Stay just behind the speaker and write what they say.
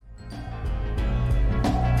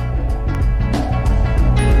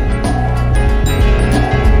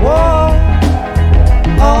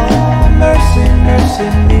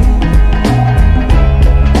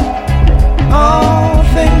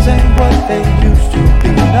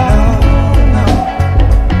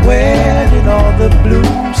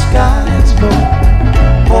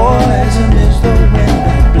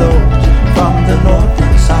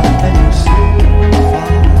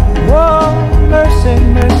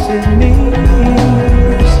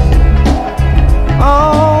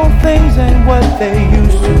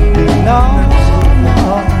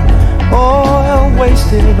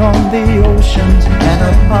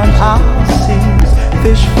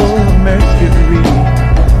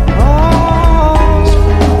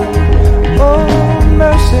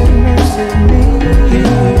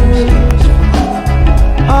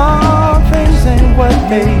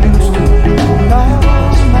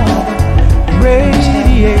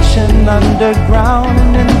ocean, underground,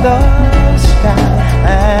 and in the sky.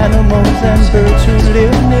 Animals and birds who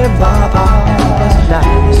live nearby our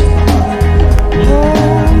lives.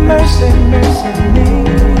 Oh, mercy, mercy me.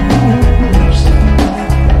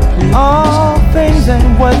 All things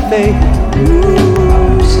and what they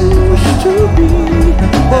used to be.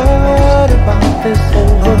 What about this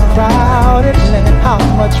overcrowded land? How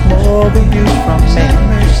much more will you from me?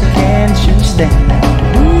 Can't you stand?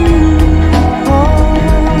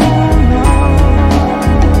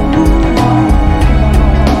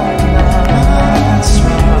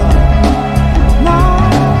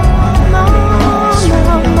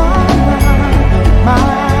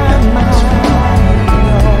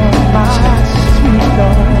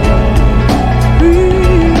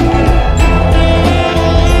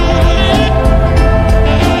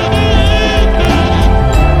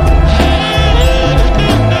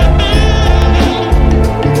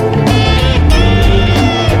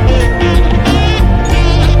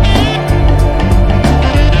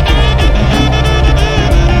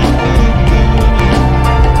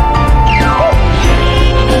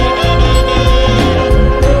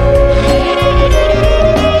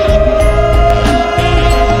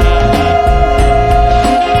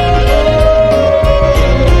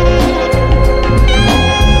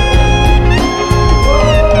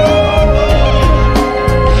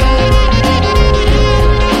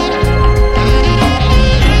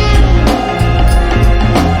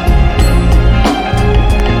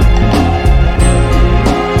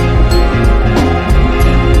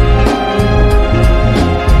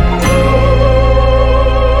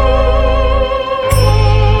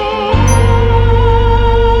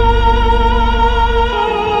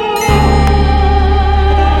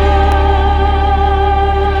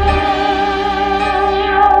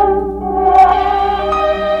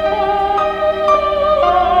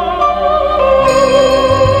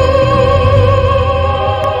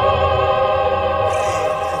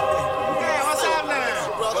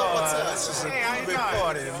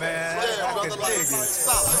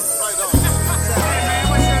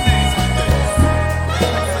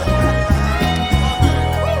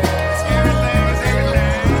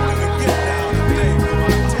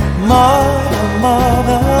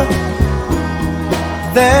 Mother,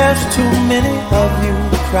 there's too many of you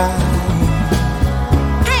crying.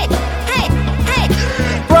 Hey, hey, hey.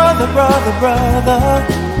 Brother, brother, brother,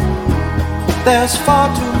 there's far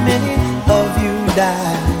too many of you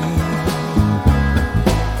dying.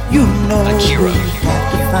 You know you have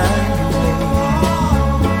to find a way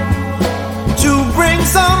to bring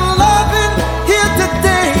some loving here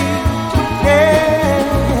today. Yeah,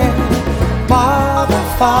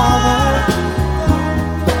 Father,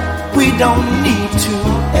 we don't need to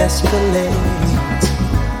escalate.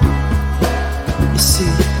 You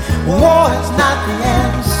see, war is not the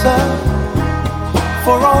answer,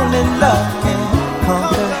 for only love can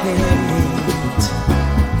conquer hate.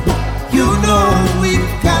 You know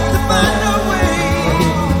we've got to find a way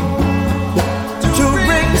to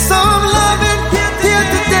bring some love in here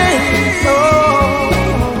today. Oh,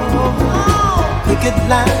 picket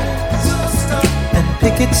lines and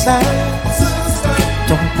picket signs.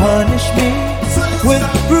 Don't punish me with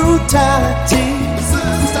brutality.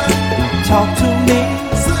 Talk to me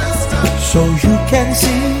so you can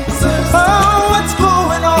see. Oh, what's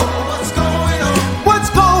going on? What's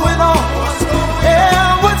going on?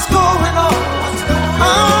 Yeah, what's going on?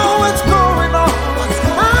 Oh, what's going on?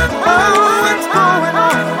 Oh, what's going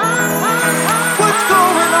on? What's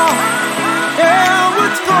going on? Yeah,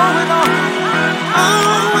 what's going on?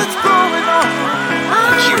 Oh, what's going on?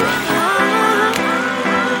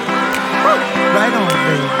 Right on,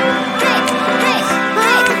 baby.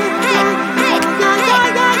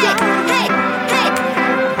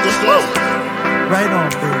 Right on,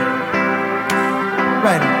 baby.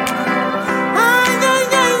 Right on.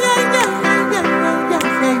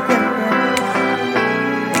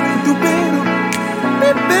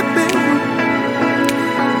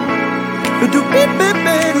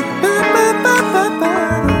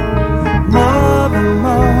 Mother,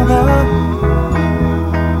 mother,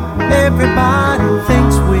 everybody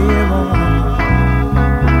thinks we're wrong.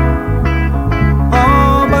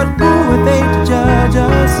 Oh, but who are they to judge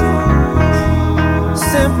us?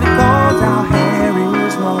 Simply cause our hair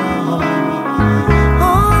is long.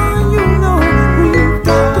 Oh, you know we've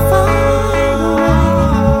got to find a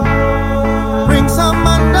way. Bring some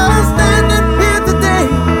understanding here today.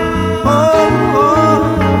 Oh, oh.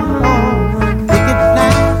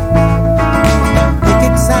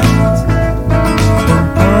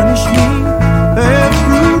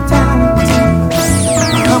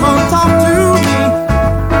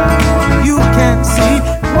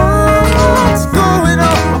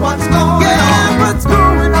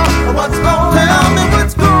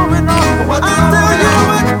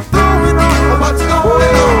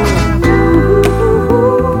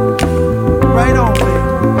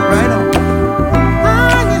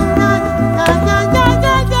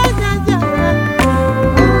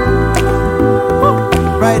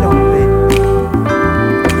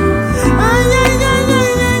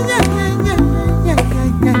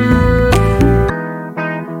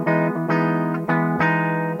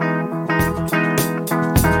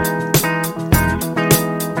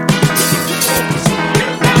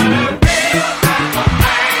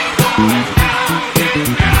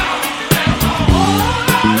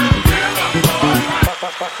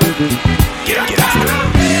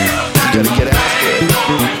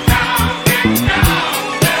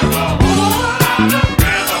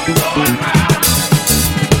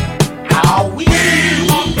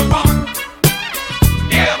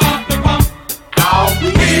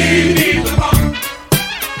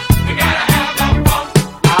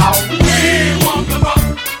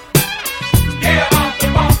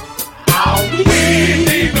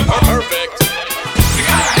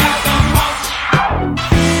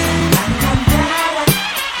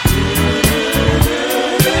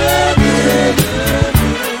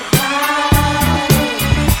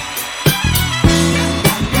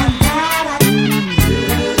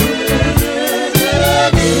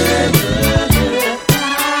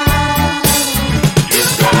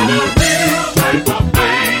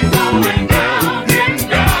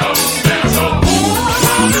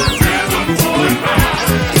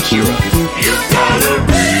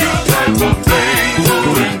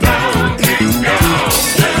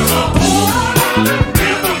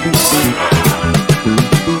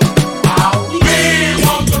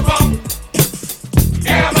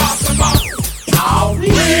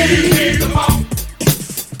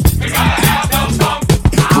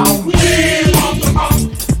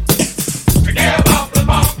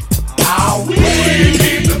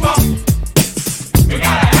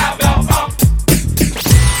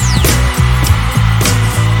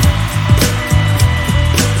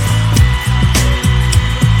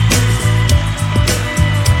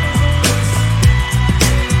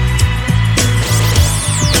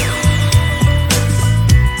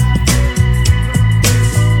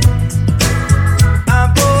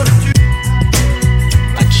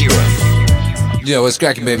 Yo, what's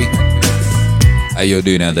cracking, baby? How you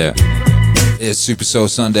doing out there? It's Super Soul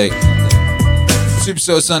Sunday. Super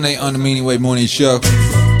Soul Sunday on the Meaningwave Morning Show.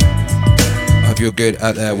 I hope you're good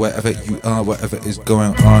out there, wherever you are, whatever is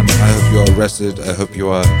going on. I hope you are rested. I hope you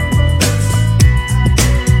are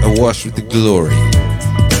awash with the glory.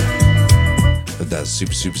 But that's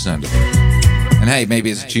Super Sunday. And hey, maybe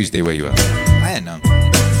it's a Tuesday where you are. I don't know.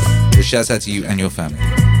 But shouts out to you and your family.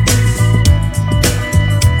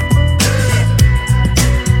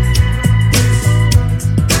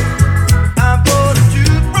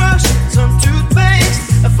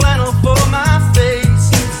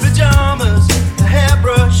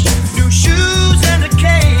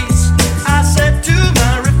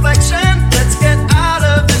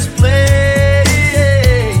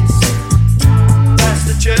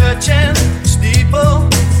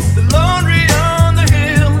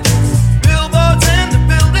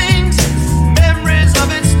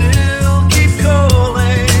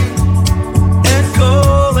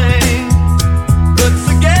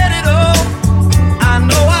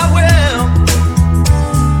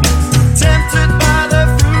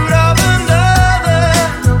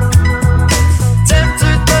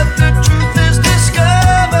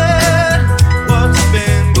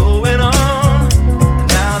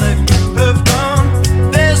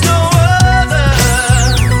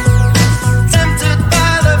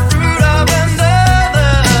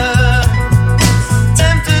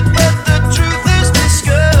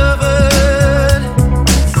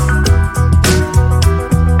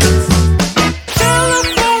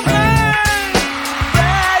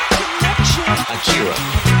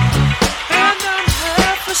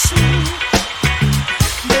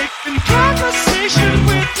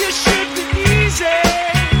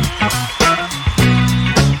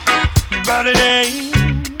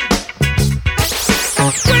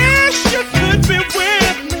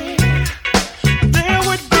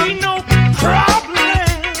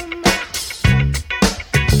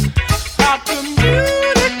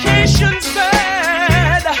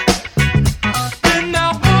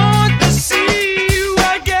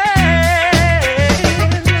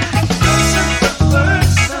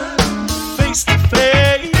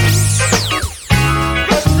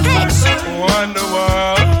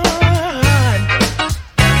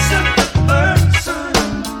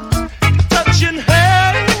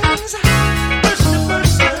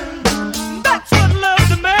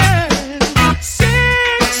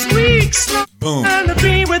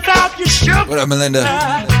 Melinda.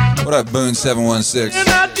 What up, Boone 716?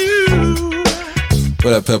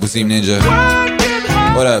 What up, Purple Team Ninja?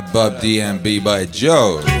 What up, Bob DMB by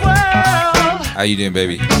Joe? How you doing,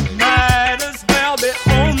 baby? Might as well be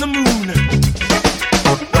on the moon.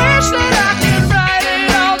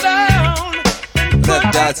 What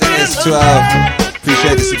up, Data S12?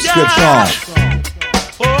 Appreciate the subscription.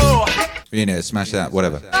 You know, smash that,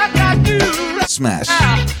 whatever. Smash.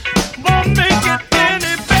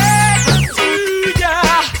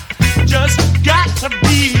 To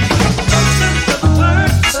be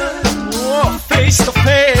face to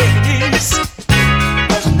face,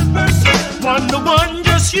 one to one,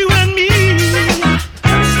 just you and me.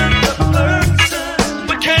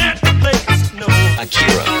 We can't replace no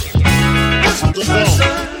Akira.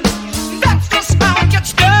 That's just how it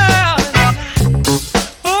gets done.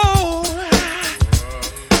 Oh.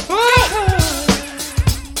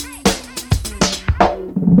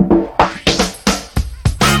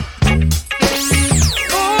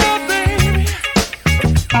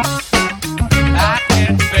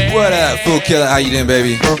 What up, Fool Killer? How you doing,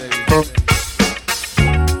 baby?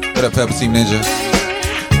 What up, Purple Team Ninja?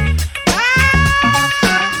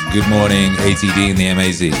 Good morning, ATD and the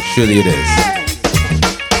MAZ. Surely it is.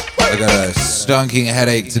 I got a stonking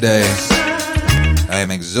headache today. I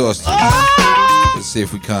am exhausted. Let's see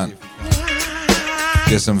if we can't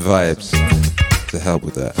get some vibes to help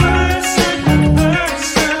with that.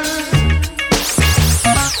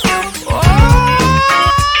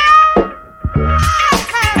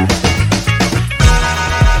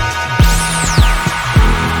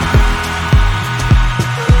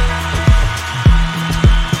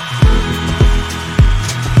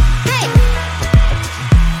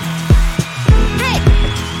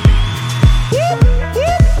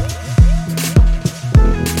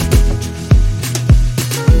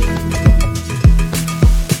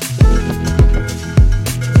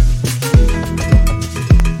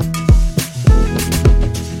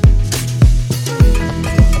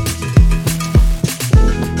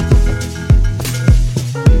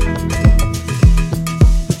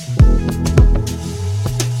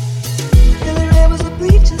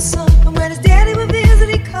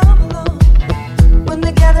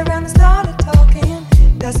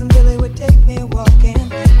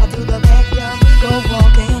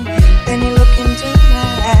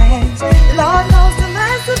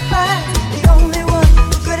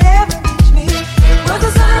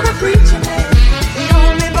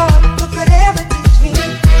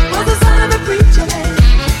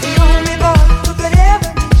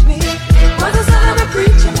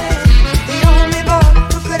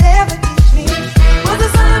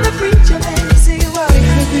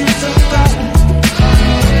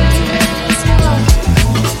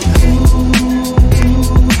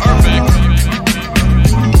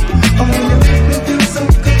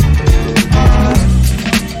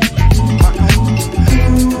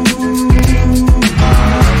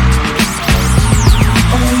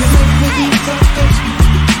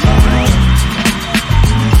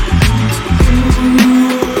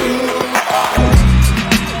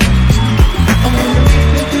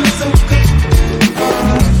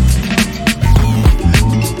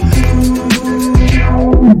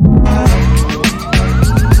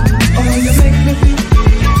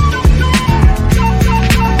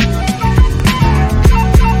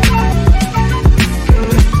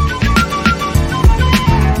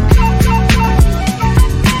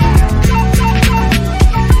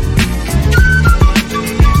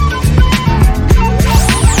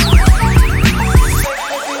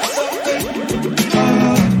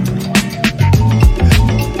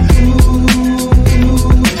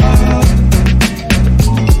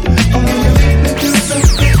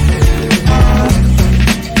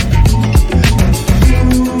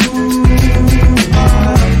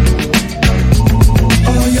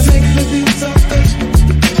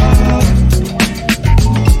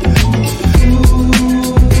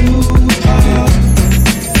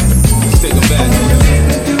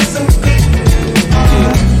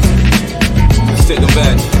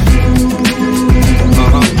 back.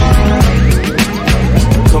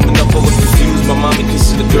 Coming up, I was confused. My mommy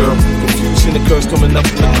kissing the girl. Confusion, the curse coming up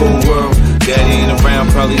in the cold world. Daddy ain't around,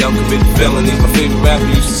 probably out committing felonies. My favorite rapper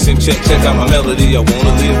used to sing, check out my melody. I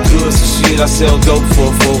wanna live good, so shit, I sell dope for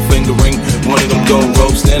a 4-finger ring. One of them gold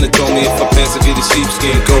ropes. Nana told me if I pass, I get a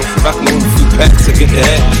sheepskin coat. If I can move a few packs, I get the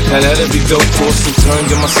hat. Now that'll be dope for some turns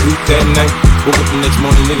in my sleep that night. Woke up the next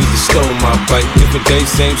morning, niggas just stole my bike. Different day,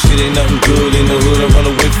 same shit, ain't nothing good in the hood. I run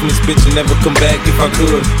away from this bitch and never come back if I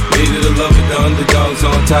could. Needed to love it, the underdogs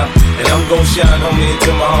on top. And I'm gon' shine on me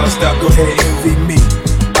until my heart stop. Go ahead, envy me.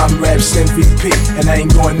 I'm Raps MVP, and I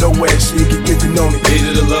ain't going nowhere, so you can get to know me.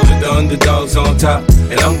 Needed to love it, the underdogs on top.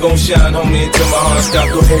 And I'm gon' shine on me until my heart stop.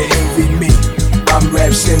 Go ahead, envy me. I'm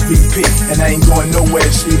Raps MVP, and I ain't going nowhere,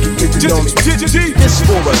 so you can get to know me. This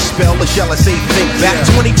for a spell, or shall I say think back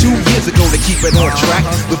 22 years ago to keep it on track.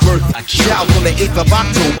 The birth of a child on the 8th of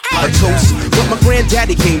October. A toast, but my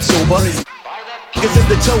granddaddy came sober. Niggas in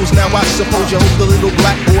the toes, now I suppose you hope the little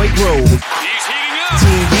black boy grows. 15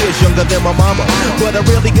 years younger than my mama, but I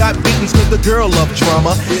really got beatings cause the girl loved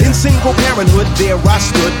drama. In single parenthood, there I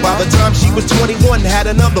stood. By the time she was 21, had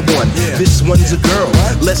another one. This one's a girl,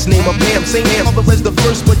 let's name her Pam. Same mother as the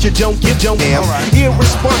first, but you don't give Joe Pam.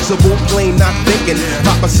 Irresponsible, plain not thinking.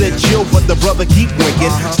 Papa said chill, but the brother keep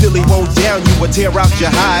winking. Still he won't down you or tear out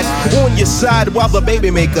your hide. On your side while the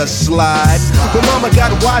baby make us slide. But mama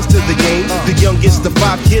got wise to the game. The youngest of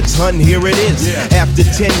 5 kids, hun, here it is. After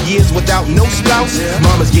 10 years without no spouse,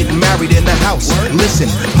 mama's getting married in the house. Listen,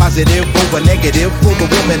 positive over negative for the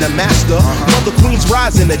woman a master. Mother Queen's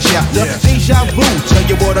rise in the chapter. Deja vu, tell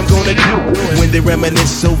you what I'm gonna do when they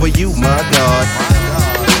reminisce over you, my God.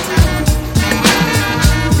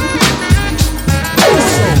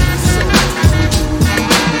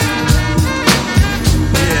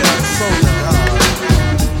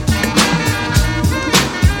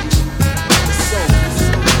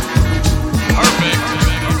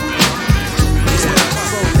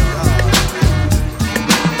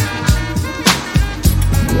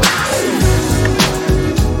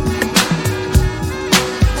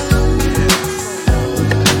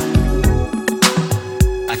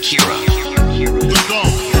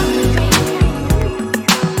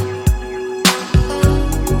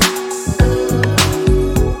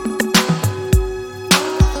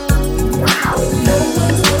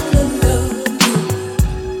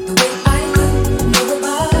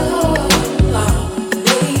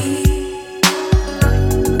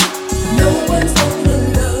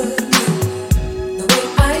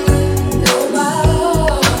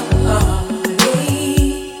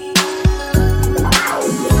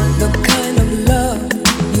 Look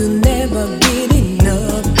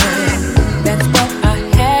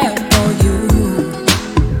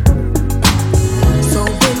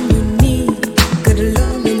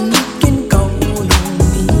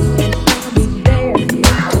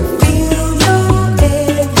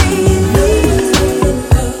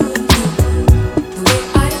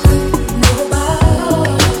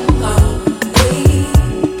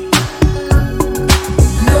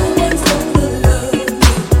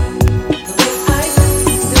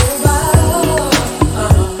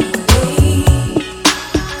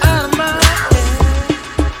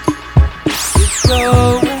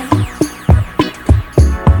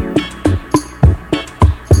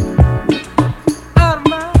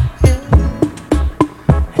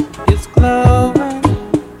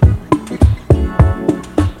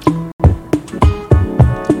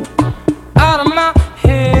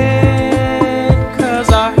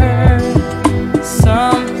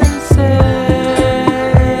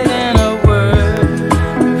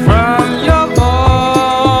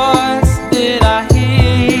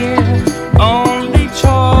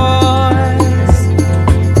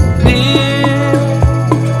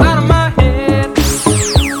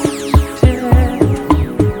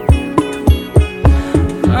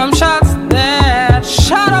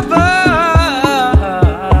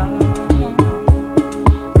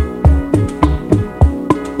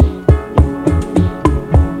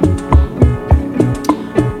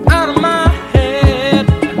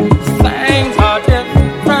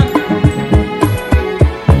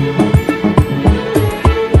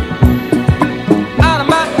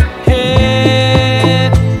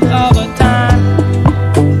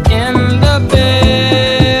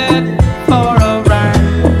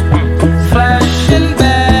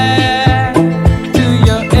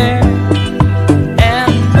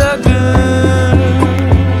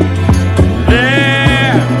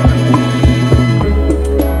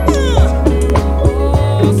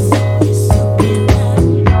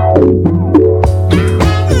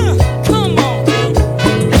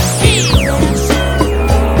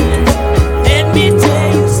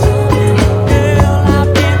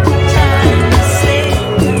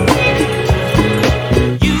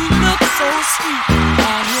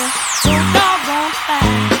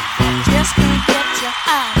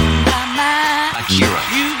You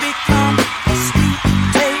become a sweet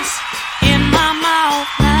taste in my mouth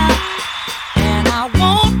now, and I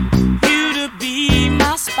want you to be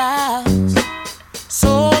my spouse,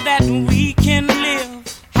 so that we can live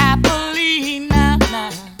happily now,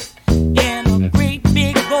 in a great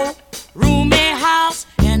big old roomy house.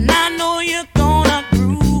 And I know you're gonna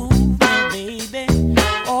groove me, baby.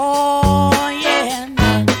 Oh yeah,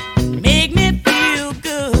 now make me feel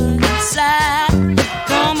good inside.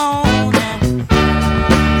 Come on and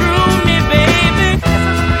groove me, baby.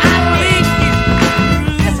 I need you.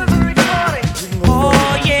 This is a recording. Oh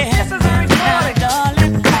yeah, this is a recording,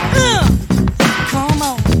 darling. Come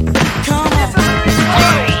on, come on.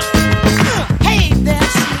 Hey there,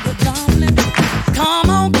 sugar dumpling. Come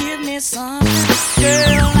on, give me something,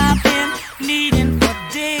 girl. I've been needing for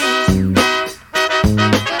days.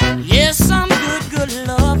 Yes, some good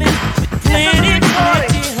loving, with plenty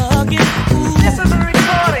hugging. Ooh, this is a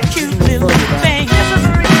recording. Cute little thing. This is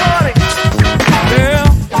a recording. Girl,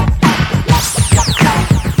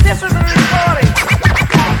 this is a recording.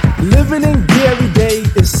 Living in Gary Day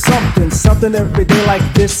is something every day like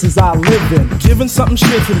this is our living. Giving something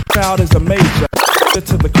shit to the crowd is a major.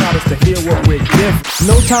 To the crowd is to hear what we're giving.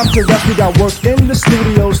 No time to rest, we got work in the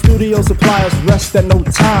studio. Studio supply us rest at no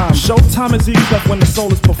time. Showtime is equipped when the soul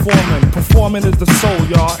is performing. Performing is the soul,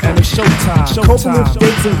 y'all, and it's showtime. Coping with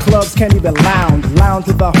dates and clubs, can't even lounge. Lounge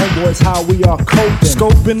with our homeboys, how we are coping.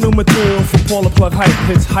 Scoping new material for Paul to plug hype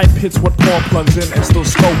hits what Paul plugs in and still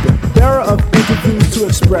scoping. Bearer of interviews to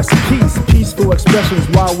express peace, peaceful expressions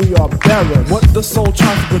while we are bearers. What the soul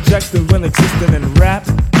tries to project is when existing in rap.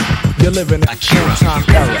 You're living in a showtime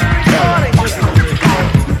era.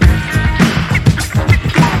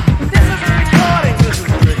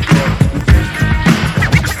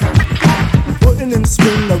 Putting in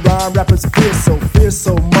swing the rhyme, rappers fear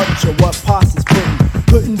so much of what Posse is putting.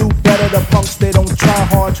 Couldn't do better, the punks, they don't try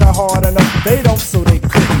hard enough, they don't, so they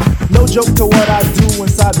couldn't. No joke to what I do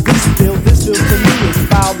inside this field to me is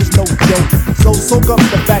foul, there's no joke. So soak up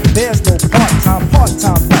the fact there's no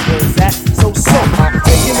part-time, that where's that? So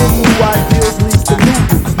taking in new ideas leads to new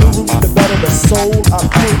roots, the better the soul I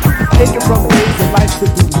paint. Taking from days of life to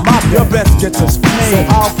do my best. Your best gets us paid, so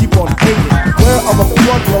I'll keep on hating. Wear of a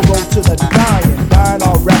plug logo to the dying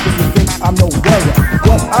all rappers who think I'm no wearer.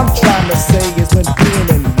 What I'm trying to say is when being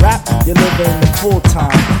in rap, you're living in the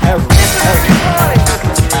full-time era.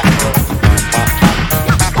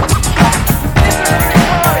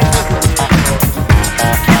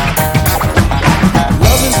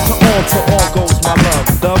 To all goes my love.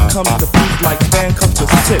 Dove comes to feast like Stan comes to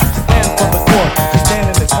sip. Stand for the court, cause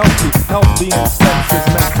standing is healthy in the sense is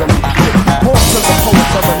mentally fit. Horse to the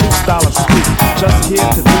poets of a new style of speak. Just here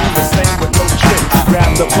to do the same with no trick. Grab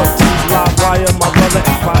the platoon's live wire, my brother,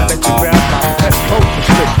 and find that you grab my pet poker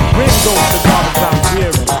stick. Ring goes the garbage I'm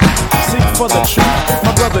hearing. Seek for the truth,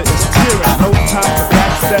 my brother is tearing. No time to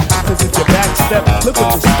backstep, cause if you backstep, look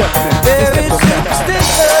what you stepped in. There is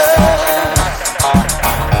superstition.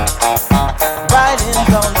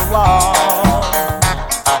 Writings on the wall.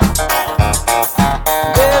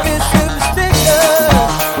 There is superstition.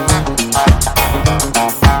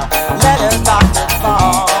 Let us not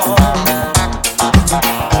fall.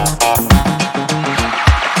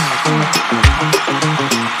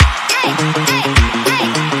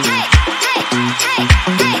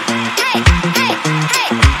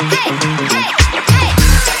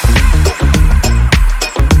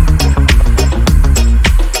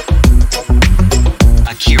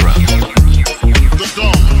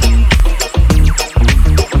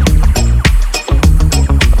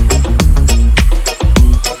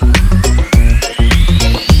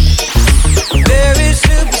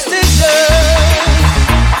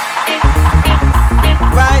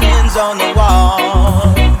 On the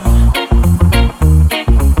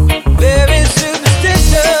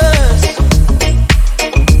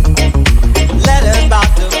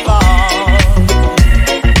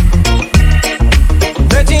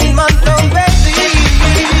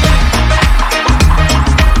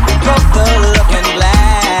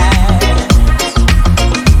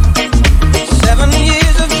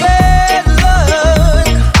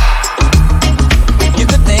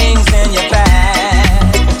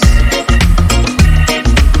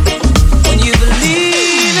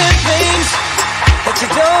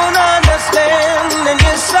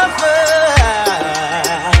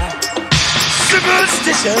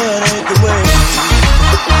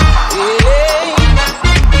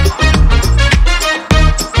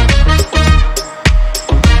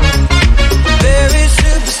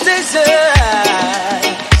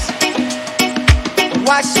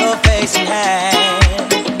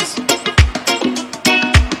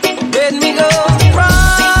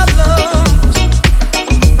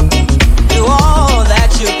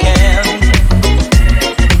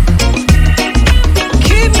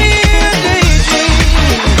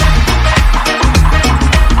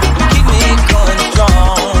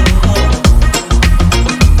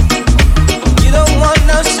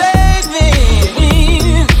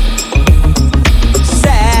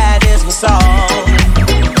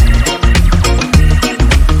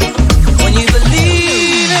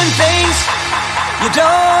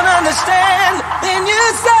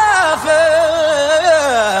suffer.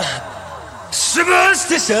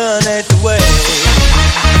 Superstition ain't the way.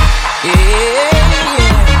 Yeah.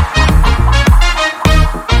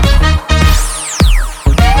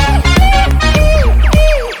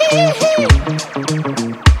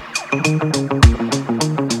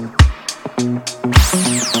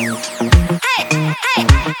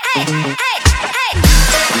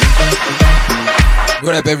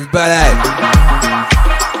 What up, everybody?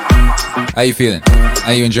 How you feeling?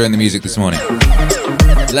 How you enjoying the music this morning?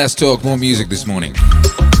 Let's talk more music this morning.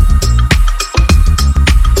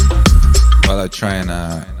 While I try and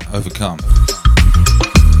overcome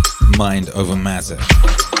mind over matter.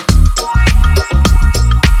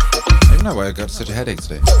 I don't know why I got such a headache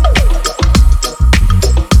today.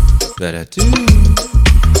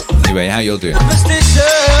 Anyway, how y'all doing?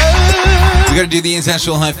 We gotta do the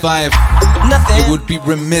international high five. It would be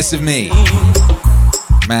remiss of me.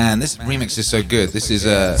 Man, this remix is so good. This is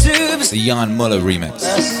the Jan Muller remix.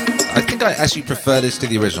 I think I actually prefer this to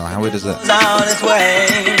the original. How weird is that?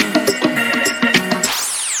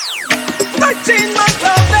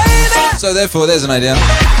 So therefore, there's an idea.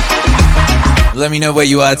 Let me know where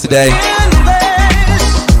you are today.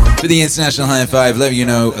 For the international high five, let me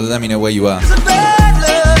know where you are.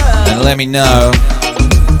 And let me know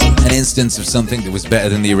an instance of something that was better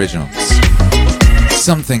than the original.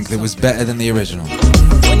 Something that was better than the original.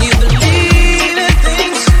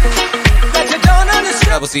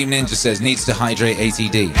 Double Team Ninja says needs to hydrate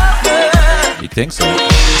ATD. You think so?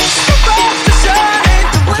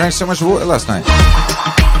 I drank so much water last night.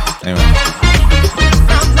 Anyway.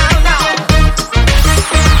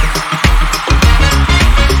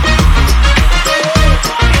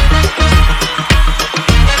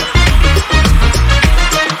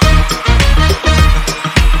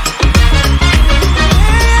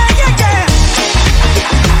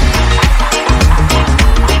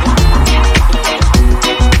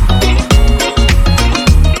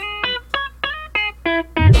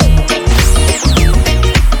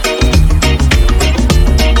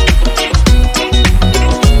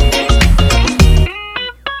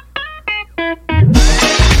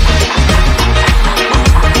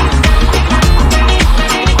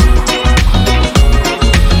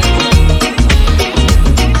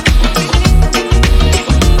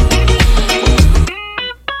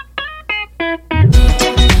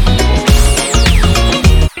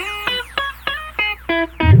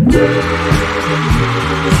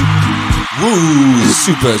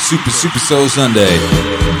 Super Soul Sunday.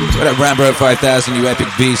 What up, Rambo 5000, you epic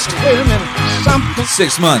beast?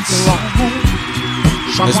 6 months.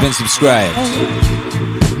 Has been subscribed.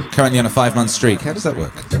 Currently on a 5-month streak. How does that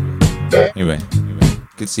work? Anyway,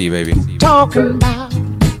 good to see you, baby. Talking about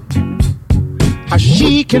how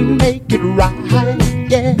she can make it right,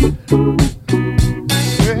 yeah.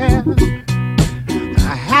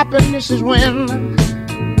 Happiness is when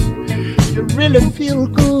you really feel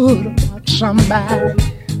good about somebody.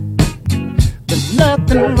 There's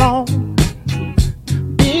nothing wrong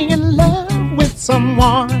being in love with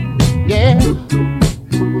someone, yeah.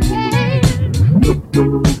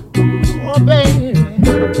 Oh, baby,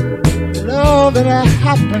 love and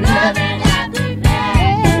happiness.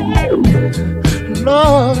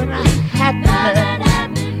 Love and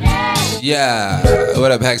happiness. Yeah,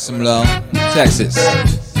 what up, Hexham Low, Texas.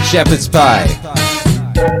 Shepherd's pie.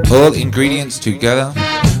 All ingredients together,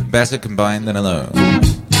 better combined than alone.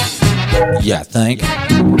 Yeah, think. I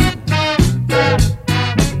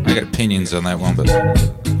got opinions on that one, but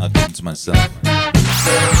I'll keep it to myself.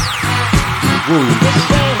 Woo.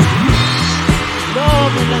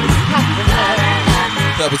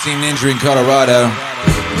 Double Team Ninja in Colorado.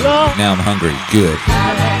 Now I'm hungry. Good.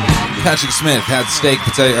 Patrick Smith had steak,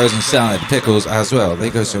 potatoes, and salad. Pickles as well. They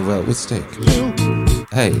go so well with steak.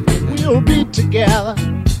 Hey. We'll be together.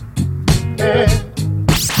 Yeah.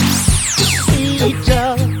 See each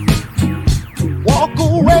other. Walk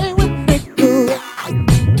away with victory.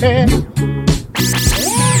 Yeah.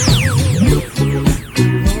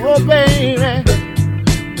 Oh, baby.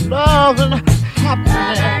 Love and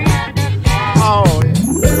happiness. Oh,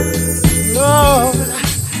 yeah. Love and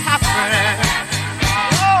happiness.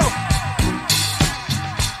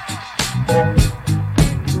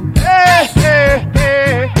 Hey, hey,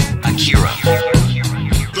 hey. Akira.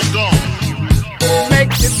 The Dawn.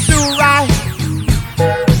 Make it do right.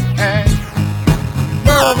 And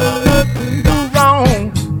do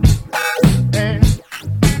wrong.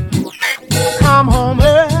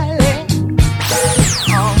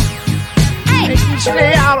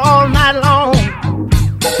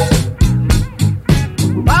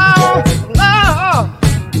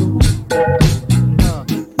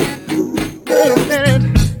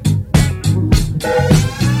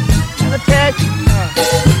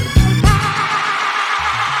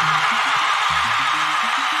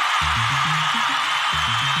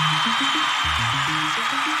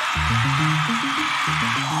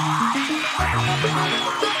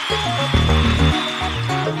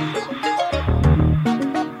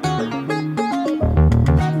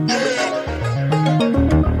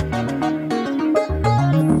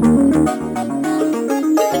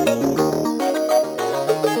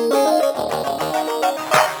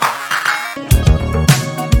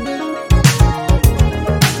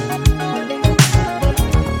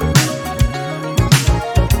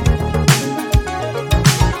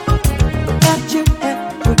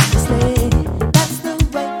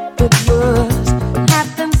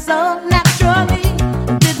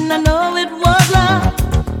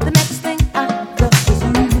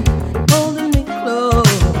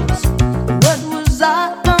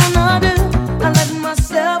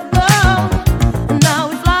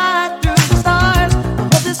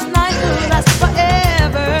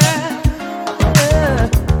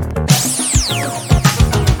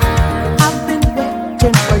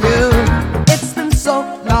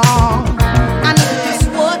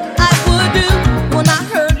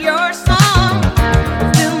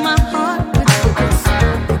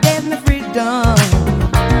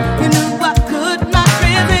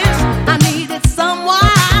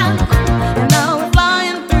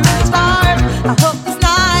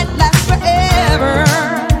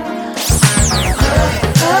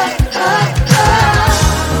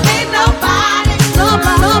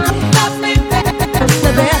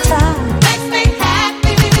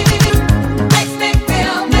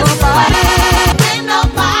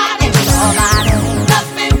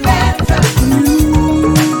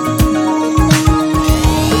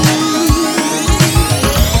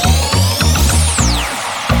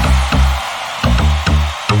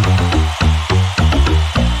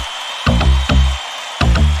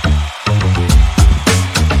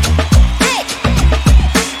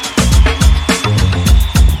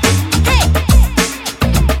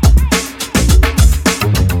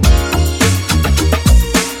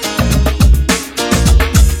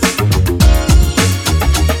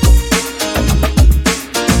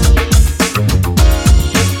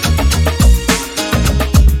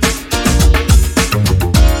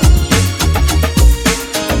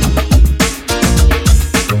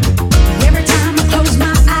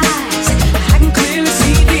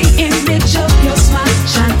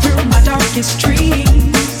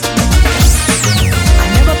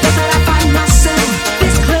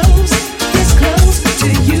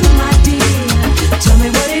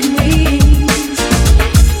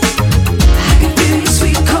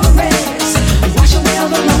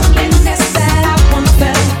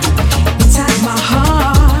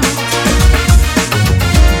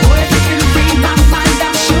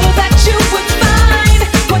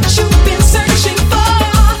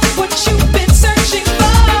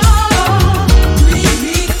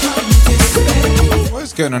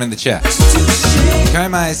 Going on in the chat.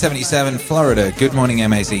 Komai77, Florida. Good morning,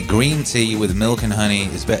 MAC. Green tea with milk and honey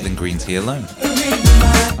is better than green tea alone.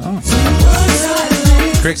 Oh.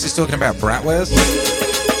 Crix is talking about bratwurst.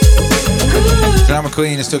 Drama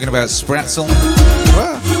Queen is talking about spratzel.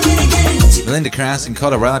 Wow. Linda Kraus in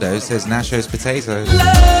Colorado says nachos potatoes.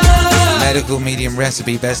 Medical medium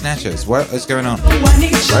recipe best nachos. What is going on?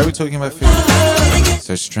 Why are we talking about food?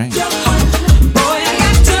 So strange.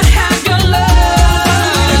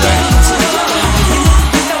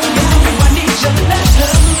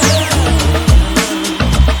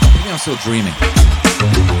 I'm still dreaming.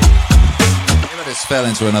 Maybe I just fell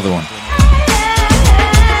into another one.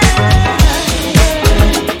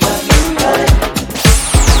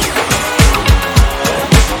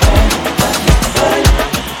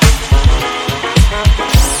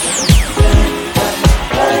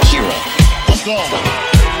 Let's go.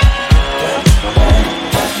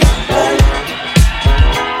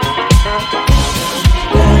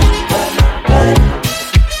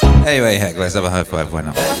 Anyway, heck, let's have a high five. Why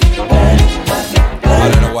not? I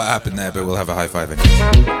don't know what happened there, but we'll have a high five anyway.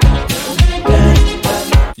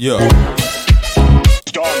 Yo.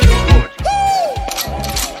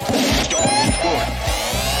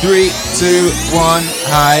 3, 2, 1,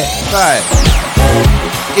 high five.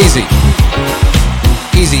 Easy.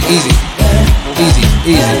 Easy, easy. Easy,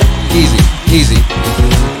 easy, easy, easy.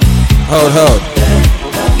 Hold, hold.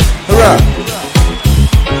 Hurrah.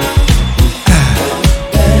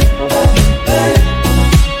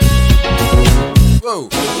 Whoa.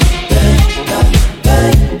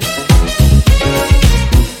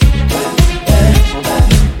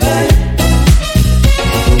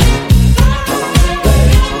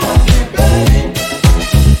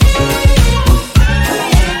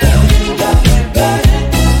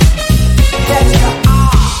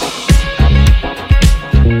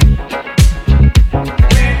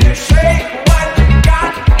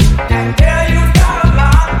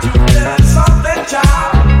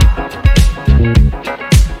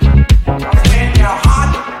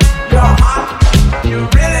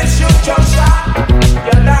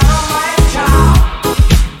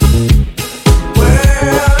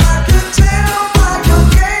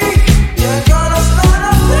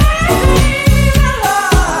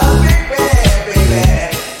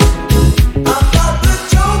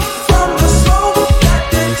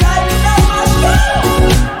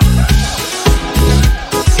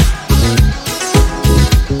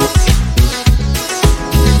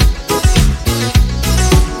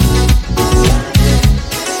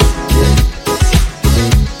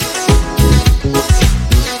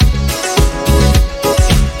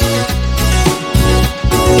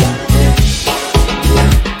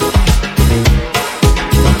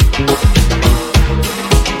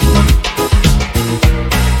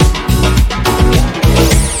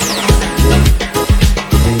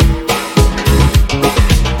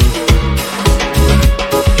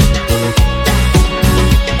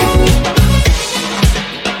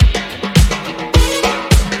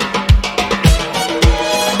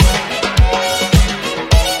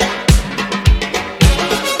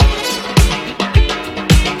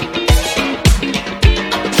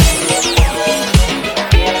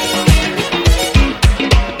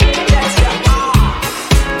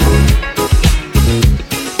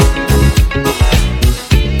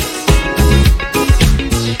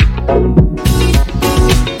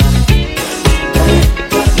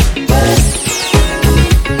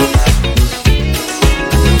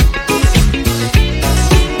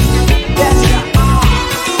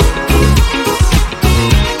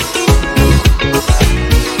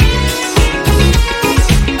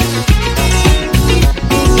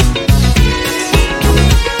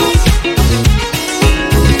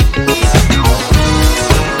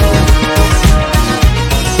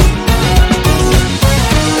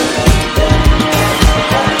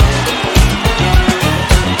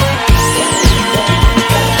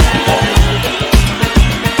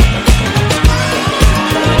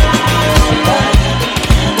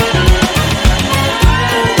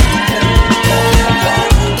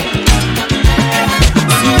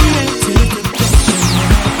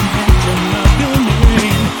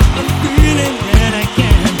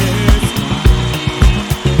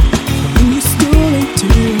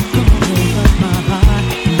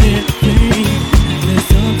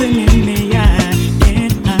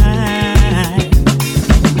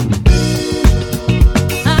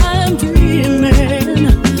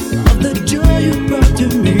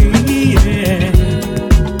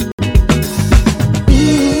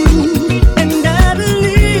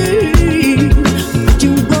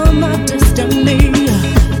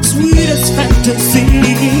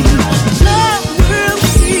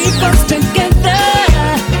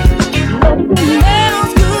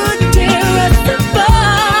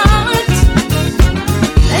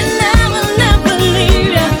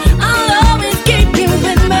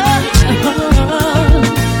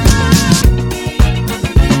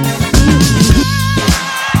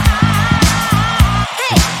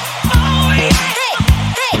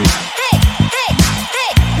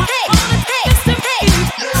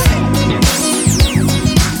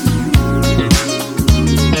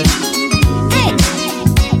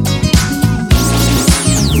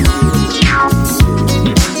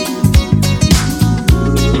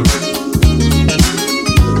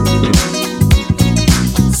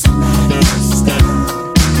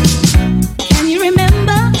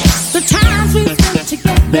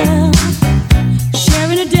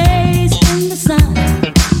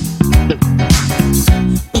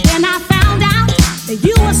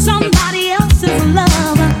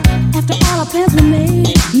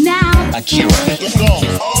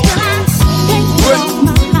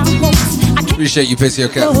 Appreciate you, Pissy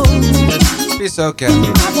Cat. Pissy Cat.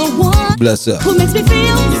 Bless up. Who makes me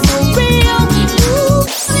feel so real? Ooh,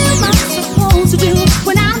 what am I supposed to do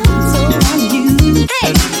when I'm so on you?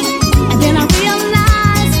 Hey, and then I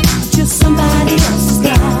realize just somebody else's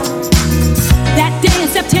God. That day in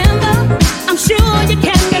September, I'm sure you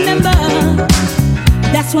can remember.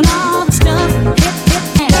 That's when all the stuff hit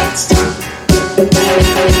and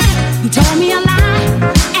you told me a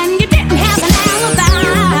lie, and you didn't have an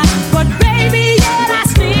alibi. But baby, yet I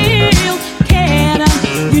still cared.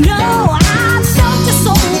 You know I felt your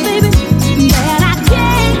soul, baby, that I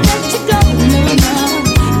can't let you go. No, no,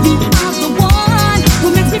 you are the one who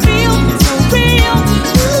makes me feel so real.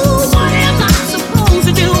 Ooh, what am I supposed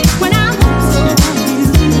to do when I'm so on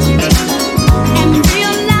you and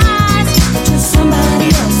realize just somebody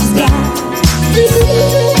else's God?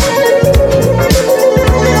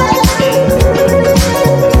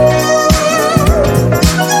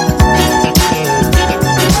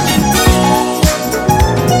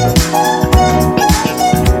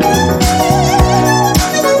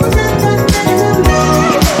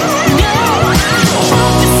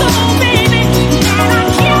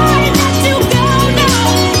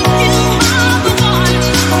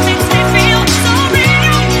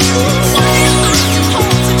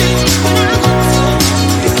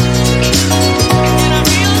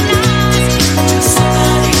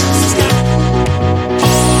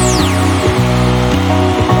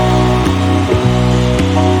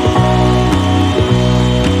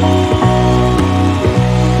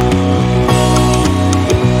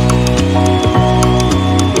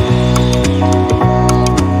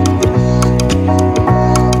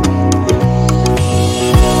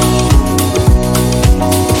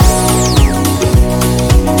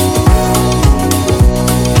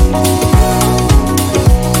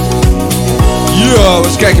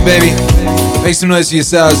 What's cracking, baby? Make some noise for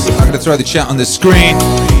yourselves. I'm going to throw the chat on the screen.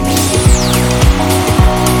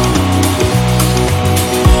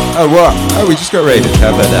 Oh, what? Oh, we just got raided.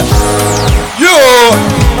 How about that? Yo!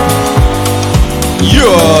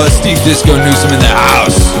 Steve Disco Newsom in the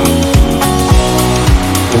house.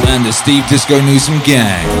 And the Steve Disco Newsom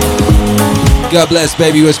gang. God bless,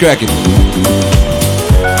 baby. What's cracking?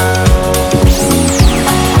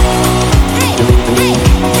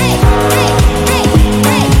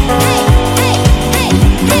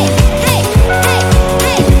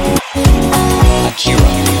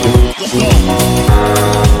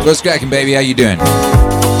 What's cracking, baby? How you doing?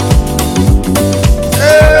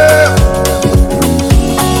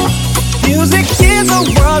 Music is a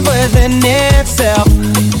world within itself,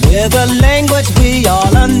 with a language we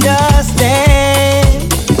all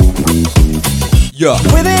understand. Yeah.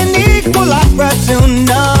 With an equal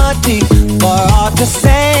opportunity for all to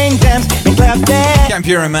sing, dance, and clap their. Camp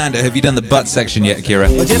Pure Amanda, have you done the butt section yet, Kira?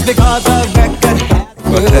 But just because a record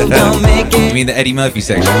has don't make it. You mean the Eddie Murphy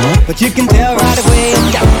section? But you can tell right away.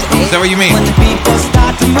 Is that what you mean? When the people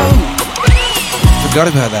start to move. Forgot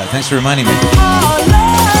about that. Thanks for reminding me. All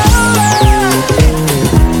over.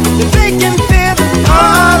 They can feel it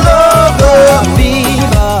all over.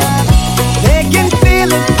 Fever. They can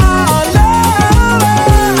feel it all over.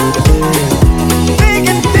 They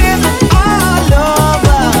can feel it all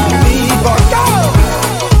over. Fever. Go.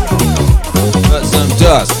 Put some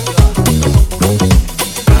dust.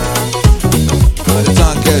 By the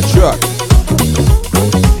Tonka truck.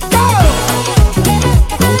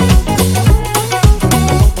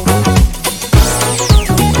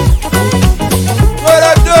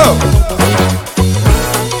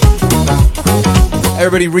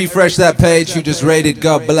 Everybody refresh that page who just rated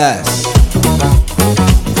God Bless.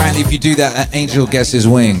 Apparently if you do that, an angel gets his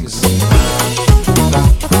wings.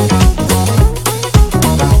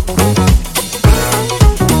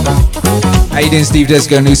 How you doing, Steve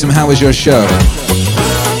Disco Newsom? How was your show?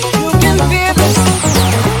 You can feel it.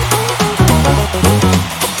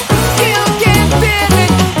 You can feel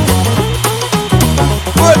it.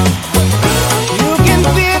 What? You can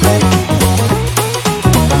feel it.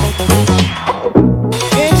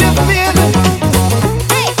 Can't you feel it?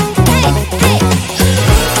 Hey, hey, hey.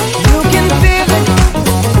 You can feel it.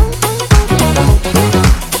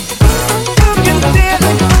 You can feel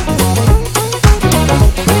it.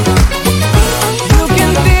 You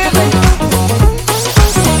can feel it.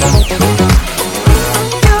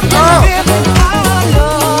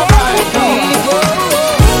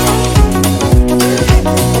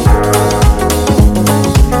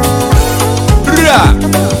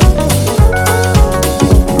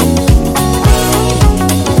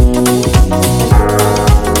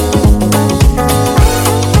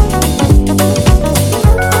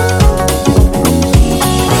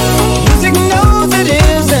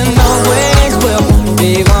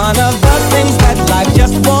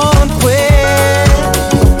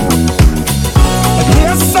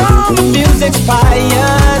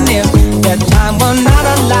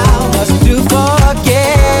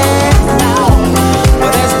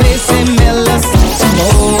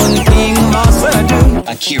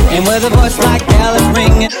 hero. And with a voice like Alice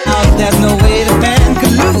ringing out, there's no way the band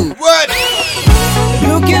could lose. What?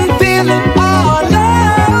 You can feel it all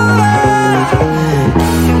over.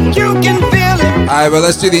 You can feel it. All right, well,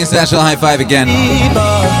 let's do the International High Five again.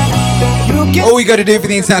 All we got to do for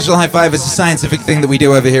the International High Five is a scientific thing that we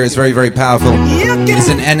do over here. It's very, very powerful. It's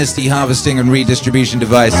an NST harvesting and redistribution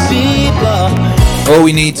device. All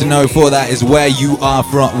we need to know for that is where you are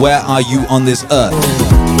from. Where are you on this earth?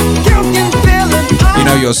 You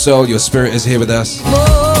know, your soul, your spirit is here with us.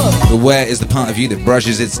 But where is the part of you that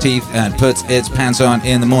brushes its teeth and puts its pants on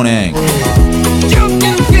in the morning?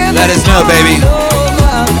 Let us know, baby.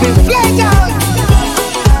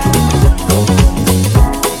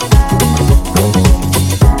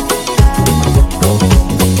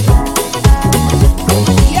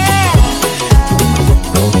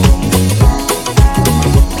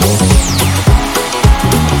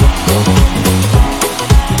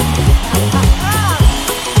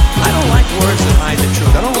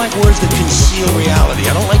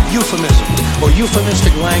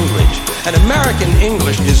 Euphemistic language. And American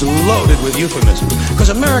English is loaded with euphemisms because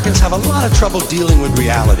Americans have a lot of trouble dealing with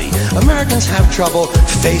reality. Americans have trouble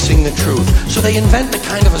facing the truth. So they invent a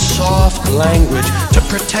kind of a soft language to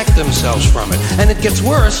protect themselves from it. And it gets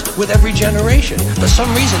worse with every generation. For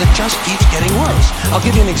some reason, it just keeps getting worse. I'll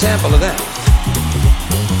give you an example of that.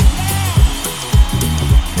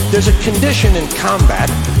 There's a condition in combat.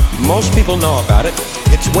 Most people know about it.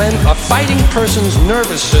 It's when a fighting person's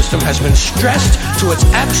nervous system has been stressed to its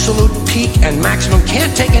absolute peak and maximum,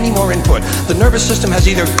 can't take any more input. The nervous system has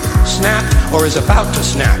either snapped or is about to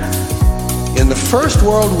snap. In the First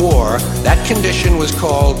World War, that condition was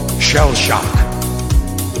called shell shock.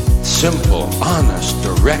 Simple, honest,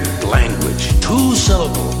 direct language. 2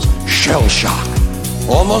 syllables, shell shock.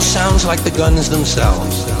 Almost sounds like the guns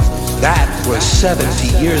themselves. That was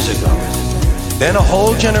 70 years ago. Then a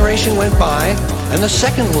whole generation went by, and the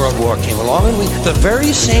Second World War came along, and the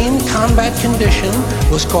very same combat condition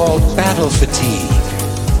was called battle fatigue.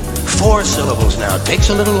 4 syllables now. Takes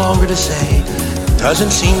a little longer to say. Doesn't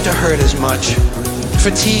seem to hurt as much.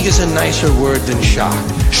 Fatigue is a nicer word than shock.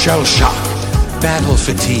 Shell shock. Battle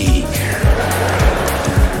fatigue.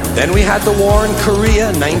 Then we had the war in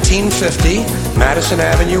Korea, 1950. Madison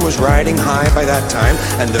Avenue was riding high by that time,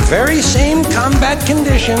 and the very same combat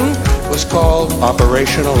condition was called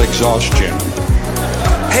operational exhaustion.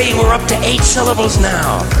 Hey, we're up to 8 syllables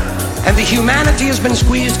now. And the humanity has been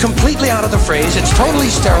squeezed completely out of the phrase. It's totally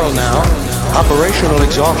sterile now. Operational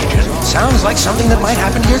exhaustion. Sounds like something that might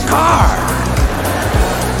happen to your car.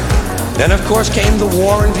 Then, of course, came the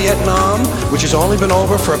war in Vietnam, which has only been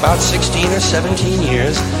over for about 16 or 17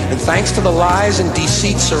 years. And thanks to the lies and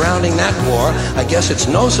deceit surrounding that war, I guess it's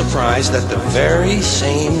no surprise that the very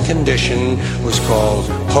same condition was called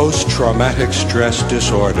post-traumatic stress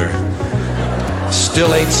disorder.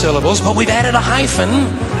 Still 8 syllables, but we've added a hyphen.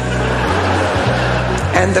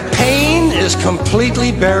 And the pain is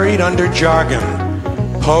completely buried under jargon.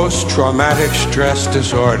 Post-traumatic stress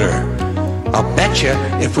disorder. I'll bet you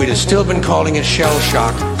if we'd have still been calling it shell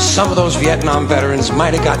shock, some of those Vietnam veterans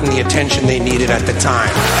might have gotten the attention they needed at the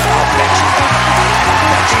time. I'll bet you.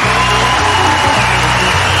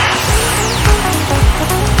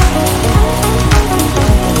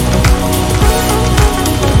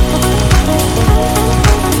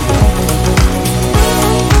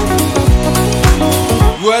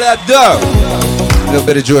 What up, though? A little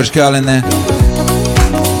bit of George Carlin there.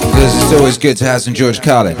 Because it's always good to have some George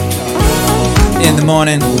Carlin. In the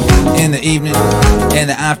morning, in the evening, in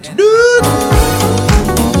the afternoon.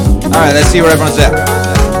 Alright, let's see where everyone's at.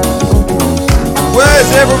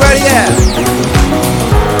 Where's everybody at?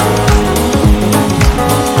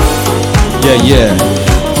 Yeah.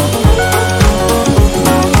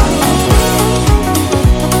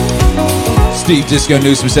 Steve Disco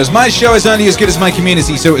Newsom says, my show is only as good as my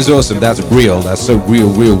community, so it was awesome. That's real. That's so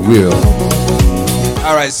real.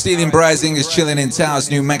 Alright, Steven Brising is chilling in Taos,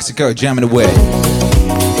 New Mexico, jamming away.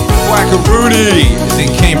 Wackaroony is in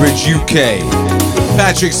Cambridge, UK.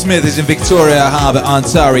 Patrick Smith is in Victoria Harbour,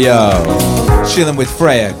 Ontario. Chilling with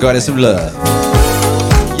Freya, goddess of love.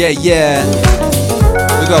 Yeah.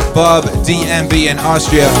 We got Bob, DMB in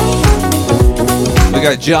Austria. We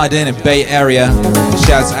got Jardin in Bay Area.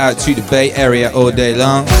 Shouts out to the Bay Area all day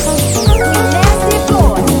long.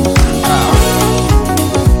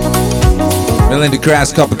 Melinda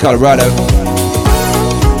Grass, Copper, Colorado.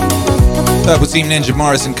 Purple Team Ninja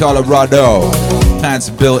Morris in Colorado. Pants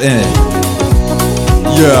are built in.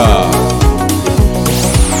 Yeah.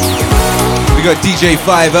 We got DJ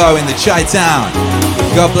 5-0 in the Chi-Town.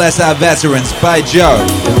 God bless our veterans. By Joe.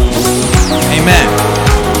 Amen.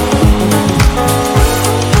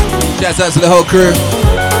 Shouts out to the whole crew.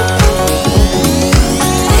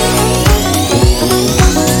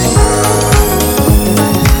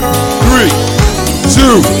 Three,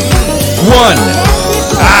 two, one.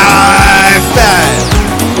 High five.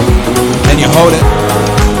 And you hold it.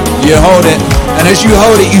 You hold it. And as you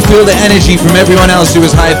hold it, you feel the energy from everyone else who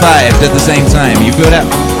was high-fived at the same time. You feel that?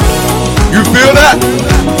 You feel that?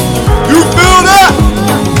 You feel that?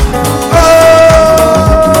 Oh!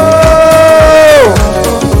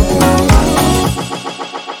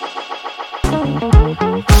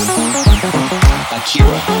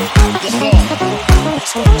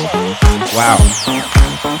 Wow.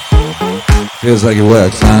 Feels like it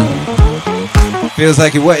works, huh? Feels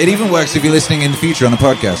like it works. It even works if you're listening in the future on the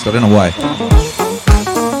podcast. I don't know why.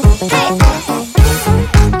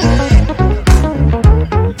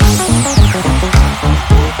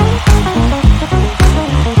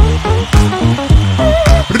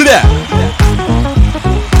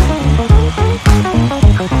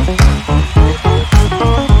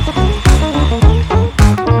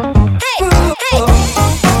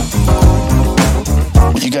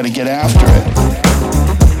 You gotta get after it.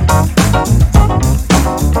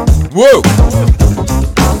 Whoa!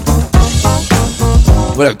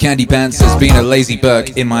 What up, Candy Pants? Has been a lazy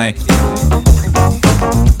Burke in my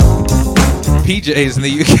PJs in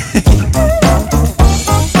the UK.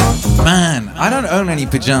 Man, I don't own any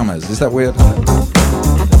pajamas. Is that weird?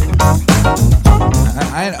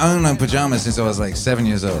 I ain't owned no pajamas since I was like 7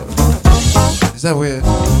 years old. Is that weird?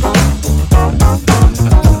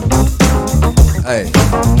 Hey.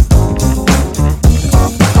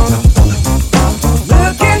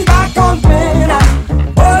 Looking back on when I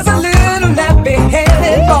was a little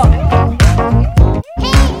nappy-headed boy.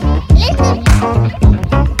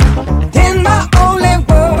 Then my only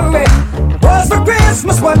worry was for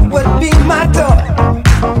Christmas what would be my toy.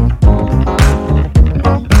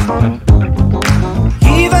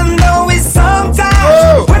 Even though we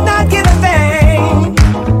sometimes would not get a thing,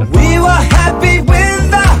 we were happy with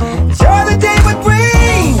the joy the day would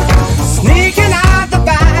bring. Sneaking out the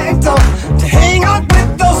back door to hang out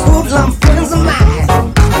with those hoodlum friends of mine.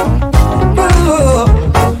 Ooh.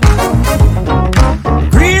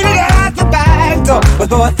 Greeted at the back door, but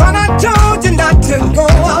though I thought I told you not to go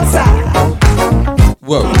outside.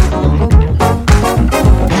 Whoa.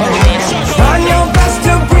 Try your best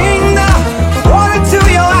to bring the water to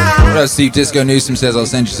your eyes. What up, Steve? Disco Newsom says I'll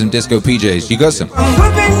send you some disco PJs. You got some? I'm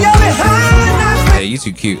whipping your behind. Hey, you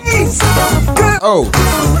too cute. Oh.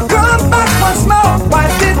 Come back once more. Why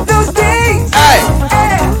did those days? Hey.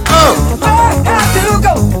 Hey. Oh. Where have to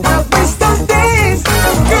go? I wish those days.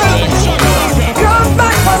 Come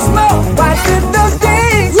back once more. Why did those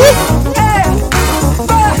days? Hey.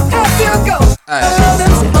 Where have to go? Hey.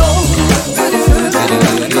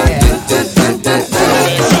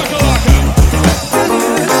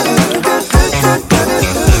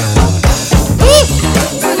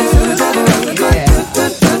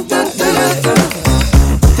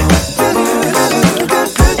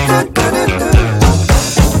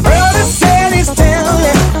 Brother said he's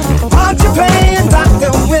telling, aren't you playing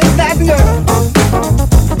doctor with that girl?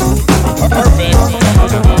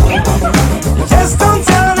 Just don't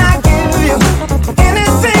tell and I'll give you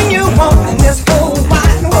anything you want in this whole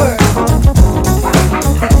wide world.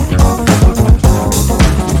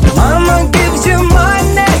 Mama gives you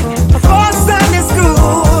money for Sunday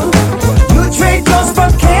school. You trade clothes for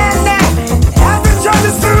candy after church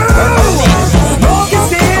is through. Smoking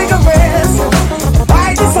cigarettes,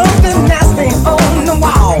 biting something nasty on the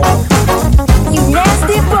wall. You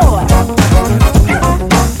nasty boy.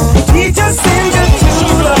 Teacher sends you to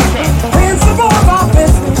the principal's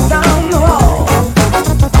office down the hall.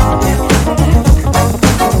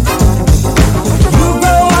 You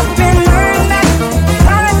grow up and learn that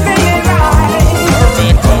kind of thing ain't right.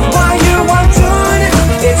 While you are doing it,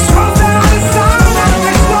 it's rough out the sound that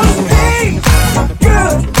makes those days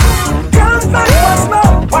good. Come back once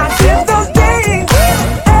more, watch it those days.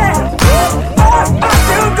 Yeah, I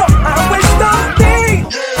still go. I wish those days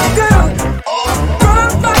good.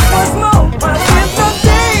 Come back once more, watch it those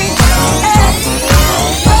days. Yeah,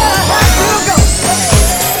 I still go.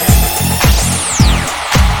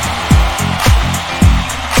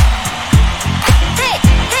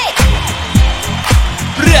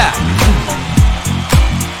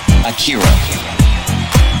 Akira.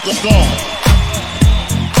 Let's go.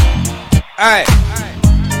 Alright.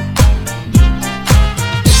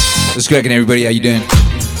 What's cracking, everybody? How you doing?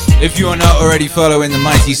 If you are not already following the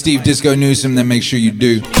mighty Steve Disco Newsom, then make sure you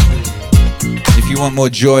do. If you want more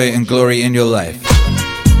joy and glory in your life,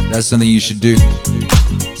 that's something you should do.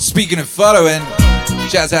 Speaking of following,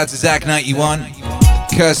 shouts out to Zach91,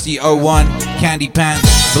 Kirsty01, Candy Pants,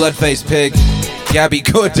 Bloodface Pig, Gabby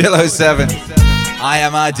Cordillo7, I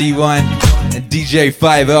am RD1, and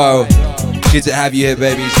DJ50. Good to have you here,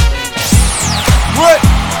 babies. What?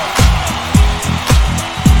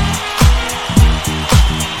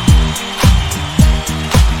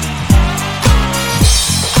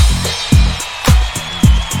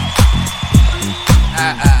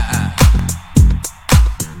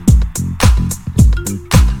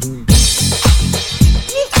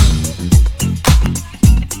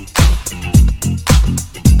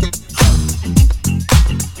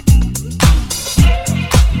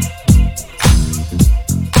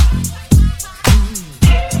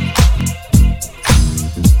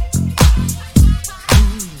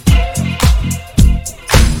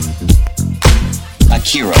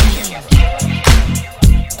 Akira.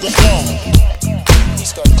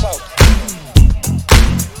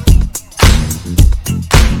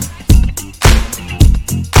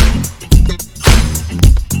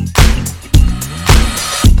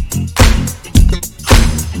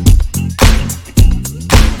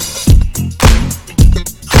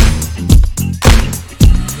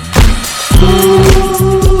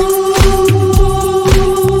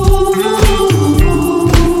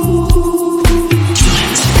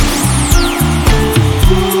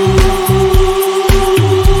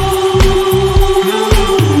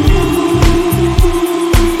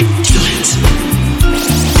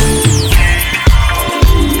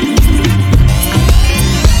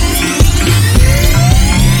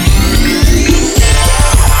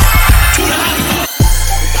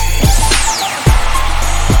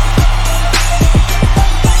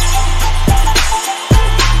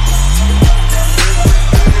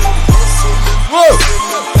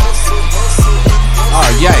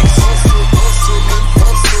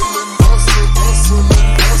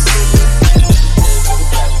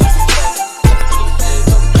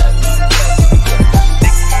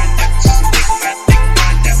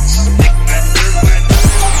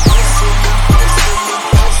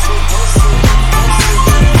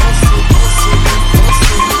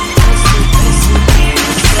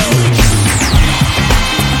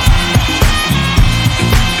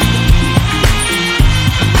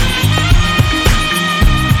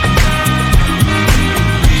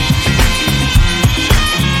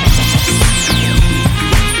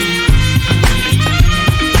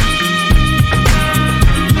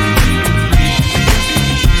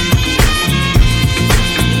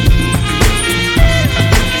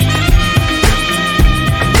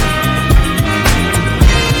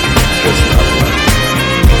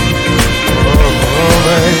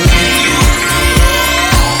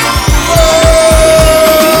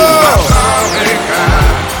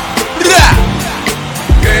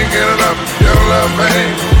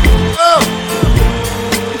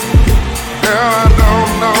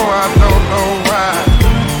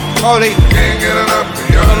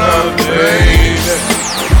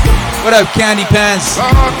 What up, Candy Pants?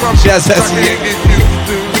 Shaz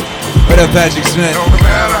What up, Patrick Smith?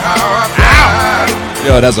 Ow!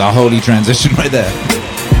 Yo, that's a holy transition right there.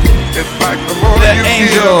 The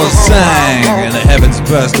angels sang and the heavens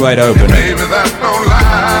burst wide open.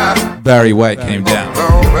 Barry White came down.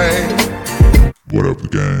 What up,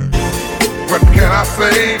 gang? What can I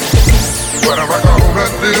say? What am I gonna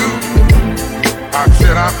do? How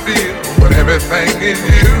should I feel with everything in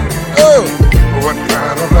you? Oh! What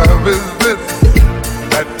kind of love is this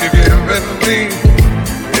that you're giving me?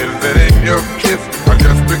 Is it in your kiss or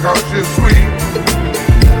just because you're sweet?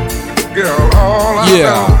 Girl, all I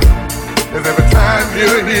know is every time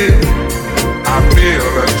you're here, I feel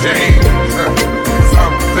a change,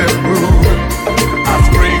 something moving. I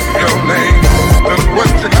scream your name. Look what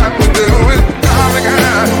you got to do is, darling,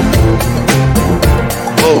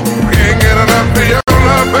 can't get enough of your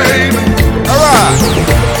love, baby. All right.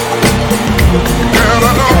 Girl,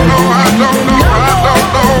 I don't know why.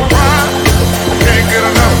 Can't get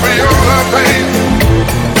enough of your love, baby.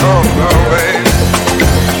 Oh, no, baby.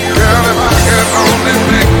 Girl, if I can only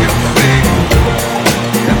make you see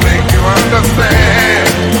and make you understand.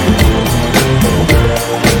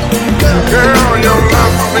 Girl, your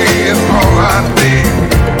love for me is all I need.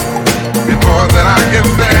 It's more than I can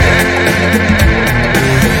stand.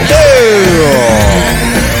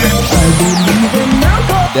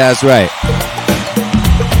 That's right.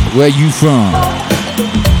 Where you from?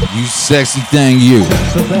 You sexy thing, you.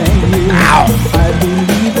 Ow! I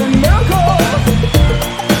believe in miracles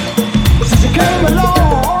since you came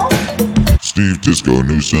along. Steve Disco,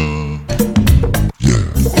 new song. Yeah.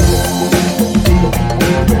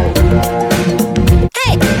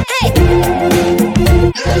 Hey, hey.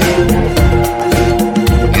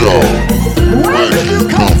 Yo, where did you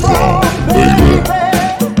come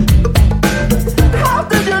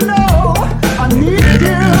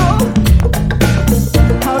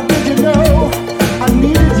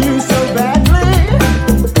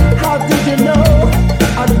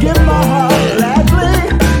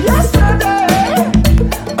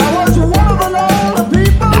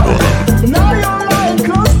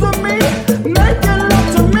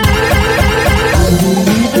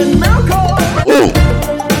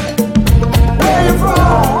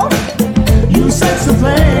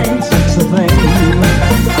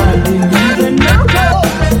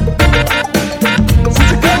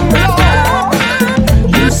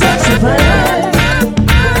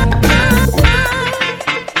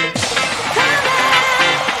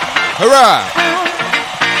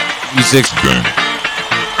 56.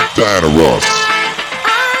 Diana Ross.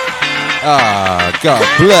 Ah, God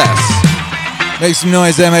bless. Make some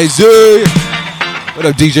noise, MAZ. What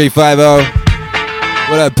up, DJ 50?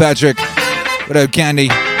 What up, Patrick? What up, Candy?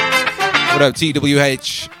 What up,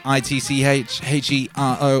 TWH, ITCH,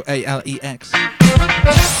 HEROALEX?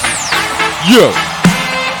 Yo!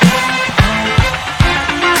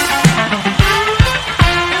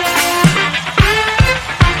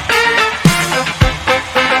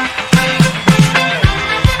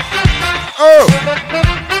 Oh!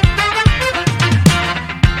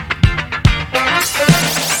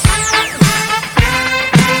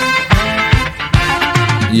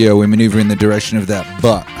 Yeah, we maneuver in the direction of that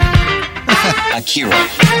butt. Akira.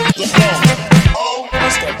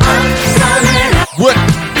 What?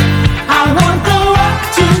 I want the world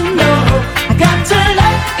to know. I got to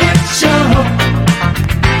let it show.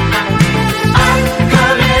 I'm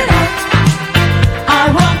coming out. I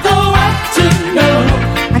want the world to know.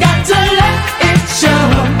 I got to let it show.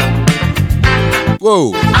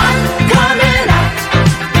 Whoa. I'm coming out.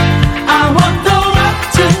 I want the world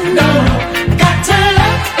to know. I got to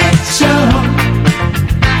let it show.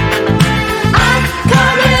 I'm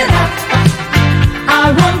coming out. I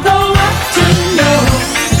want the world to know.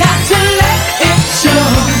 Got to let it show.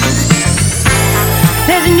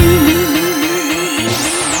 There's a new.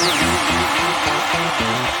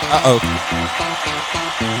 Uh-oh.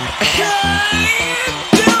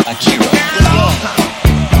 Akira.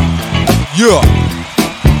 Yeah,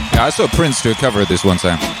 I saw Prince do a cover of this one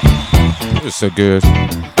time. It was so good.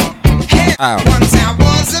 Ow. Once I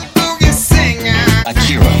was a boogie singer.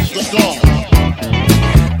 Akira. Let's go.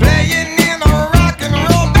 Playing in a rock and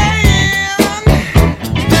roll band.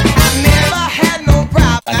 I never had no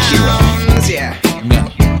problems. Yeah. Yeah.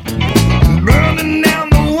 Burning down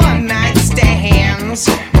the one night stands.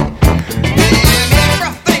 And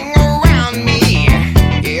everything around me.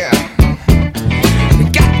 Yeah.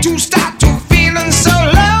 Got to start to feeling so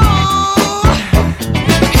low.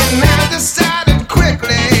 And I decided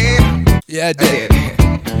quickly. Yeah, I did.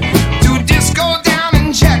 To just go down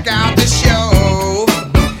and check out the show.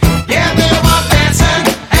 Yeah, they were dancing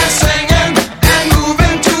and singing and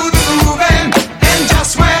moving to the grooving. And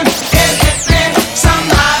just when it hit me,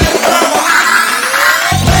 somebody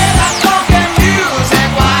play that fucking music,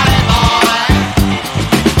 white boy.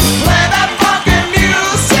 Play that fucking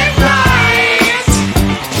music right.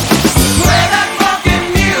 Play that fucking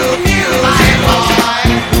music, boy.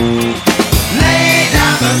 Lay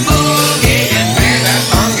down the boogie and play that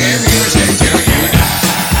funky music till you die.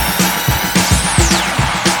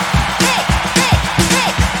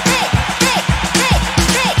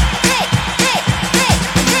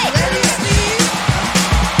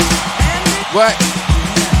 What?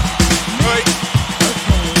 Right.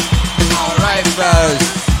 All right, fellas.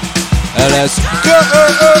 Let's go.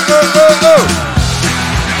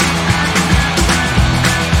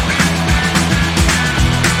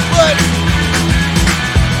 What?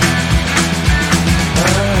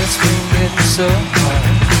 It's been getting so hard.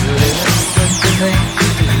 What the thing you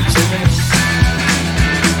do to me.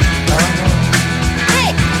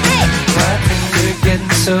 My things are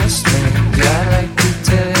getting so strange. I like to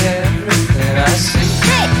tell you everything I see.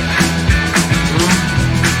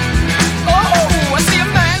 Oh, I see a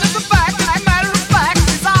man at the back. Matter of fact,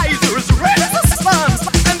 his eyes are as red as the sun.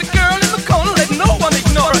 And the girl in the corner, let no one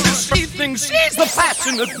ignore her. She thinks she's the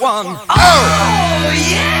passionate one. Oh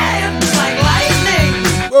yeah, it was like lightning.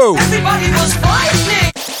 Whoa. Everybody was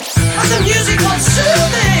frightening, but the music was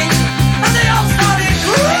soothing, and they all started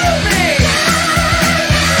grooving.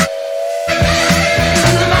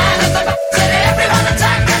 And the man at the back said, "Everyone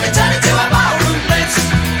attack!" and it turned into a ballroom blitz.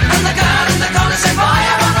 And the girl in the corner said, "Boy,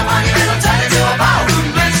 I want the money," and it'll turn into a ballroom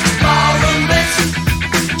blitz. Ballroom blitz.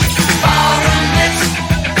 Ballroom blitz.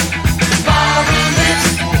 Ballroom blitz.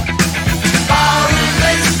 Ballroom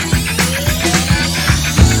blitz.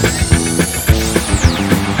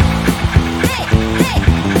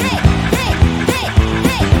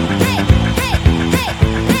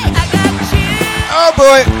 Oh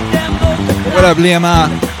boy. What up, Liam R?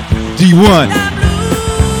 D1.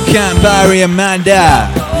 Can't bury Amanda.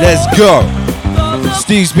 Let's go.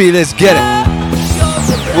 Steve Speed, let's get it.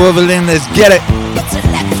 Wolverine, let's get it.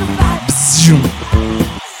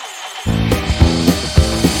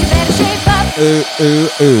 Ooh, ooh,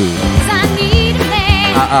 ooh.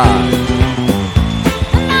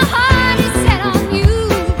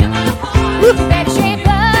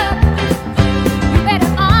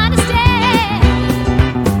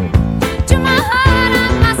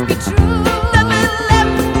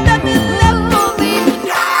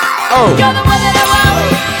 Oh.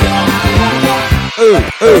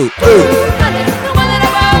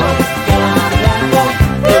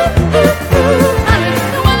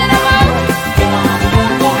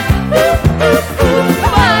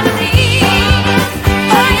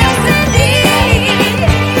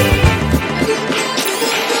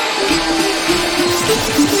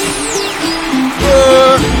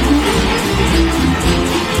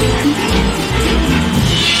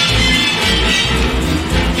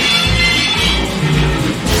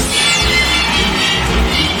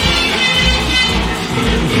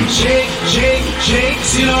 Shake, shake, shake,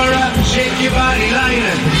 Sinora, shake your body line.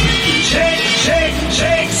 Shake, shake,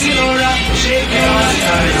 shake, Sinora, shake your body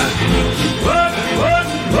line. Work, work,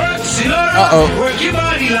 work, Sinora, work your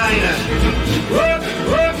body line. Work,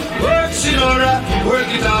 work, work, Sinora, work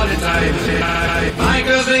it all the time. My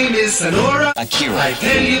girl's name is Sonora. Akira. I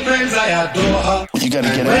tell you friends, I adore her. You gotta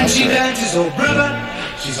get when after she it. dances, oh brother,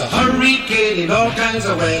 she's a hurricane in all kinds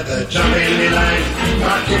of weather. Jump in the line,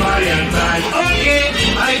 rock your body and time. Okay,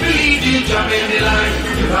 I believe you. Jump in the line,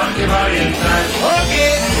 rock your body and time.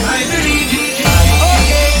 Okay, I believe you.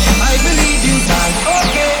 Okay, I believe you. Time.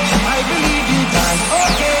 Okay, I believe you. Time.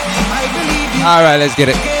 Okay, I believe you. All right, let's get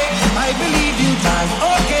it. Okay, I believe you. Time.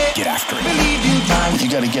 Okay, Get after it. believe you. Time. You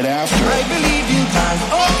gotta get after I it. believe you. Time.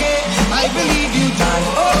 Okay, I believe you. Time.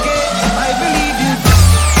 Okay, I believe you.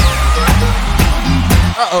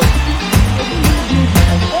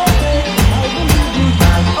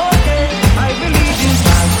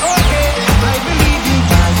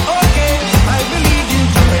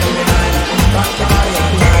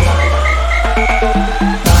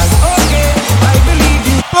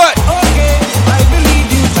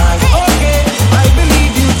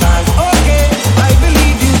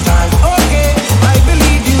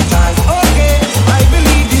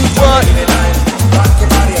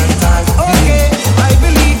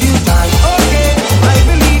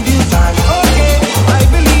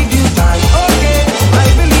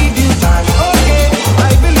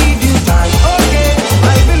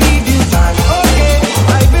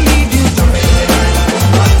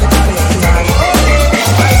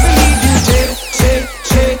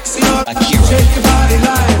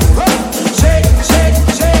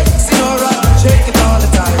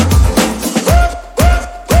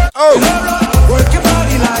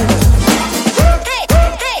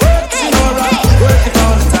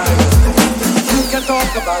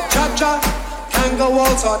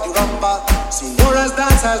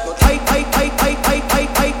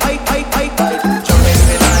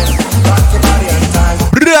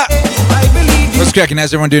 What's cracking?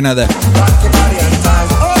 How's everyone doing out there? What's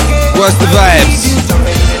the vibes?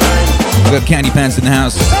 We've got candy pants in the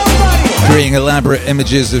house, creating elaborate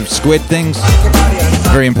images of squid things.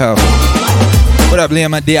 Very powerful. What up,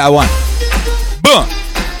 Liam at DI1? Boom!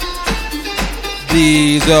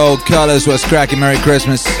 These old colors, what's cracking? Merry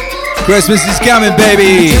Christmas. Christmas is coming,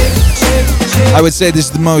 baby! I would say this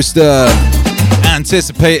is the most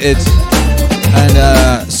anticipated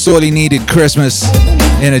and sorely needed Christmas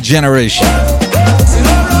in a generation.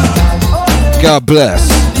 God bless.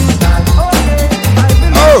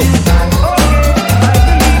 Oh!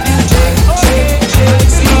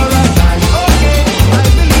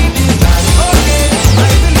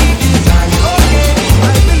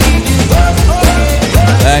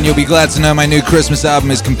 And you'll be glad to know my new Christmas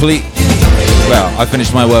album is complete. Well, I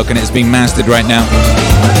finished my work and it's being mastered right now.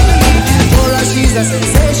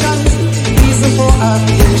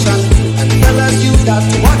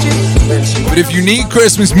 But if you need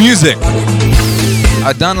Christmas music,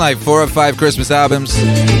 I've done like 4 or 5 Christmas albums,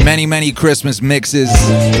 many Christmas mixes.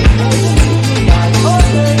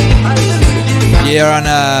 Yeah, on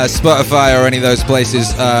Spotify or any of those places,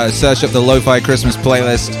 search up the Lo-Fi Christmas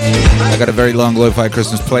playlist. I got a very long Lo-Fi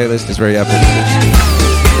Christmas playlist. It's very epic.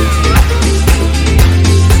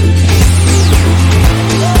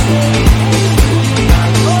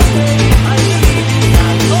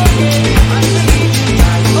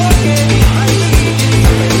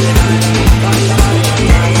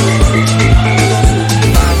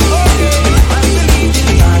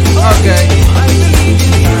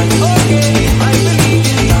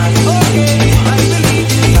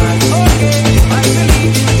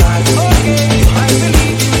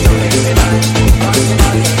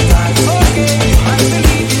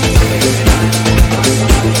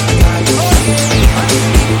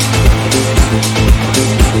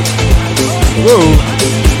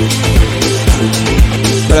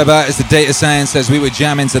 What about is the data science says we would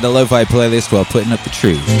jam into the lo-fi playlist while putting up the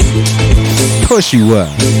tree. Of course you were.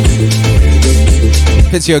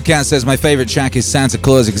 Pizio Cat says my favorite track is Santa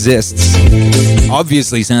Claus Exists.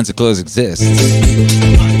 Obviously Santa Claus exists.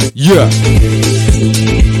 Yeah.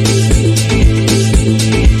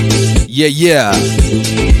 Yeah, yeah.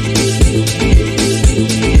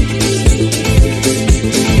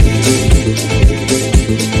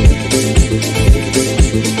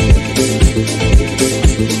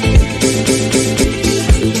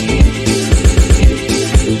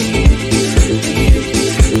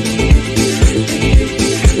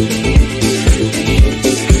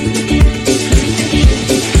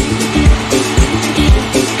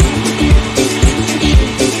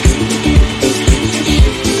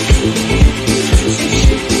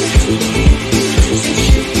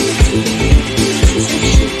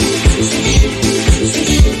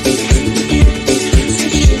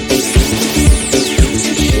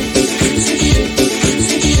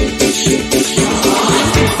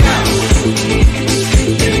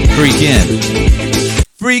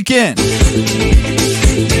 Freakin'.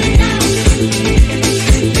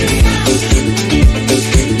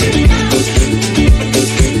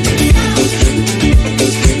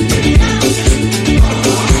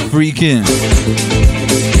 Freakin'.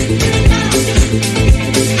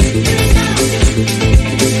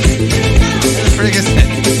 Freakin'.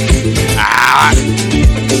 Ah.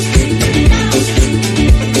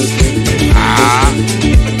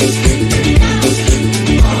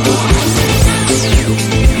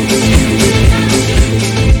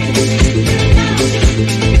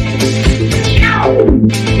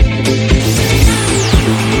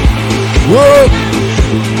 Whoa!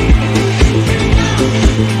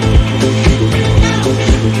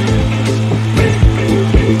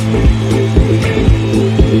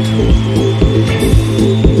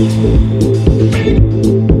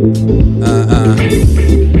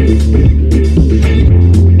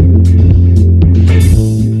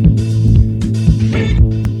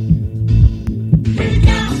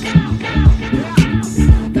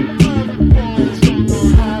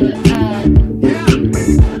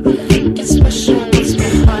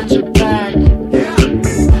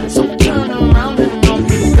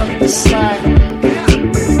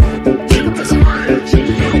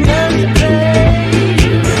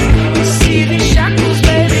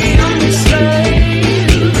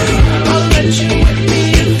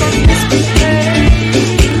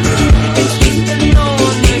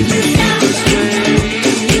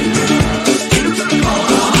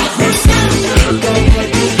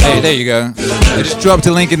 There you go. I just dropped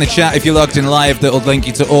a link in the chat if you're logged in live that will link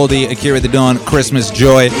you to all the Akira the Dawn Christmas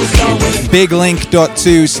joy.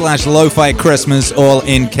 Biglink.2/lo-fi Christmas, all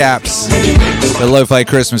in caps. The lo-fi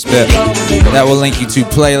Christmas bit. That will link you to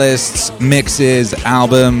playlists, mixes,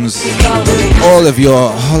 albums, all of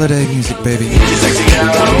your holiday music, baby.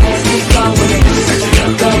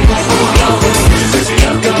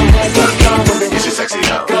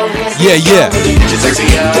 Yeah, yeah.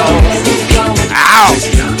 Ow!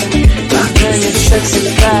 Sexy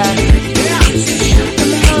back. The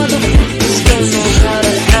motherfuckers don't know how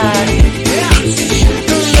to act.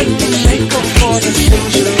 Don't let me make up for the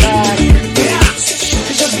things you like.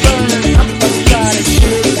 Cause you're burning up, I gotta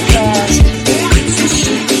get it fast.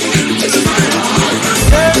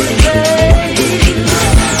 Every day,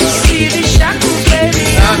 see these shackles, baby,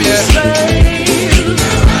 I'm your slave.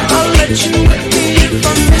 I'll let you with me if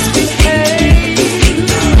I misbehave.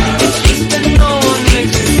 It's just that no one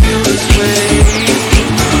makes me feel this way.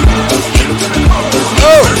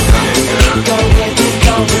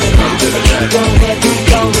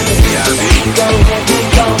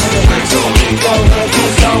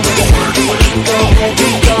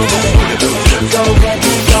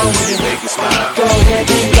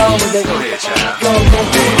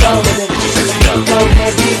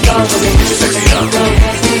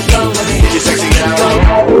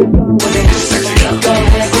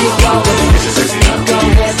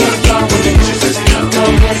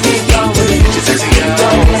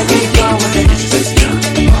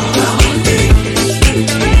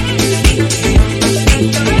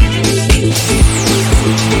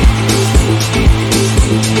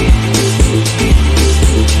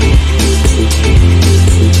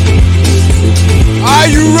 Are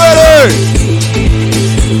you ready?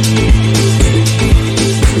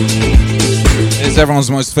 It's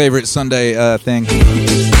everyone's most favorite Sunday thing.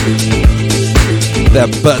 That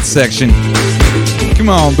butt section. Come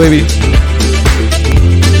on, baby.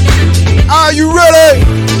 Are you ready?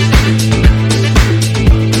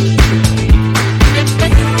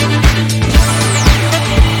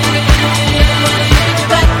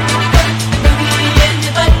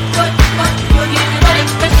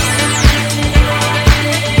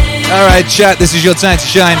 All right, chat, this is your time to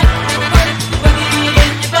shine.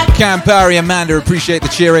 Campari, Amanda, appreciate the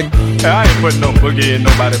cheering. Hey, I ain't putting no boogie in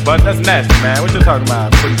nobody's butt. That's nasty, man. What you talking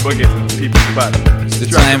about? Putting boogies in people's butt. It's the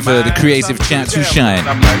time for the creative chat to shine.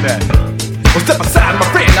 Something like that. Well, step aside, my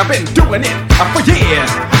friend. I've been doing it for years.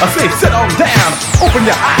 I say, sit on down, open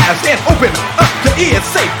your eyes and open up your ears.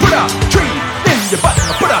 Say, put a tree in your butt,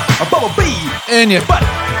 put a bubble bee in your butt,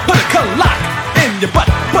 put a clock in your butt,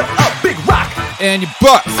 put a big rock in your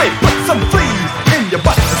butt. Say, put some fleas in your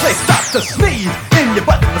butt. Say, stop to sneeze in your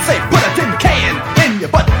butt. Say, put a tin can in your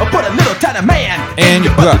butt, or put a little tiny man in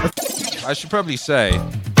your butt. I should probably say,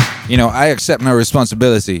 I accept no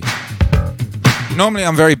responsibility. Normally,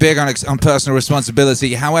 I'm very big on personal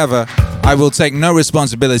responsibility. However, I will take no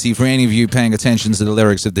responsibility for any of you paying attention to the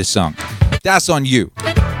lyrics of this song. That's on you.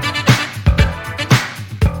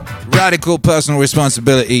 Radical personal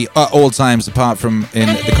responsibility at all times, apart from in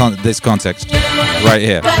this context, right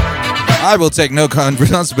here. I will take no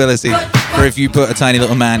responsibility for if you put a tiny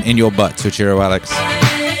little man in your butt, Twitchero Alex.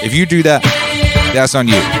 If you do that, that's on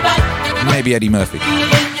you. Maybe Eddie Murphy.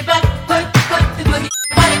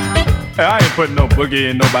 Hey, I ain't putting no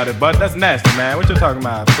boogie in nobody's butt. That's nasty, man. What you talking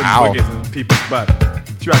about? Putting boogies in people's butt.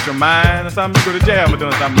 You out your mind or something? You go to jail for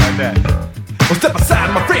doing something like that. Well, step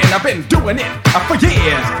aside, my friend. I've been doing it for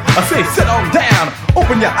years. I say, sit on down,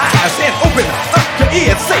 open your eyes and open up your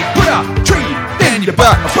ears. Say, put a tree in your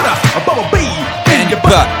butt, put a bubble bee in your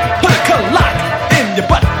butt, put a clock in your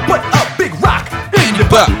butt, put a big rock in your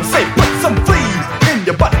butt. Say, put some fleas in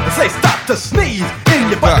your butt. Say, stop to sneeze in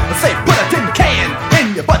your butt. Say, put a tin can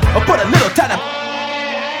in your butt, or put a little tiny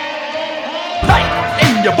light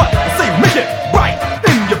in your butt. Say, make it bright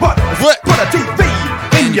in your butt. Say, put a TV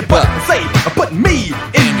in your butt. Say, put me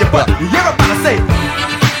in your butt. Everybody say,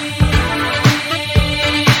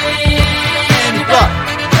 in your butt.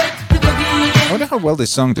 I wonder how well this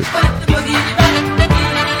song did.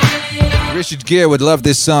 Richard Gere would love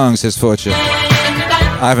this song, says Fortune.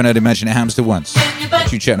 I haven't heard him mention a hamster once.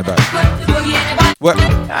 What you chatting about? What?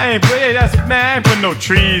 I ain't putting no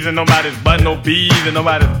trees in nobody's butt, no bees in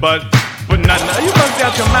nobody's butt. Putting nothing. You must be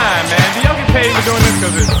out your mind, man. Do y'all get paid for doing this?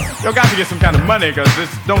 Because y'all got to get some kind of money. Because this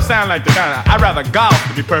don't sound like the kind of. I'd rather golf,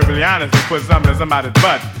 to be perfectly honest, than put something in somebody's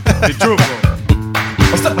butt. Be truthful.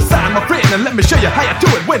 Well, step aside, my friend, and let me show you how you do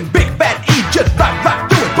it. When Big Bad E just rock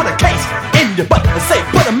do it. Put a case in your butt and say,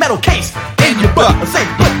 put a metal case in your butt and say,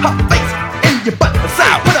 put her face in your butt and say,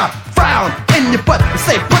 put a frown in your butt and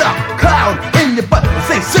say, put a clown in your butt and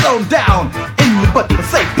say, sit on down in your butt and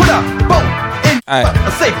say, put a boat in your butt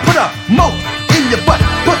and say, put a moat in your butt,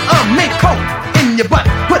 put a mink coat in your butt,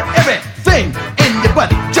 put everything in your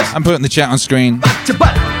butt. Just I'm putting the chat on screen. Your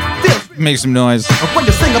butt. Make some noise. When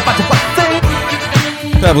you sing about your butt, sing.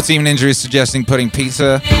 Purple Team Ninja is suggesting putting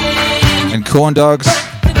pizza and corn dogs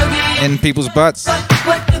in people's butts.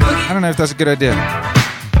 I don't know if that's a good idea.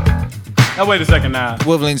 Now wait a second now.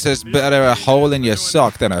 Wolverine says, better a hole in your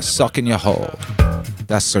sock than a sock in your hole.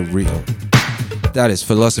 That's so real. That is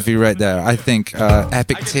philosophy right there. I think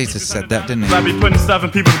Epictetus said that, didn't he? I be putting stuff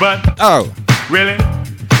in people's butt? Oh. Really?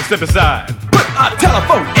 Step aside. Put a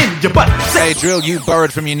telephone in your butt. Hey, drill you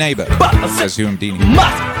borrowed from your neighbor. Says Houdini.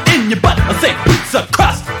 Must in your butt. I say pizza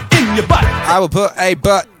crust in your butt. I will put a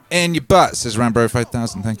butt in your butt, says Rambo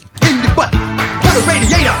 5000. Thank you. In your butt. Put a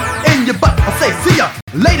radiator in your butt. I say see ya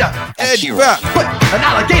later. In your butt. Put an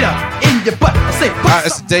alligator in your butt. I say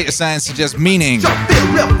put data science suggests meaning. Feel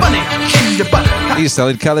real funny in your butt. These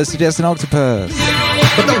solid colors suggest an octopus.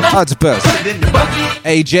 Octopus. Put it in your butt.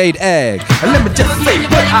 A jade egg. And let me just say,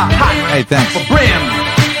 put a hot. Hey, thanks. For brim.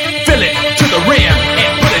 Fill it to the rim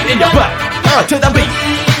and put it in your butt. To the beat.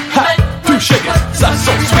 Hot. 2 sugars. So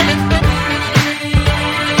sweet.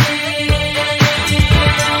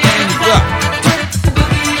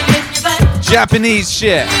 Japanese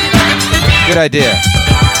shit. Good idea.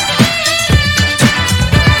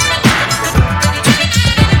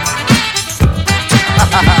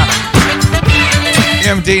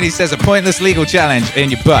 Dini says a pointless legal challenge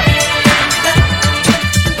in your butt.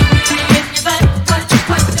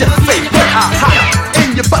 Just say put a hot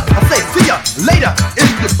in your butt. I say see ya later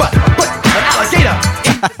in your butt. Put an alligator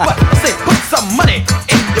in your butt. I say put some money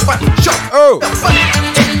in your butt. Show the money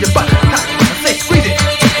in your butt. I say squeeze it.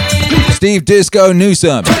 Please. Steve Disco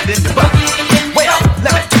Newsome. Put it in your butt. Wait up,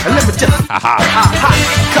 let me just hot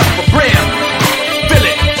cup of brim. Fill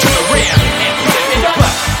it to the rim and put it in your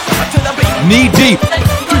butt. To the beat. Knee deep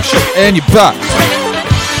in your butt.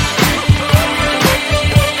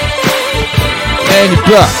 In your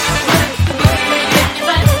butt.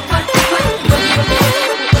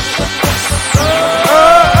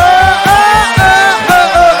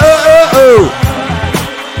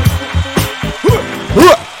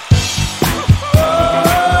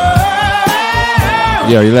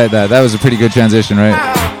 Yo, you like that? That was a pretty good transition, right?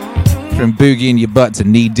 From boogie in your butt to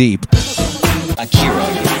knee deep. Akira.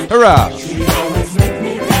 Hurrah!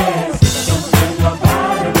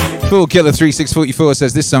 Fool Killer 3644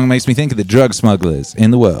 says this song makes me think of the drug smugglers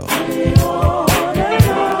in the world.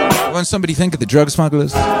 When somebody think of the drug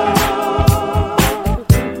smugglers?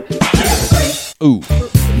 Ooh.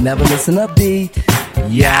 Never missing a beat.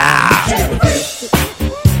 Yeah.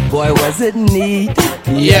 Boy, was it neat.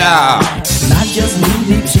 Yeah. Not just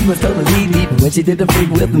knee deep, she was totally deep when she did the freak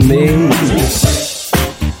with me.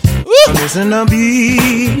 Missing a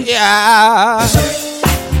beat. Yeah.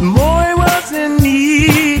 Boy, was it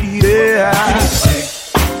neat. Yeah.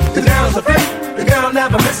 The girl's a freak. The girl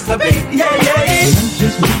never misses a beat. Yeah, yeah, yeah. Not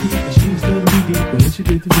just knee deep, she was totally deep when she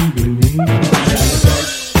did the freak with me.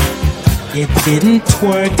 It didn't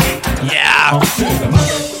twerk. Yeah.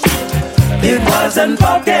 It wasn't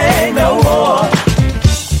funky no more.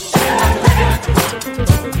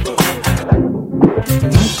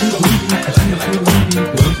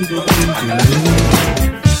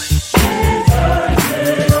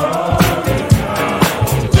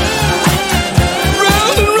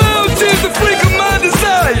 Round and round, she's the freak of my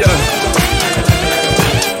desire.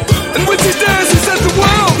 And when she dances, she sets the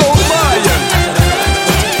world on fire.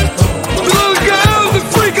 The little girl's the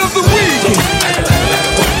freak of the week.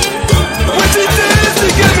 When she dances, she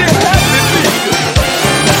gives me a happy beat.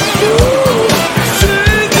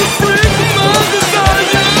 She's the freak of my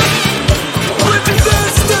desire. When she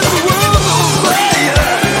dances, she sets the world on fire.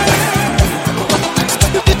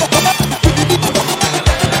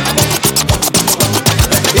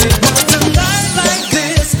 It was a night like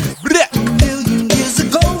this a million years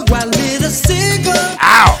ago while little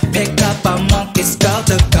Sigurd picked up a monkey skull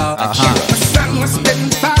to go. The sun was spitting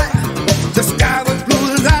fire, the sky was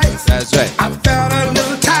blue as ice. That's right. I felt a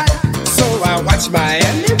little tired, so I watched my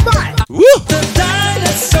enemy bite. Woo! The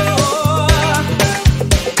dinosaur,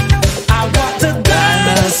 I want the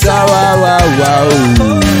dinosaur. Wow, wow, wow.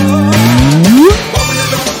 Open the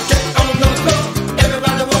door, get on the floor.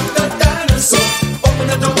 Everybody want the dinosaur. Open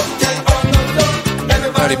the door, get on the floor.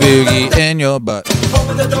 Party Everybody boogie in your butt.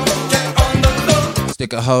 open the door, get on the floor.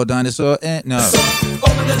 Stick a whole dinosaur in. No.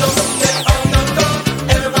 Open the door, get on the floor.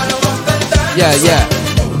 Everybody want the dinosaur. Yeah, yeah.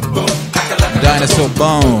 Dinosaur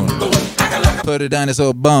bone. Put a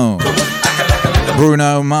dinosaur bone.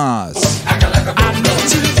 Bruno Mars. I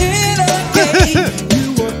met you in a game. You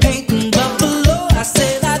were painting buffalo. I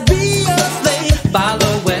said I'd be your slave.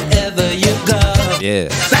 Follow wherever you go. Yeah.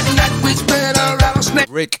 That night we spread a rattlesnake.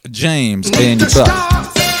 Rick James in The your butt.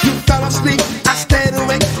 stars, you fell asleep. I stayed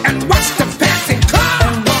awake and watched the passing car.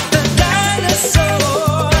 And walked the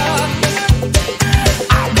dinosaur.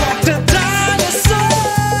 I walked the dinosaur.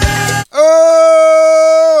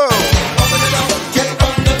 Oh! Open the door, get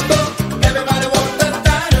on the floor. Everybody want the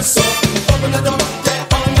dinosaur. Open the door, get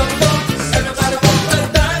on the floor. Everybody want the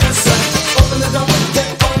dinosaur. Open the door,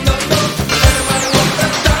 get on the floor. Everybody want the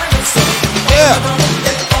dinosaur. Yeah.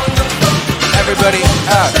 Everybody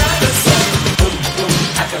out.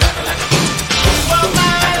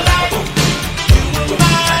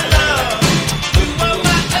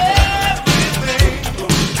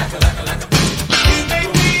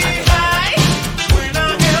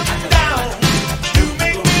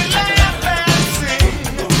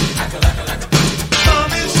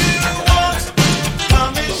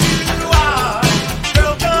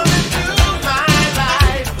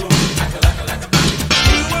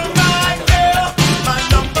 My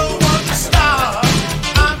number one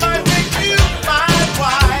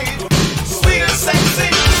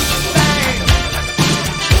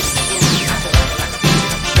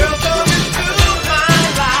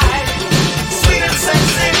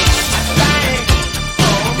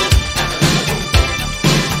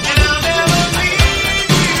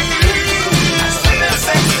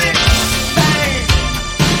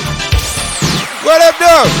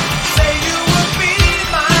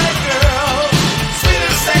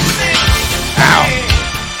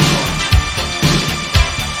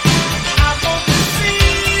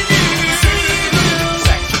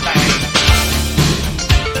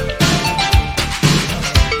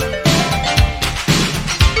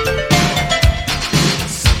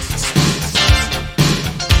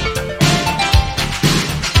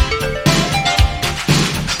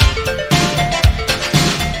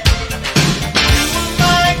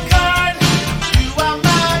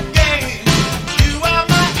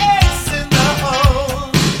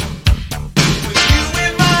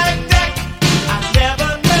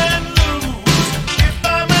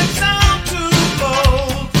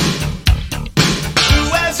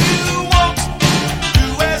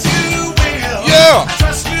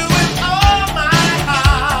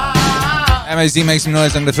MAZ, make some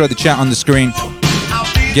noise. I'm going to throw the chat on the screen.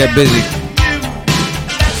 Get busy.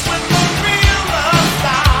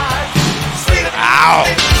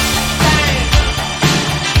 Ow!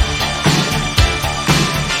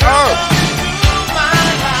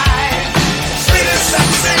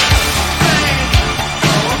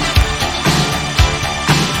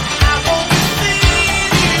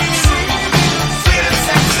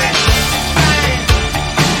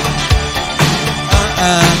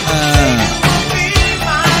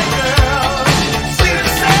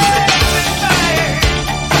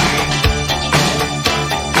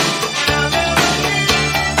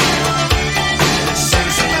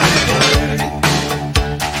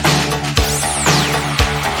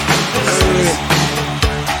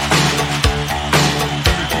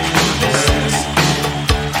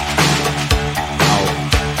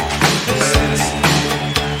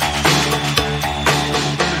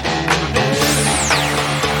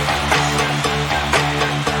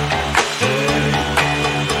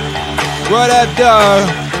 What up, dog?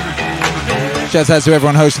 Shouts out to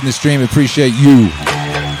everyone hosting the stream. Appreciate you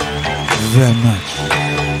very much.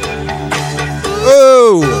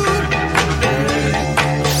 Oh!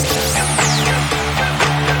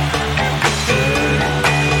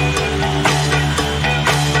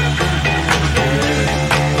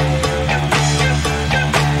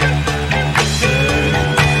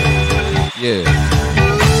 Yeah.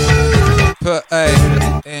 Put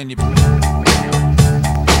A in your...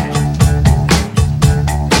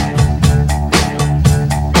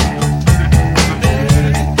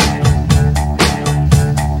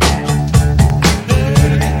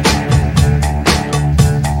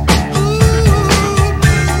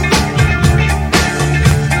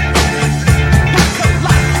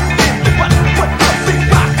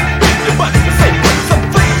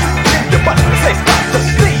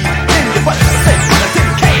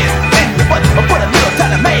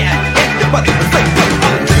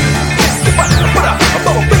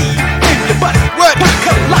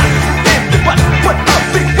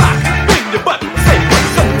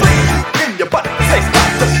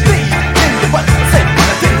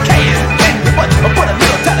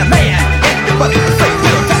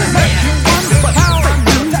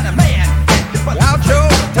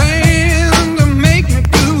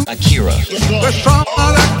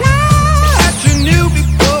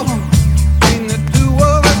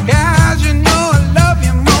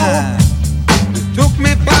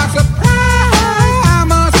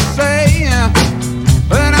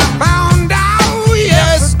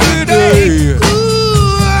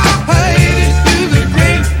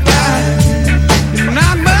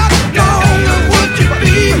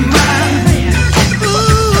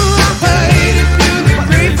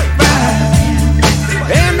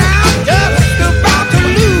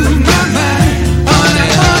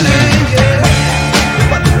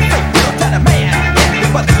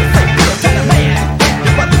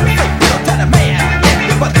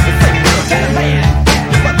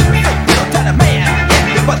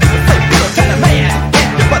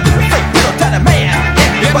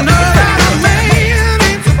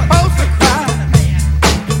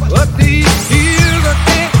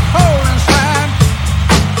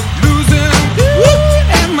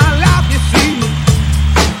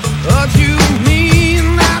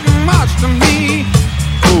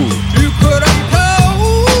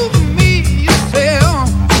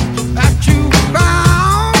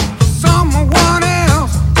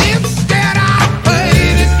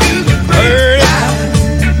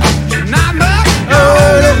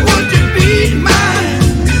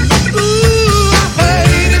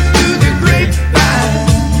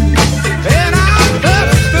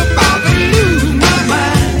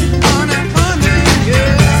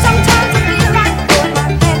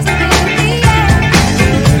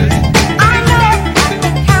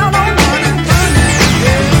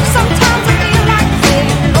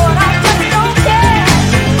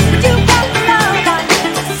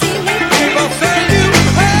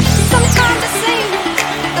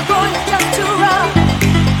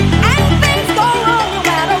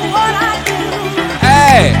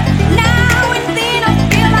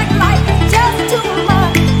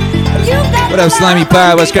 What up, Slimy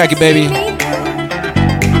Pie? What's cracking, baby?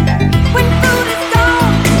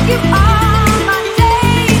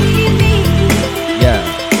 Yeah.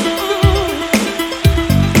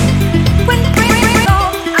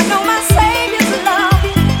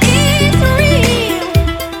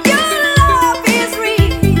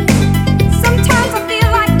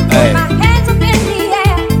 Hey.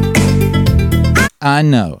 I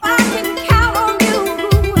know.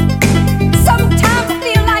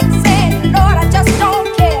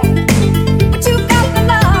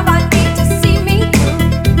 See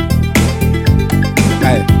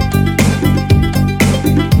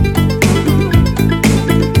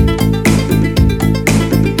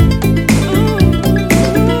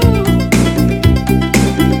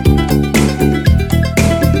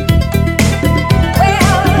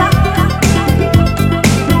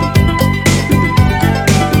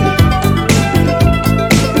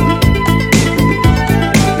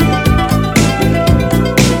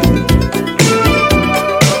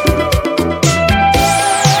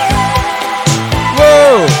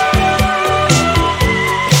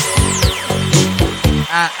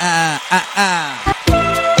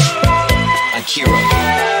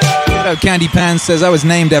Hello, Candy Pan says I was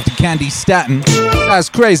named after Candy Staten. That's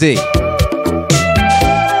crazy.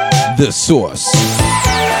 The Source.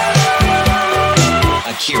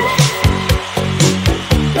 Akira.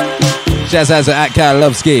 Jazz has at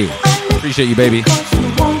Kalovsky. Appreciate you, baby.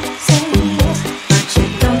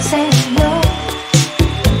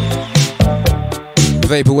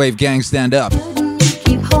 Vaporwave gang, stand up.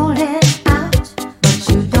 Keep holding out, but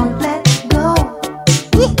you don't let go.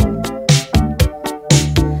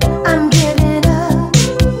 I'm giving up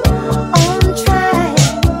on trying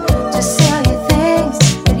to sell you things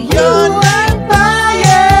that you're not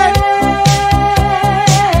buying.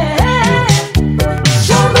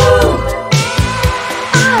 Your move,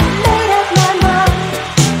 I've made up my mind.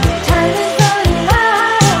 Time is running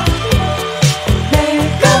out. Baby,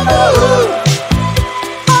 come on.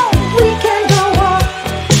 We can go on.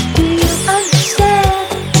 Do you understand?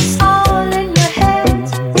 It's all in your hands.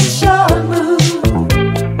 It's your move.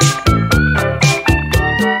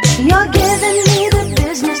 You're giving me the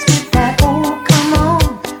business with that. Oh, come on.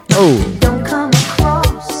 Oh. Don't come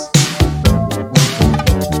across.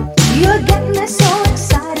 You're getting me so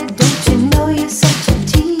excited. Don't you know you're such a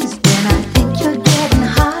tease? When I think you're getting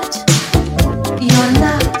hot, you're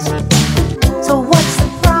not. So what's the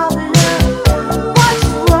problem? What's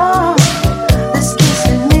wrong? This kiss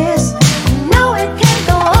and miss, no, it can't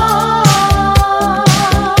go on.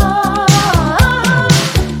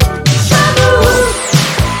 Shabu,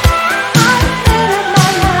 I've made up my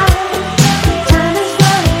mind. Time is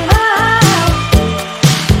running out.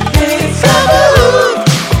 Baby, Shabu,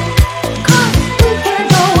 'cause we can't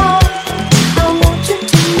go on. I want you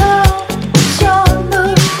to know it's your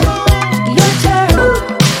move, your turn.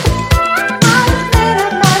 I've made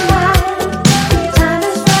up my mind. Time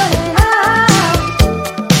is running out.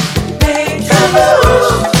 Baby, Shabu,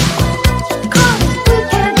 'cause we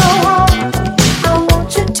can't go on. I want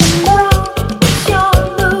you to know it's your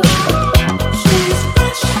move. She's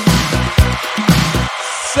fresh.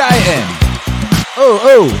 Sighting.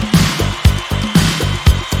 Oh.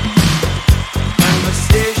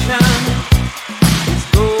 Conversation is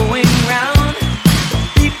going round.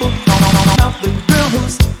 People talking about the girl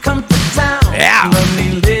who's come to town. Yeah. Lovely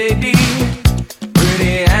lady,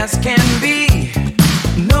 pretty as can be.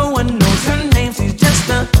 No one knows her name, she's just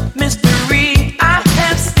a mystery. I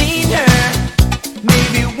have seen her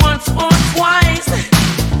maybe once or twice.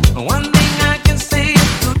 One thing I can say is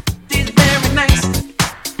she's very nice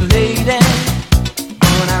lady,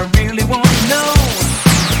 but I really want to know.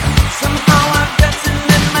 Somehow I've got to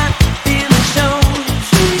let my feelings show.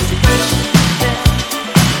 She's fresh,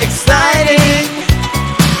 exciting.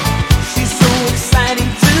 She's so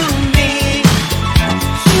exciting to me.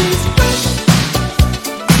 She's fresh,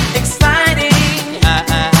 exciting.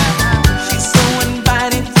 She's so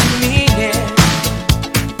inviting to me. Yeah.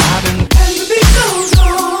 I've been and the beat goes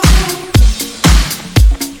on.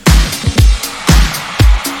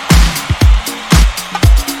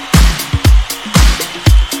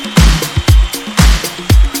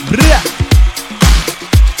 Bria.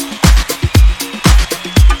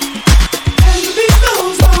 And the beat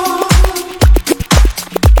goes on.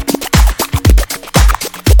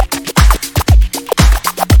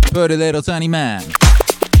 Put a little tiny man.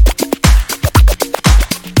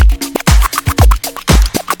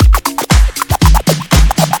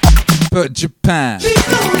 Put Japan.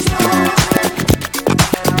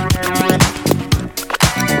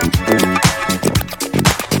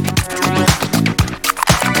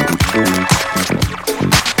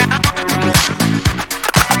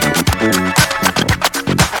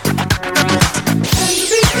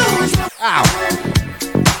 Ow.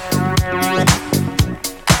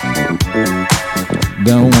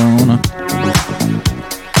 Don't wanna.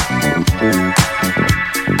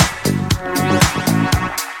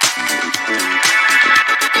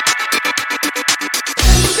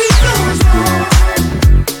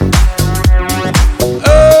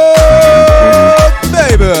 Oh,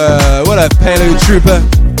 baby. What up, Payload Trooper?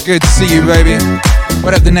 Good to see you, baby.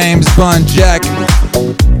 What up, the name's Bon Jack.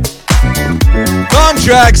 Bomb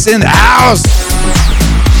Tracks in the house.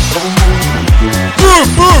 Boom,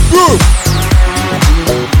 boom, boom.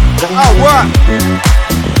 Oh, what?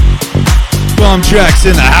 Bomb Tracks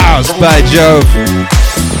in the house, by Jove.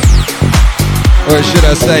 Or should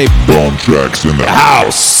I say, Bomb Tracks in the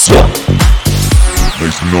house.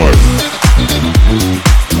 Make some noise.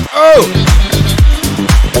 Oh!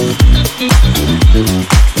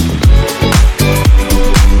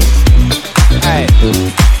 Hey.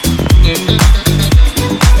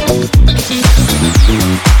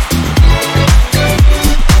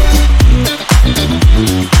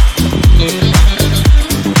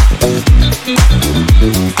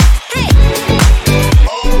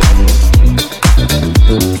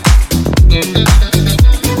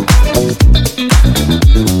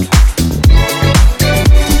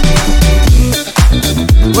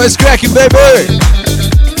 What's cracking, baby?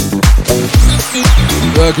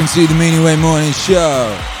 Welcome to the Meaningwave Morning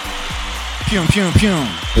Show. Pum, pum, pum.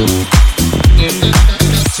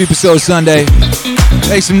 Super Soul Sunday.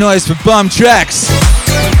 Make some noise for Bomb Tracks.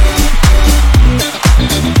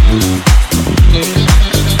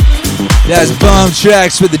 That's Bomb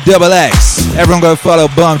Tracks with the double X. Everyone go follow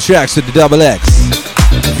Bomb Tracks with the double X.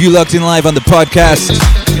 If you looked in live on the podcast,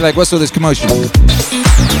 you're like, what's all this commotion?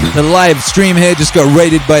 The live stream here just got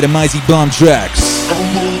raided by the mighty Bomb Tracks.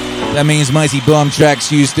 That means mighty Bomb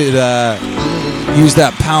Tracks used that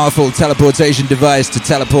powerful teleportation device to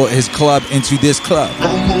teleport his club into this club.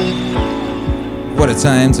 What a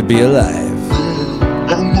time to be alive.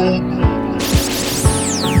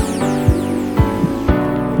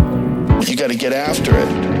 You gotta get after it.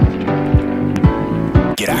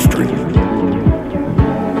 Get after it.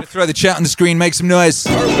 Throw the chat on the screen, make some noise.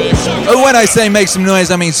 Oh, when I say make some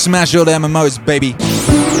noise, I mean smash all the MMOs, baby.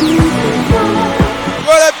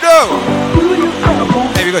 What up, no?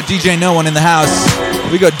 Hey, we got DJ No One in the house.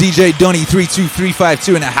 We got DJ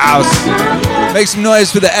Donny32352 in the house. Make some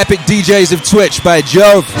noise for the epic DJs of Twitch by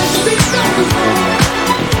Jove.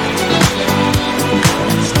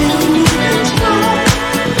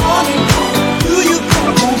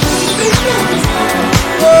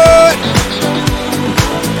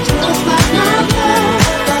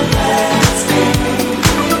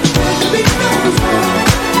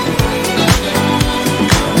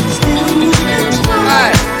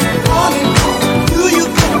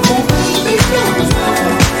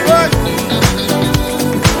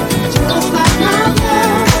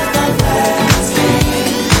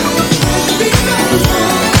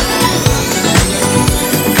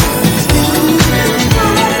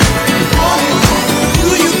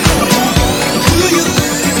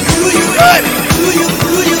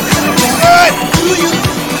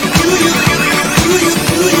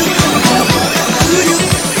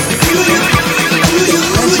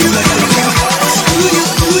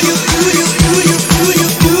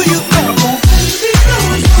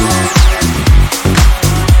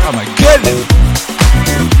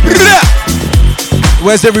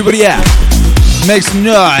 Where's everybody at? Make some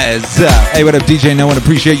noise. Hey, what up, DJ? No one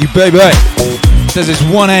appreciate you, baby. Says it's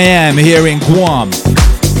 1 a.m. here in Guam.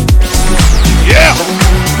 Yeah!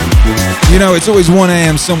 You know, it's always 1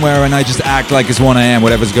 a.m. somewhere, and I just act like it's 1 a.m.,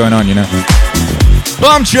 whatever's going on, you know?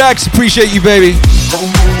 Bomb Tracks, appreciate you, baby.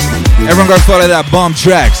 Everyone go follow that Bomb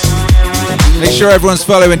Tracks. Make sure everyone's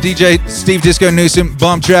following DJ Steve Disco Newsom,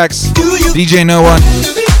 Bomb Tracks, DJ No One.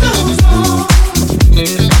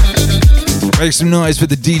 Make some noise for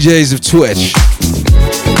the DJs of Twitch.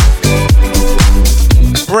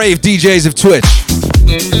 Brave DJs of Twitch.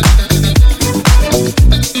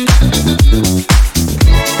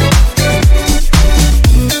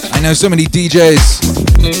 I know so many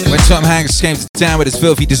DJs, when Tom Hanks came to town with his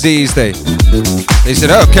filthy disease, they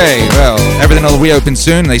said, okay, well, everything will reopen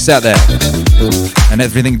soon. They sat there. And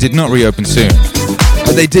everything did not reopen soon.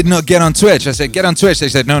 But they did not get on Twitch. I said, get on Twitch. They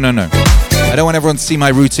said, no. I don't want everyone to see my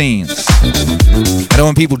routines. I don't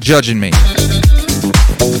want people judging me.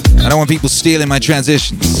 I don't want people stealing my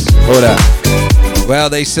transitions. All that. Well,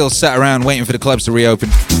 they still sat around waiting for the clubs to reopen.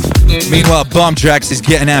 Meanwhile, Bomb Tracks is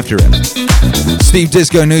getting after it. Steve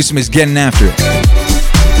Disco Newsom is getting after it.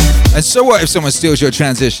 And so what if someone steals your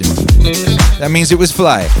transition? That means it was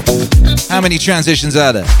fly. How many transitions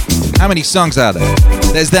are there? How many songs are there?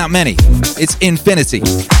 There's that many. It's infinity.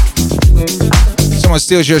 Someone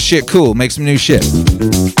steals your shit, cool, make some new shit.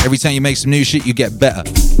 Every time you make some new shit, you get better.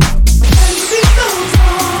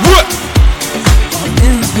 What?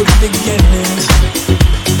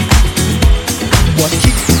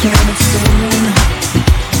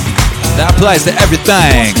 That applies to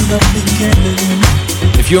everything.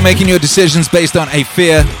 If you're making your decisions based on a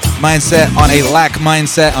fear mindset, on a lack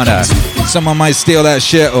mindset, on a someone might steal that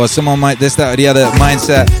shit or someone might this, that, or the other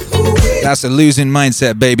mindset, that's a losing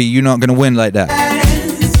mindset, baby. You're not gonna win like that.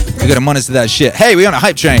 You gotta monitor that shit. Hey, we on a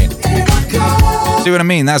hype train. See what I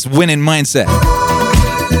mean? That's winning mindset.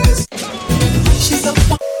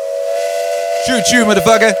 Choo-choo,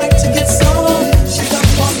 motherfucker.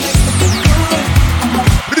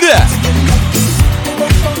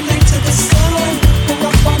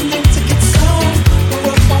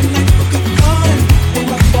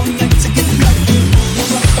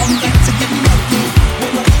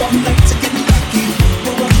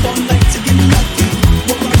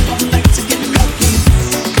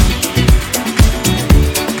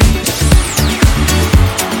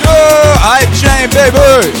 Hype train, baby.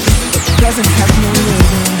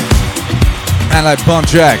 Man like Bomb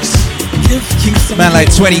Tracks. Man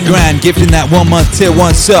like 20 grand gifting that 1 month tier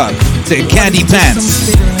 1 sub to Candy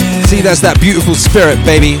Pants. See, that's that beautiful spirit,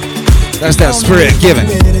 baby. That's that spirit giving.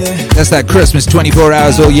 That's that Christmas 24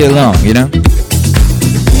 hours all year long, you know?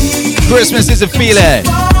 Christmas is a feeling.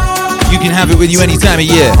 You can have it with you any time of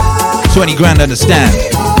year. 20 grand, understand.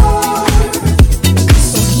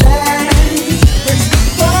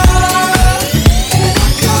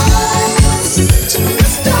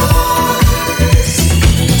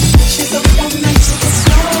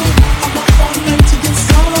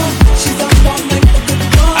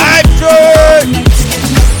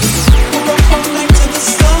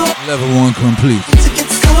 Level 1 complete.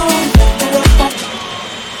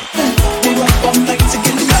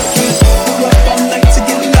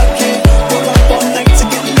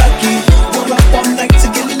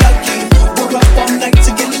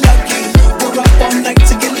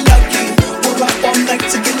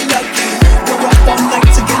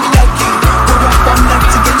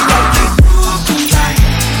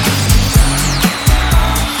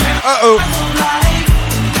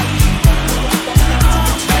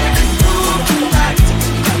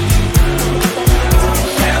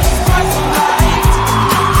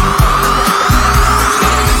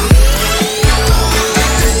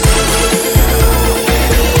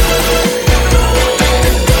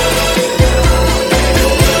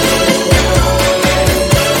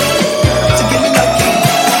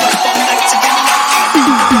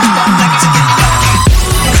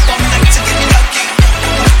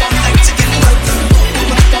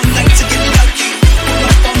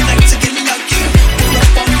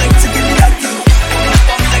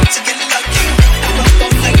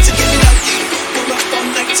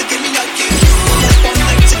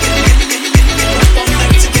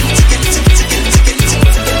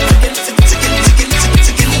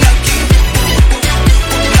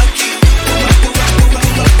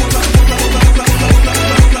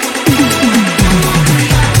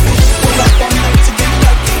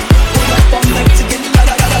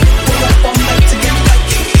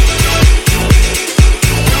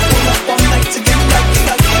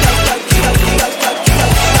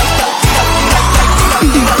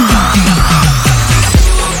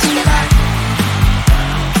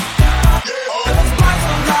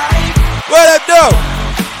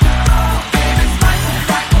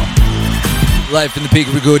 Live from the peak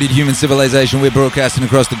of recorded human civilization, we're broadcasting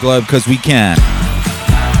across the globe because we can.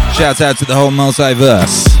 Shouts out to the whole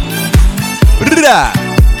multiverse.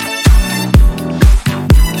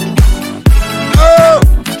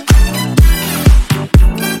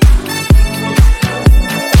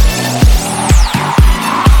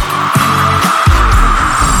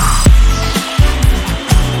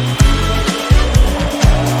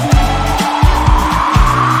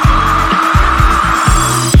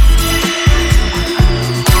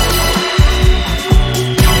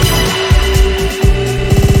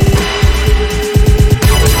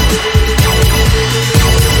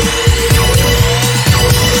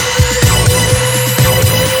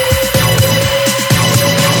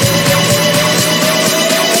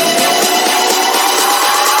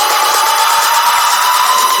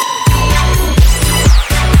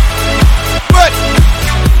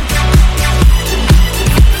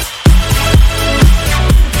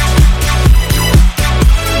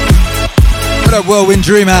 What up, Whirlwind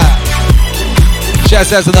Dreamer?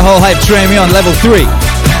 Shouts out to the whole hype train. We on level 3.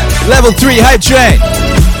 Level 3 hype train.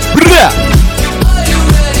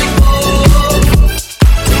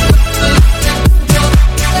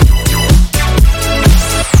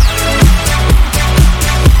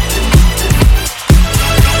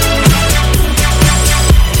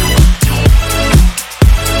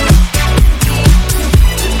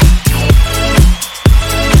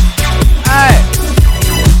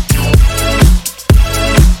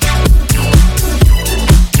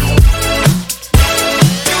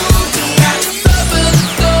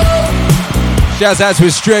 Shouts out to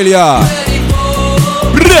Australia.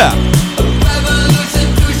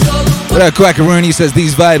 What up, Quackaroony? Says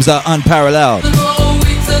these vibes are unparalleled.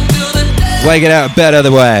 Why get out of bed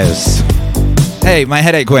otherwise? Hey, my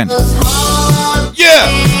headache went.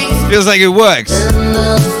 Yeah! Feels like it works.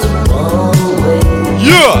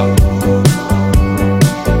 Yeah!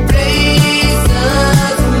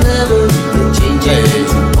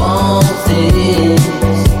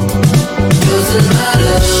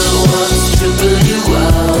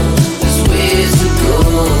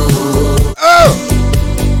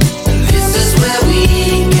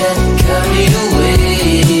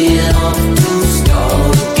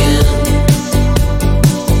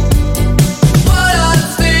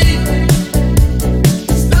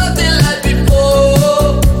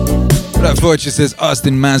 Fortune says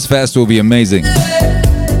Austin Mass Fest will be amazing.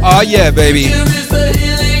 Oh yeah, baby.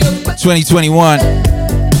 2021,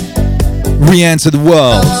 re-enter the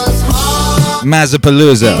world.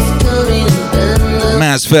 Mazzapalooza,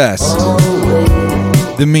 Mazzfest,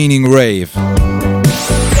 the Meaningwave.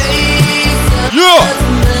 Yeah!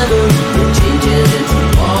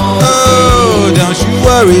 Oh, don't you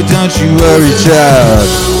worry, child.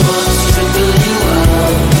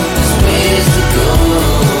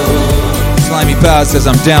 Slimy Power says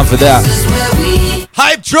I'm down for that.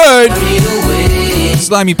 Hype train!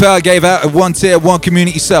 Slimy Power gave out a 1 tier, 1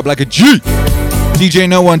 community sub like a G. DJ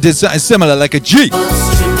No One did something similar like a G.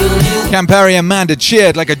 Campari Amanda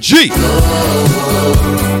cheered like a G.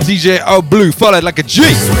 DJ O Blue followed like a G.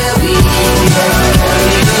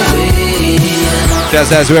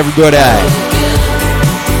 Just as to everybody.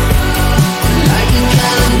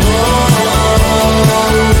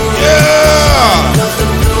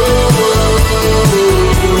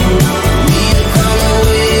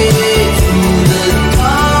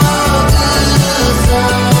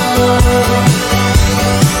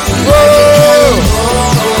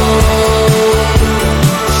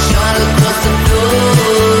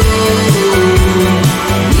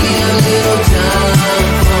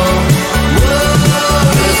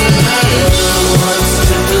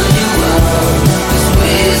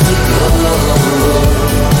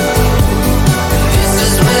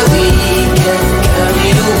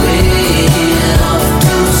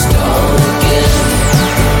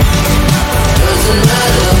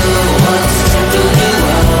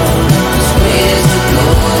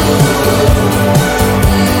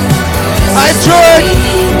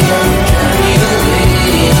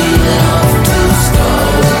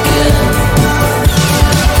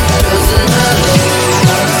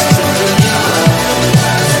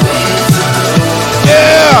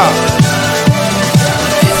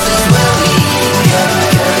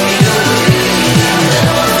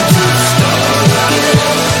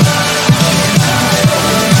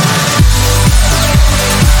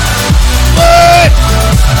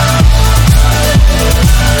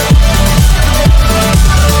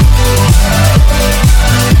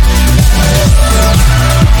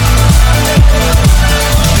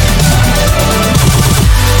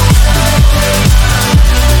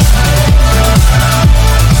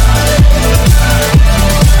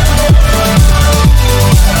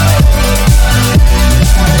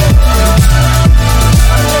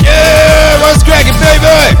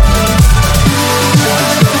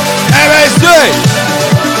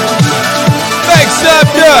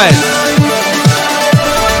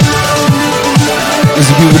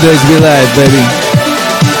 Days to be alive, baby.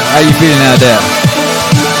 How you feeling out there?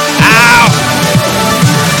 Ow!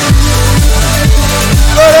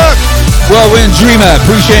 What up? Whirlwind Dreamer,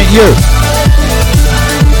 appreciate you.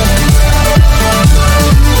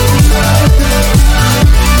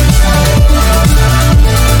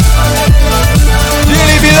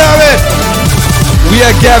 Dearly beloved, we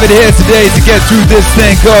are gathered here today to get through this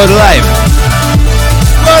thing called life.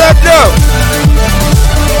 What up, though?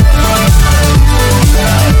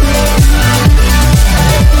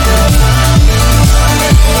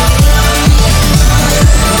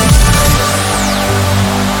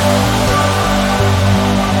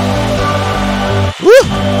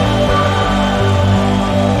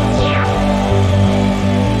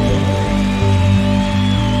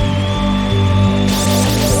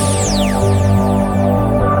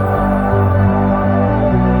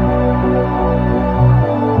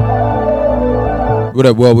 What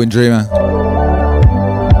up, Whirlwind Dreamer?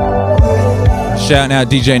 Shouting out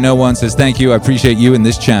DJ No One says, thank you, I appreciate you and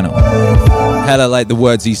this channel. Hella like the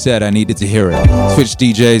words he said, I needed to hear it. Twitch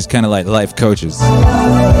DJs kind of like life coaches.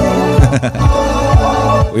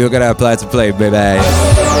 We all gotta apply to play, baby.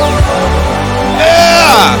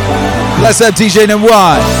 Yeah! Bless up DJ No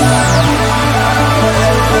One.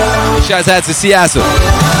 Shouts out to Seattle.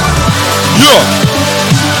 Yeah!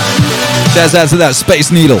 Shouts out to that Space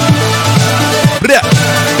Needle.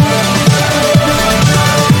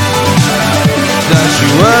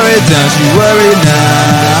 Don't you worry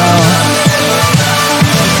now.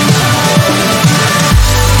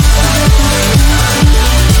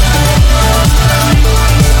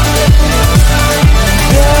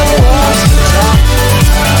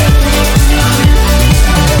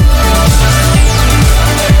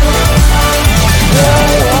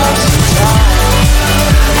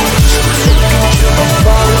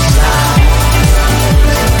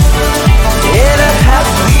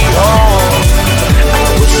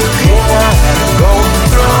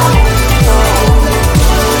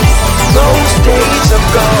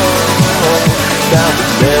 Down the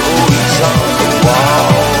memories on the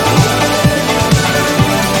wall,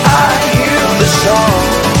 I hear the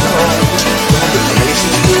songs from the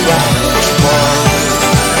places where I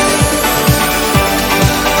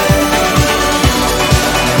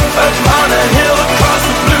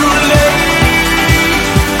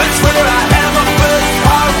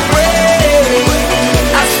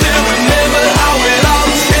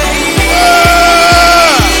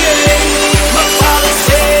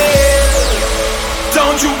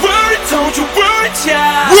Don't you worry,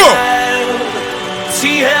 child.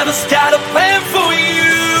 She has got a plan for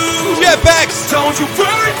you. Jetpacks. Don't you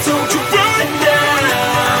worry now.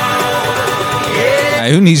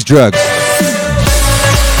 Yeah. Who needs drugs?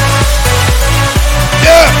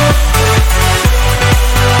 Yeah.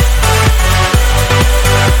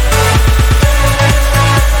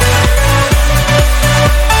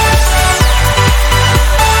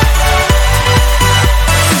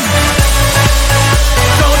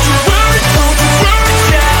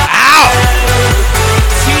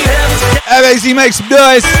 MAZ, make some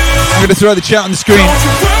noise. I'm going to throw the chat on the screen.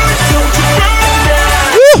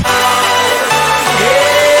 Woo!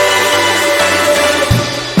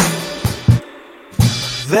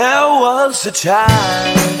 There was a time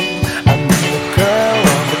I met a girl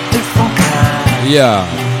of a different kind. Yeah,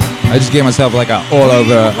 I just gave myself like an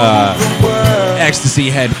all-over ecstasy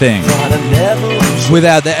head thing.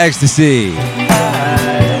 Without the ecstasy,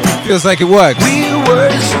 feels like it works. We were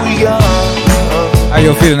so young. How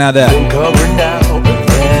you feeling out there?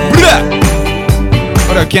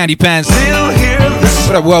 What up, Candy Pants?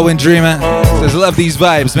 What up, Whirlwind Dreamer? Says, love these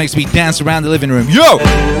vibes. Makes me dance around the living room. Yo!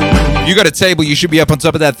 You got a table. You should be up on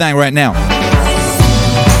top of that thing right now.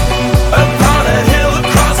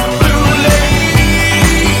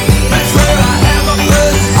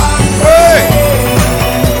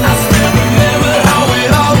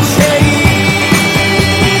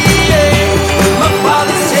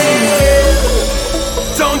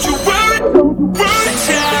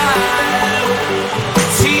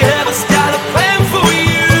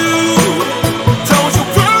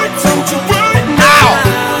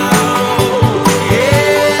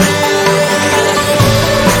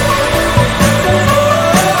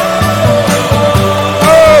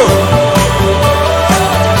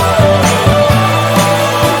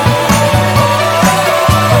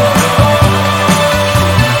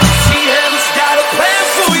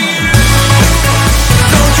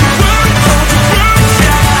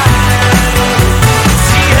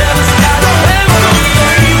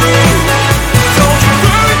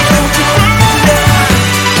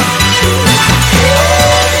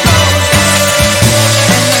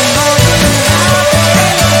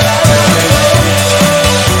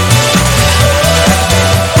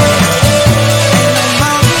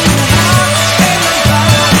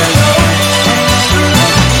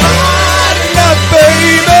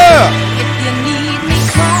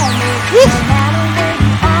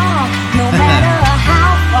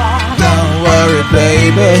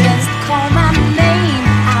 baby. Just call my name,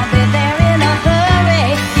 I'll be there in a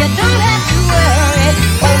hurry. You don't have to worry.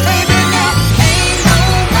 Oh, baby, there ain't no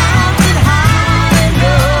mountain high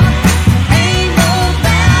enough. Ain't no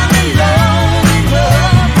valley low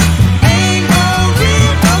enough. Ain't no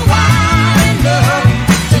river wide enough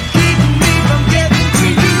to keep me from getting to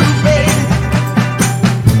you, baby.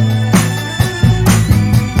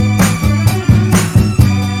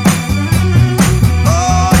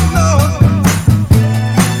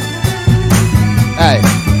 Hey,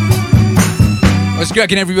 what's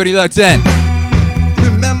cracking, everybody locked in?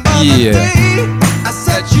 Yeah. I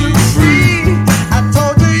set you free. I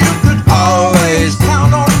told you you could always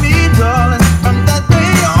count on me, darling. From that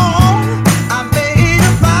day on, I made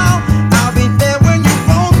a vow. I'll be there when you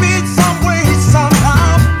want me, some way,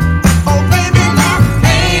 somehow. Oh, baby, now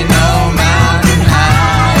ain't no mountain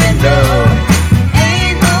high enough.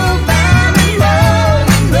 Ain't no valley low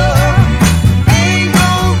enough. Ain't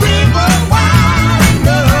no river wide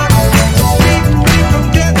enough to keep me from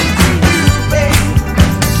getting to you, baby.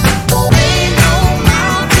 Ain't no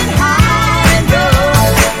mountain high enough.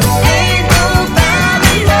 Ain't no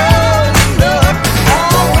valley low enough.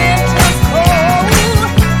 Oh, winter's cold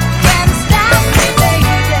can't stop me,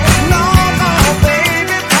 baby. No, no,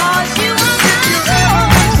 baby, 'cause you are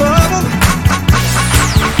my trouble.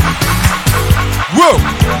 Whoa!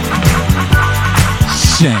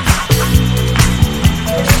 Shame.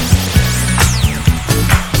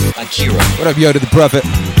 Akira. What up, Yoda the Prophet?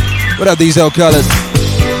 What up, these old colors?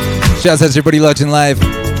 Shouts out to everybody watching live.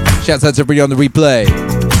 Shouts out to everybody on the replay.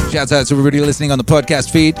 Shouts out to everybody listening on the podcast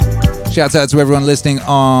feed. Shouts out to everyone listening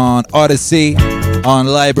on Odyssey, on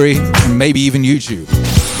Library, and maybe even YouTube.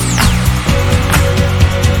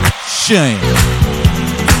 Shame.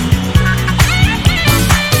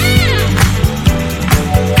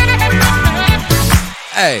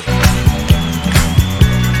 Hey.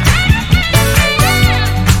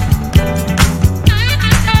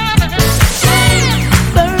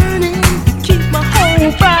 Burning to keep my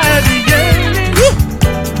whole body yearning.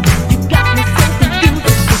 You got me so confused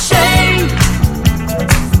with shame.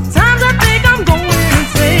 Sometimes I think I'm going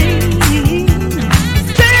insane.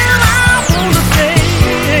 Still I wanna stay.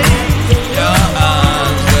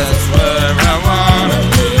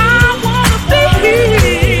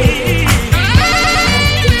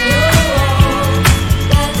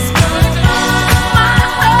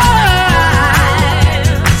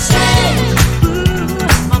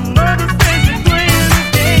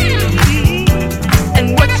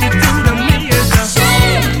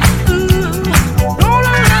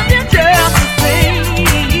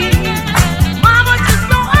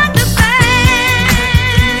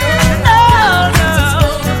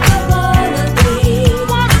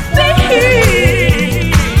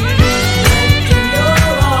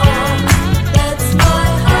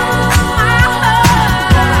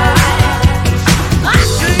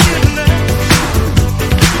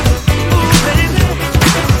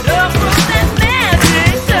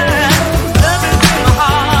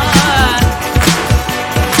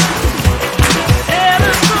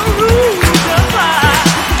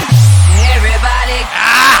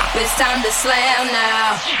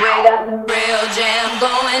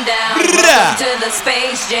 to the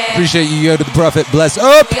Space Jam. Appreciate you, Yo to the Prophet. Bless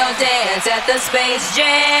up. Your dance at the Space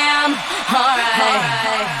Jam.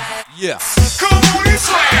 Alright. Yeah. Come on and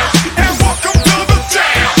slam, and welcome to the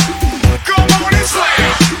jam. Come on and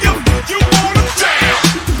slam, if you wanna jam.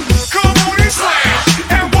 Come on and slam,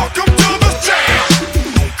 and welcome to the jam.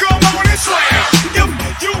 Come on and slam,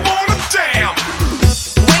 if you wanna jam.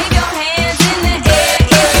 Wave your hands in the air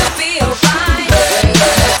if you feel fine. We're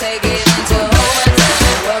gonna take it into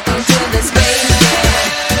overtime. Welcome to the Space Jam.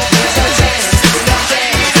 Here's your chance to your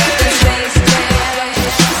dance at the Space Jam.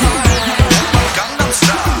 Gangnam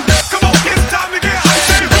Style. Come on, it's time to get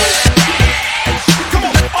icy. Come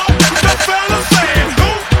on, all the fellas saying who?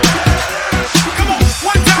 Come on,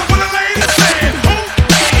 one time for the ladies saying who?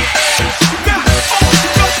 Now all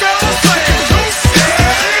the fellas saying who?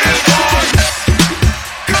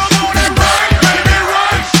 Come on and run, baby,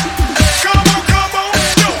 run. Come on,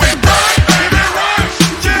 do it, run, baby, run.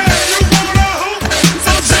 Yeah, you wanna hoop,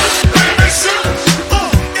 so shoot, baby, shoot.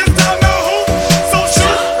 It's time to hoop, so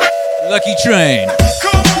shoot. Lucky Train.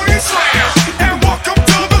 Come on and slam, and welcome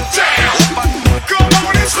to the jam. Come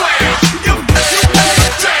on and slam, if you wanna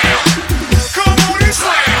jam. Come on and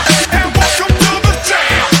slam, and welcome to the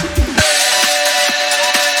jam.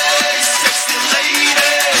 Sexy lady,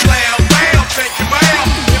 slam, bam, take your bam.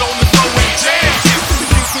 Get on the floor and jam.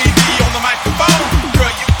 UCB on the microphone,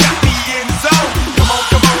 girl, you got me in the zone. Come on,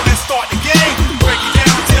 and start the game. Break it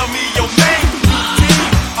down, tell me your name.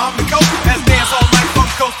 Team, I'm the coach. Let's dance all night from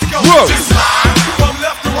coast to coast. Whoa. Just slide from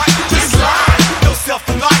left to right, just slide. No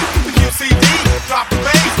self-denial, the QCD, drop the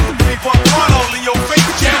bass. 3.1 all in your face,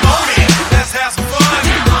 jam on it. Let's have some fun.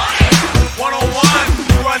 One-on-one,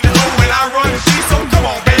 you run the O and I run the G, so come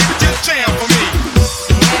on, baby, just jam for me.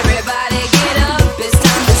 Everybody get up, it's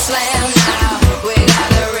time to slam now. We got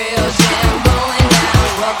a real jam going down.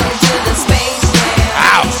 Welcome to the Space Jam.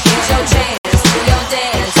 Ow. Here's your chance to your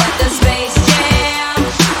dance at the Space Jam.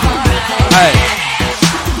 Alright. Hey.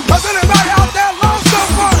 Has anybody out there lost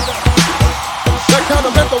someone that kind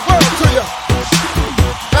of meant the world to you?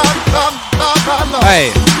 No.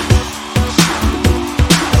 Hey.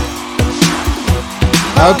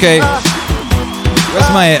 Okay. Where's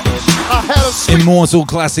my I had a sweet, immortal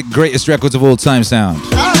classic greatest records of all time sound?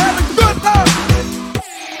 I had a good time.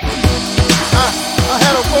 I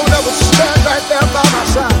had a woman that was standing right there by my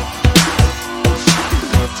side.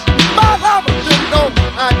 My lover didn't know,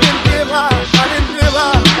 I didn't realize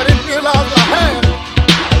I had.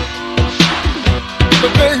 The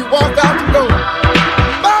day he walked out the door,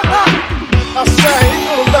 my lover, I swear he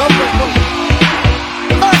gonna love me more.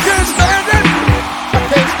 I can't stand it,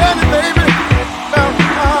 baby. No.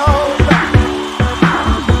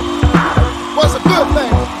 Was a good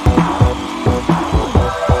thing.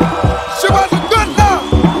 She was a good love.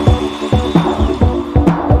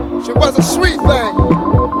 She was a sweet thing.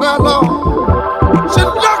 My Lord. She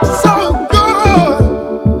looked so good.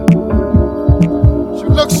 She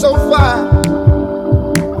looked so fine.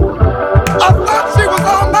 I thought she was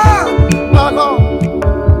all mine. My Lord.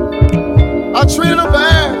 I treated her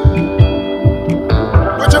bad.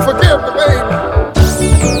 Would you forgive me, baby?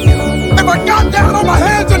 If I got down on my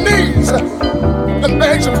hands and knees and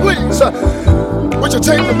begged you, please, would you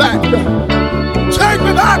take me back? Take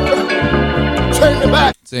me back. Take me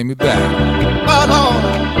back. Take me back. My Lord,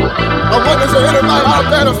 I wonder if there's anybody out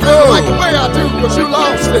there that feels like the way I do, but you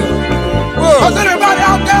lost it. Has anybody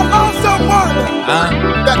out there lost someone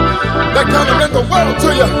that kind of meant the world to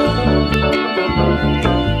you?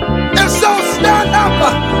 And so stand up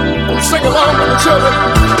and sing along with the children.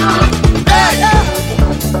 Yeah, yeah.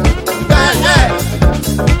 Yeah, yeah.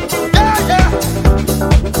 Yeah, yeah.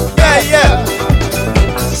 Yeah, yeah.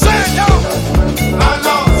 Sing, y'all. I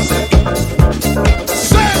lost it.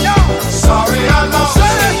 Sing, y'all. Sorry, I lost it.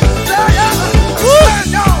 Yeah, yeah.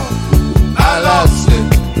 Sing, y'all. I lost it.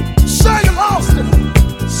 Say you lost it.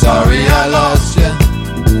 Sorry, I lost it.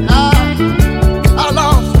 I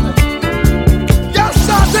lost it. Yes,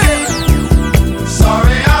 I did.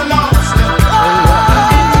 Sorry, I lost it.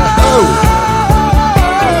 Oh.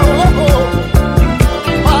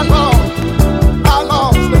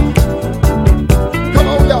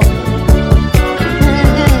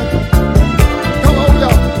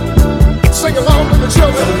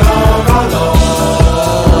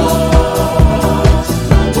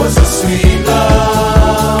 Was a sweet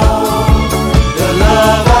love.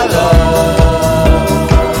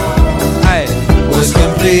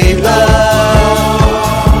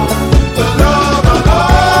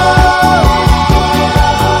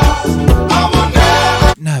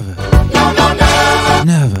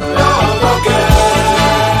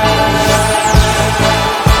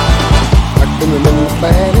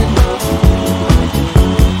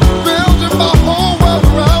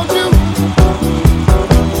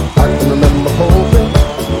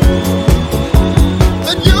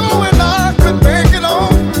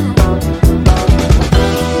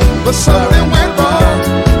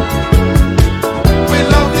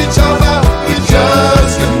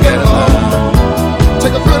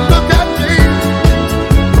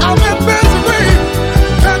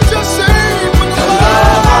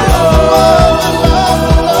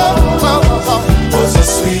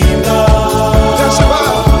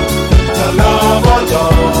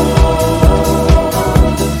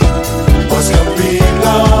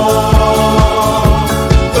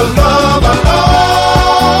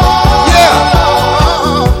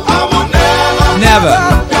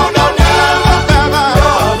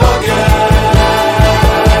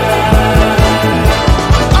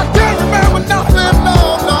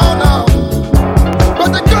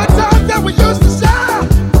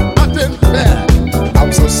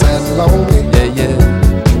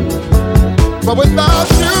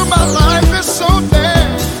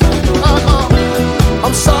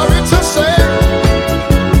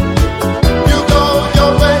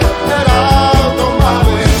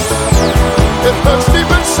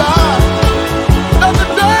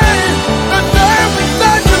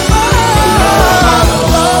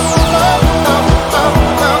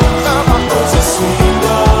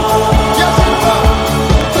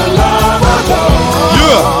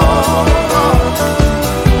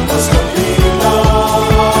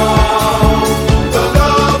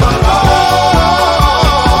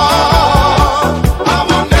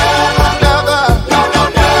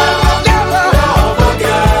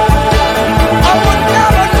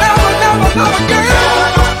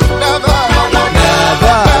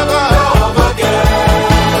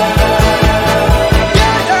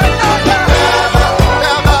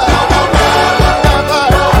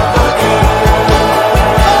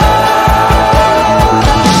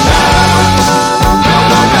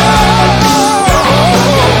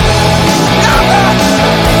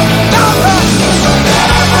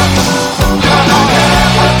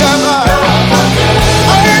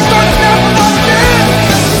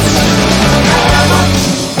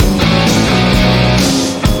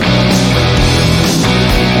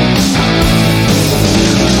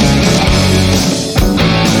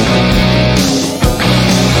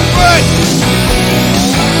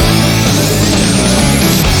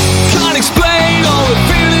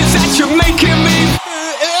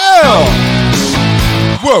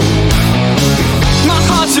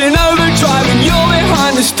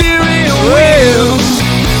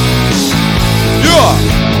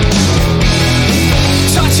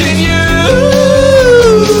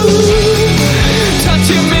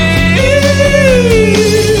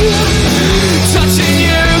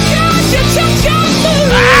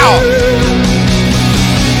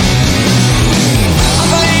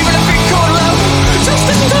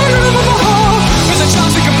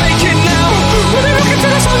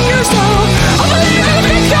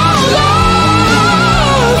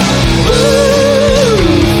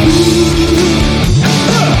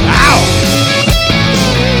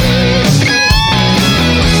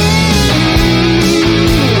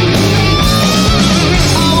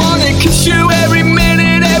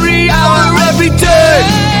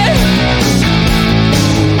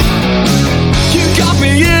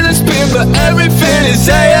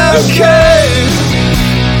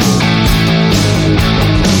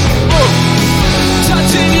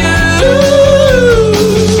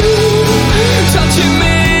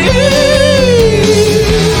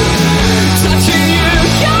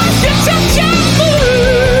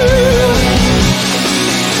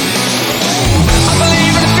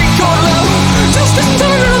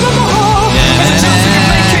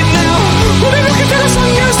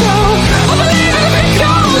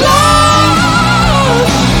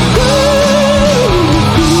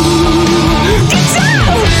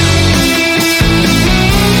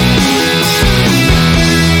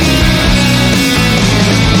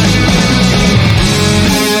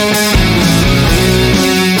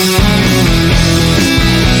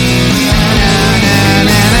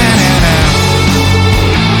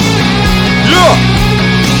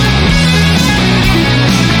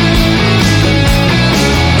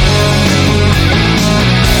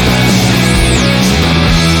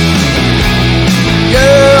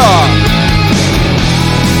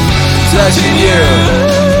 touching you,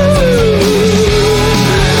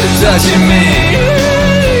 touching me.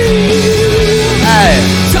 Hey,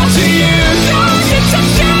 touching you,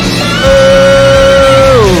 touching me.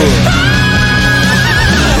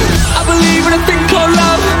 I believe in a thing called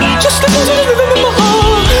love. Just listen to the rhythm in my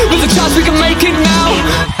heart. There's a chance we can make it now.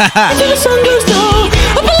 Until the sun goes down.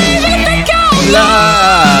 I believe in a thing called love.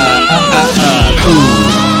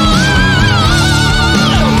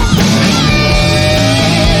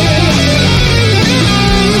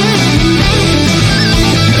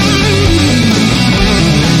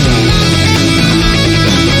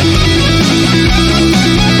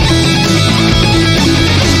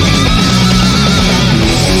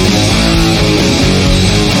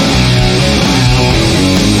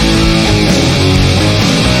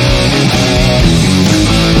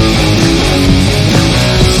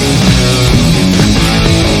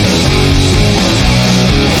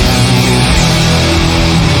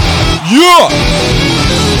 Yeah!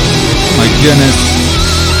 My goodness.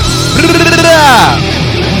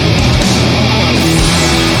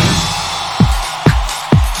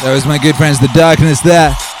 That was my good friends, The Darkness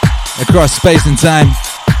there, across space and time.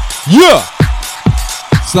 Yeah!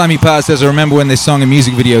 Slimy Power says, I remember when this song and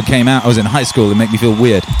music video came out, I was in high school, it made me feel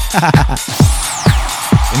weird.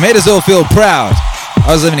 It made us all feel proud. I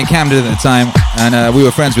was living in Camden at the time, and we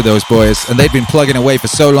were friends with those boys, and they'd been plugging away for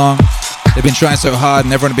so long. They've been trying so hard,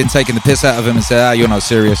 and everyone had been taking the piss out of them and said, you're not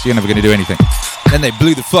serious, you're never going to do anything. Then they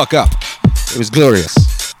blew the fuck up. It was glorious.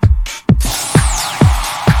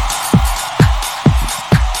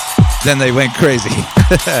 Then they went crazy.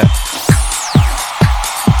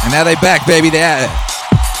 And now they back, baby. They at it.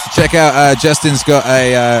 Check out, Justin's got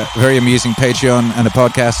a very amusing Patreon and a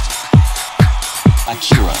podcast.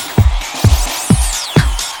 Akira.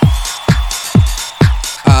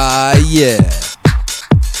 Yeah.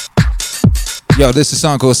 Yo, this is a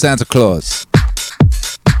song called Santa Claus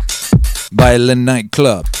by Le Night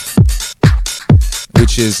Club,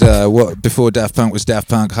 which is what before Daft Punk was Daft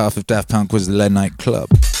Punk, half of Daft Punk was the Le Night Club.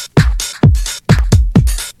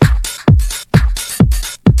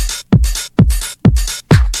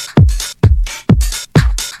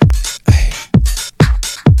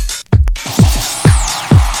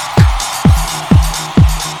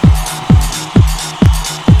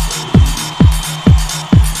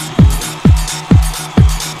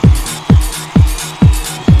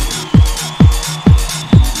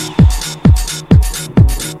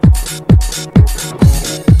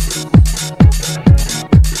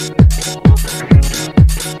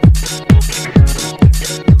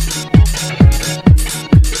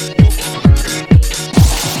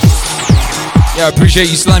 I appreciate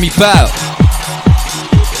you, Slimy Pal.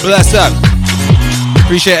 Bless up.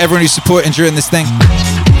 Appreciate everyone who's supporting during this thing.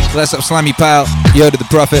 Bless up, Slimy Pal. Yo to the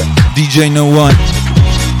Prophet. DJ No One.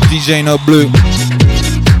 DJ No Blue.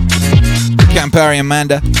 Campari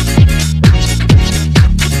Amanda.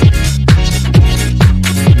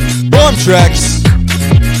 Bomb Tracks.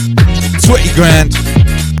 20 grand.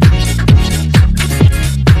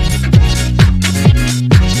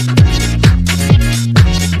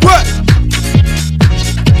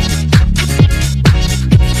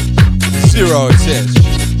 Zero it says.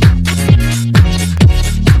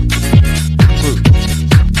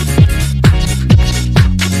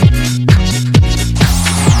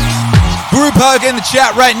 Group hug in the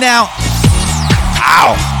chat right now.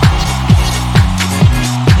 Ow.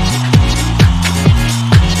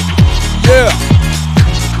 Yeah.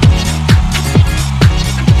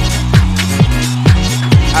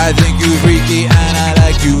 I think you freaky and I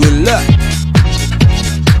like you a lot.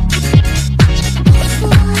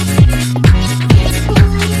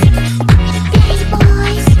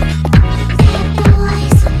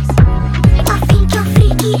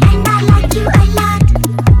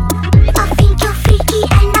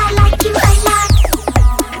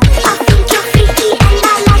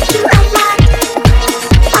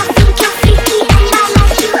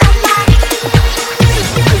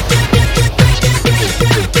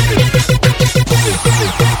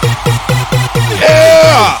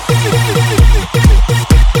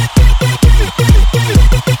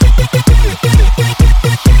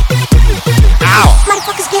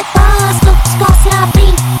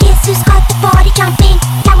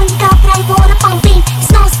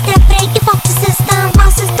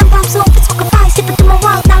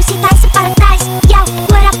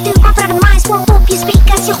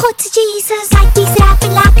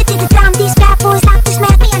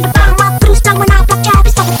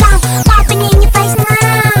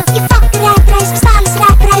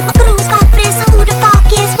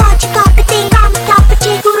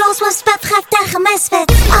 misfit.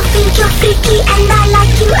 I think you're freaky and I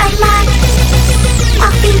like you a lot. I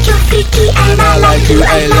think you're freaky and I like you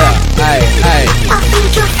a lot. Hey, hey. I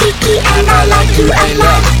think you're freaky and I like you a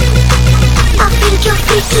lot. I think you're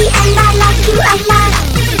freaky and I like you a lot.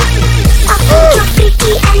 I think you're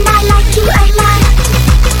freaky and I like you a lot.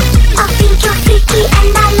 I think you're freaky and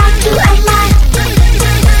I like you a lot.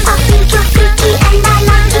 I think you're freaky and I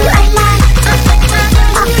like you a lot.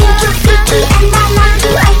 I think you're freaky and I like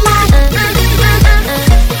you a lot.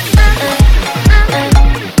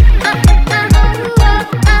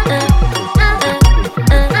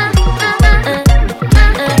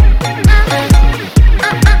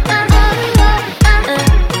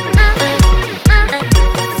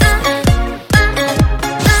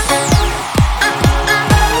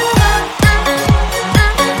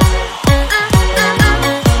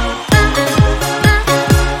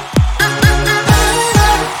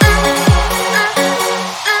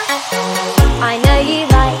 I know you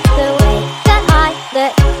like the way that I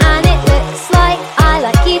look, and it looks like I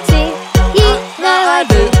like you too. You know I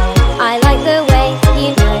do. I like the way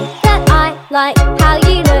you know that I like how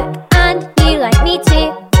you look, and you like me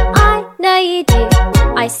too. I know you do.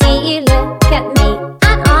 I see you look at me,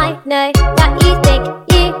 and I know that you think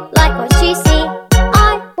you like what you see.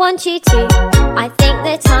 I want you to. I think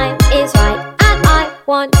the time is right, and I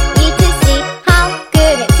want you to see how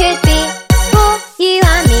good it could be for you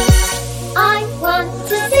and me. I want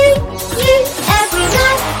to see you every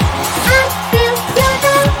night and feel your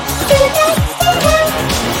love be next to mine.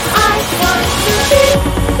 I want to see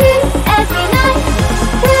you every night.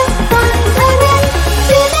 We'll find a way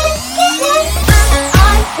to make it right.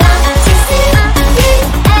 I want to see you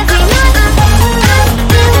every night and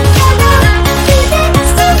feel your love be next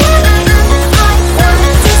to mine. I want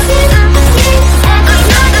to see you every night. We'll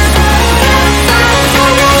find a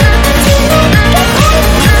way to make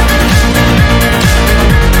it right.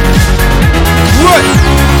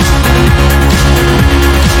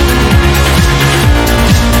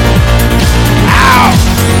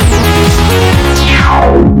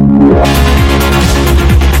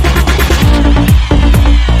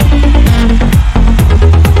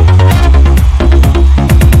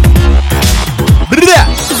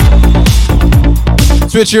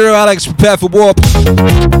 Switcheroo, Alex, prepare for warp.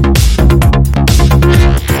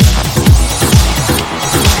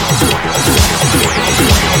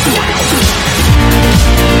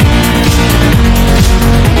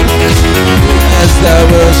 As the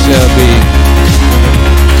will shall be,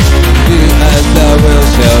 as the will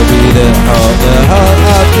shall be, the heart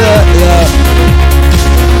of the love.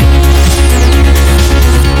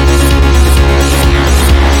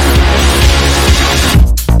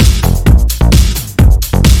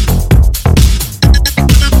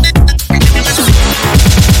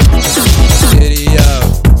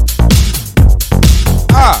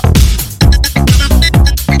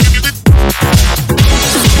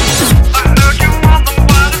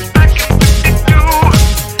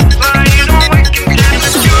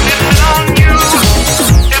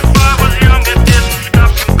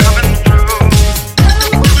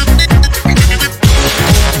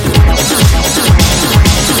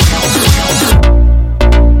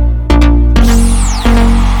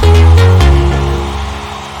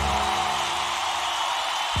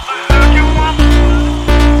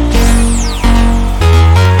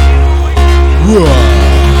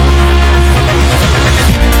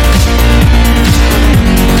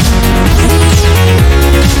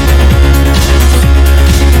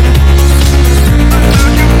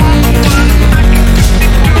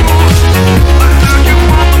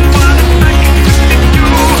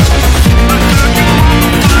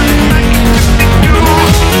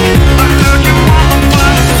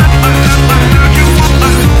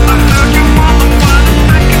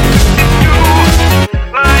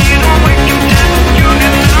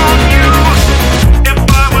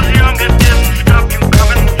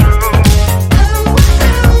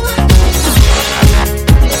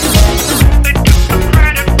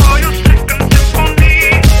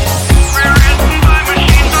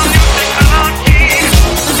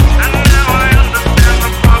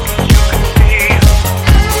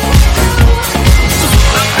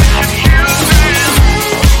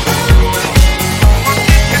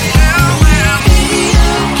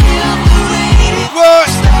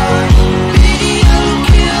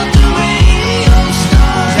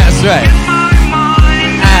 That's right.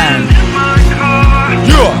 And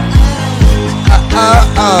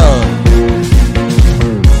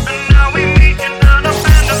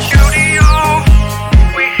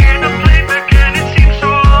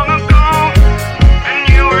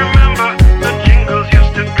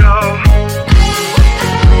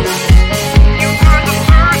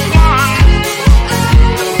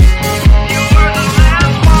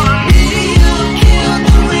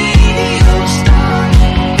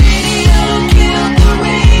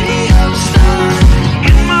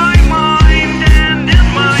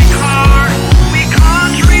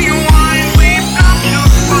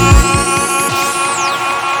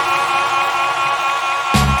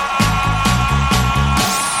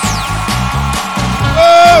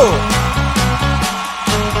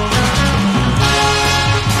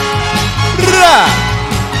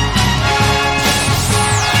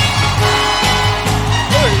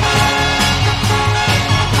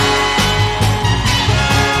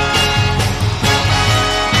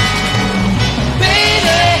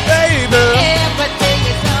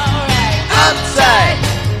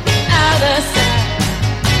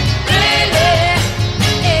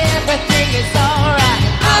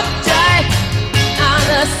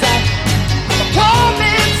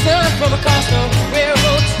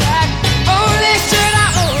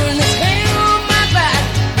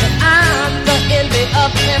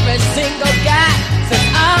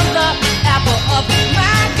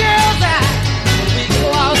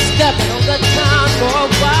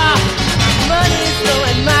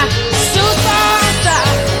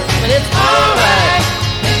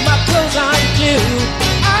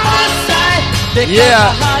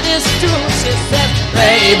Yeah. My heart is true, she said,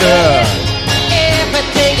 baby,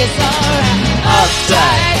 everything is alright.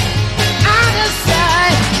 Upside, out of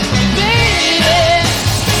sight, baby,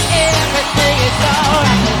 everything is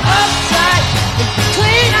alright. Upside,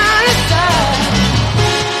 clean out of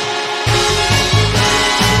sight.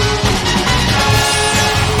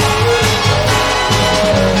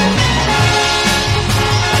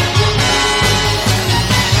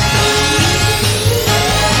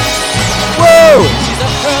 Whoa! She's a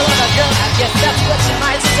girl and a girl, I guess that's what you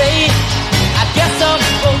might say. I guess some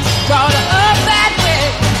folks brought her up that way.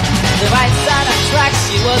 The right side of tracks,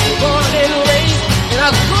 she was born and raised in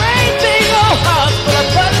a great big old house full of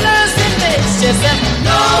butlers and maids. She said,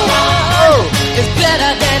 no one is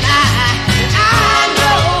better than I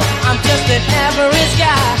know I'm just an average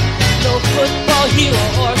guy, no football hero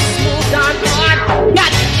or smooth Don Juan. Got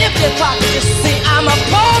empty pockets, you see, I'm a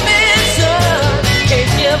poor man's son. Can't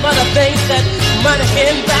give her the things that money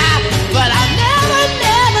can buy, but I'll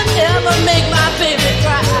never make my baby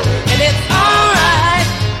cry. And it's alright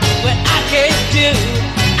when I can't do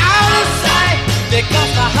out of sight, because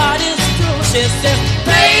my heart is true. She says,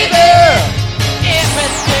 baby,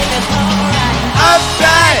 everything is alright.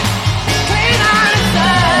 Upside, clean out of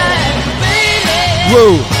sight, baby.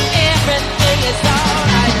 whoa, Everything is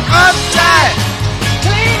alright. upside.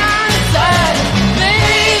 Clean out of sight,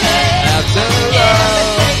 baby.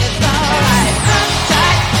 Everything is alright.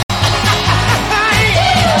 Upside.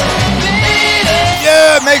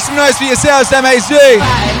 Yeah, make some noise for yourselves, MAC.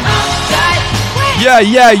 Yeah,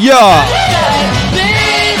 yeah, yeah.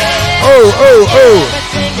 Oh, oh, oh.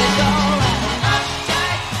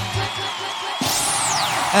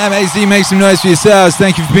 MAC, make some noise for yourselves.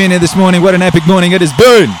 Thank you for being here this morning. What an epic morning it has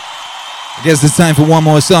been. I guess it's time for one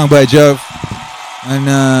more song by Jove.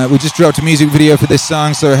 And we just dropped a music video for this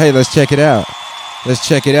song, so hey, let's check it out. Let's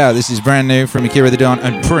check it out. This is brand new from Akira the Don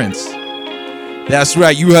and Prince. That's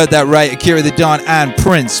right, you heard that right. Akira the Don and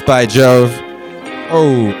Prince by Jove.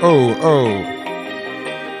 Oh, oh, oh.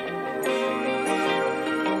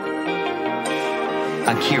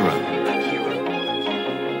 Akira.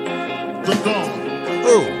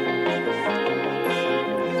 Oh.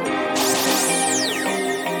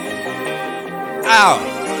 Ow.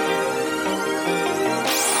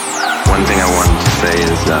 One thing I wanted to say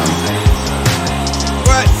is,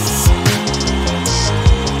 What?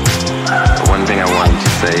 one thing I wanted to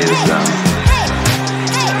say is,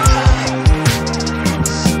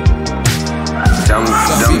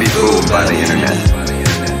 don't be fooled by the internet.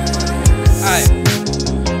 Aye.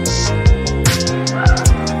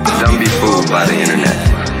 Don't be fooled by the internet.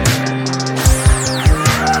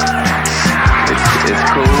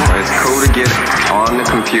 It's cool to get on the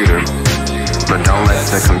computer, but don't let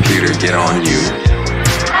the computer get on you.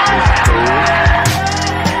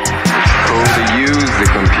 It's cool to use the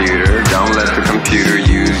computer, don't let the computer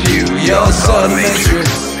use you. You're so the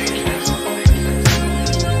matrix.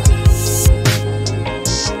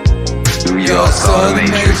 You're so the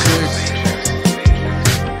matrix.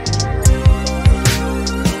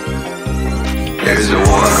 There's a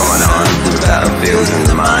war going on, the battlefields in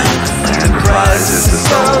the mind, and the prize is the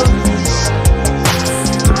soul.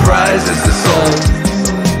 The prize is the soul.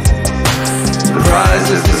 The prize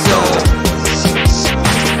is the soul.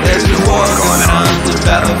 There's a war going on, the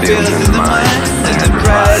battlefields in the mind, and the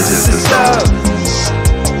prize is the soul.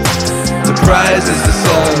 The prize is the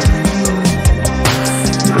soul.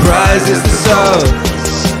 The prize is the soul.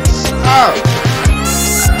 Oh.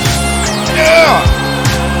 Yeah.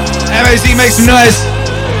 MAC, make some noise.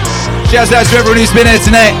 Shouts out to everyone who's been here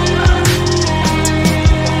tonight.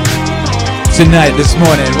 Tonight, this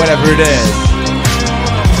morning, whatever it is.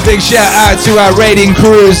 Big shout out to our rating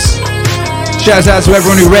crews. Shouts out to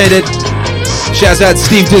everyone who rated. Shouts out to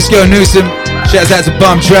Steve Disco Newsom. Shouts out to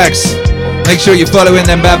Bomb Tracks. Make sure you're following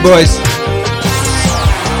them bad boys.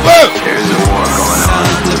 Whoa! There's a war going on,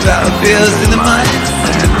 the battlefields in the mind,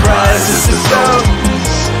 and the prize is the soul.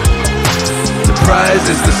 The prize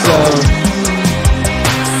is the soul.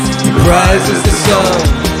 The prize is the soul.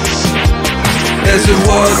 There's a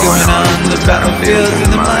war going on, the battlefields in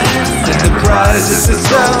the mind, and the prize is the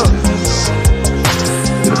soul.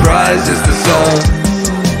 The prize is the soul.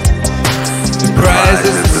 The prize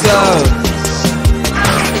is the soul.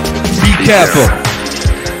 Be careful.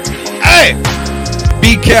 Hey!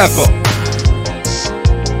 Be careful.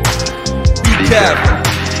 Be careful.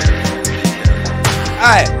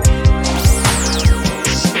 Hey!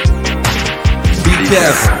 Be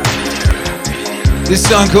careful. This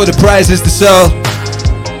song called The Prize is the Soul.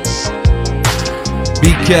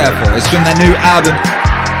 Be careful. It's from that new album.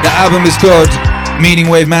 The album is called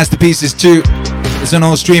Meaningwave Masterpieces 2. It's on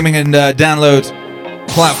all streaming and download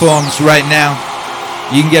platforms right now.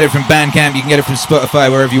 You can get it from Bandcamp, you can get it from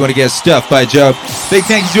Spotify, wherever you want to get stuff by Joe. Big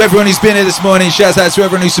thank you to everyone who's been here this morning. Shout out to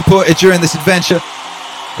everyone who supported during this adventure.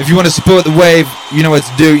 If you want to support the wave, you know what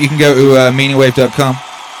to do. You can go to meaningwave.com.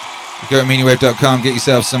 Go to meaningwave.com, get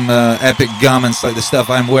yourself some epic garments like the stuff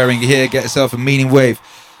I'm wearing here. Get yourself a Meaningwave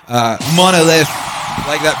monolith,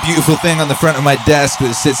 like that beautiful thing on the front of my desk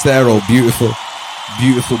that sits there all beautiful.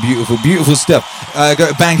 Beautiful, beautiful, beautiful stuff. Go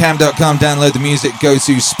to bandcamp.com, download the music, go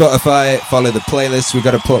to Spotify, follow the playlists. We've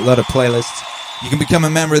got a lot of playlists. You can become a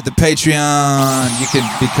member of the Patreon. You can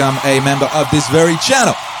become a member of this very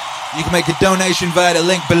channel. You can make a donation via the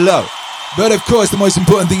link below. But of course, the most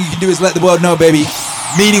important thing you can do is let the world know, baby,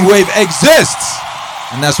 Meaningwave exists.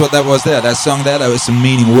 And that's what that was there. That song there, that was some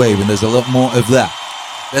Meaningwave, and there's a lot more of that.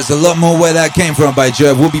 There's a lot more where that came from by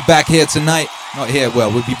Joe. We'll be back here tonight. Not here, well,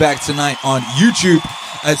 we'll be back tonight on YouTube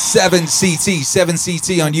at 7CT.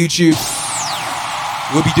 7CT on YouTube.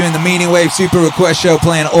 We'll be doing the Meaningwave Super Request Show,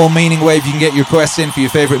 playing all Meaningwave. You can get your requests in for your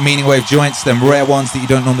favorite Meaningwave joints, them rare ones that you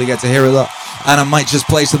don't normally get to hear a lot. And I might just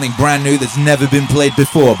play something brand new that's never been played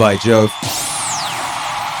before by Joe.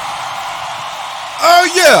 Oh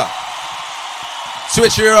yeah!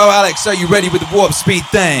 Switcheroo Alex, are you ready with the warp speed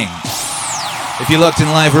thing? If you're locked in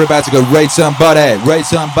live, we're about to go rate somebody. Rate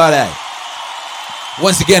somebody.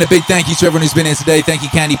 Once again, a big thank you to everyone who's been here today. Thank you,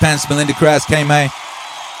 Candy Pants, Melinda Kras, K-May,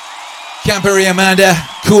 Campery Amanda,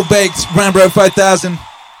 Cool Baked, Rambro 5000,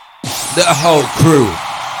 the whole crew.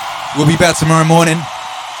 We'll be back tomorrow morning.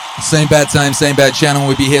 Same bad time, same bad channel.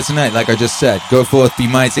 We'll be here tonight, like I just said. Go forth, be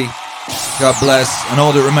mighty. God bless. And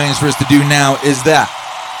all that remains for us to do now is that.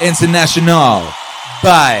 International.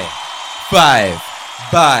 Bye. 5.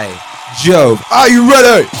 Bye. Jove. Are you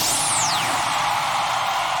ready?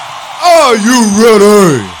 Are you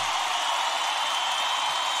ready?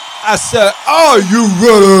 I said, are you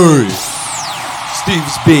ready?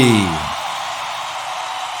 Steve's B.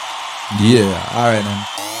 Yeah, alright then.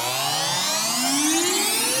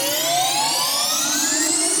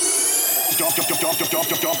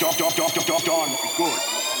 Good.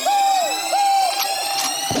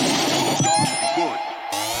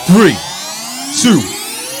 3, 2,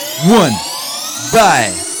 1.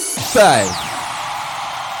 Bye. 5.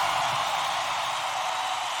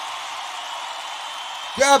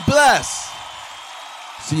 God bless.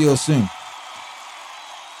 See you all soon.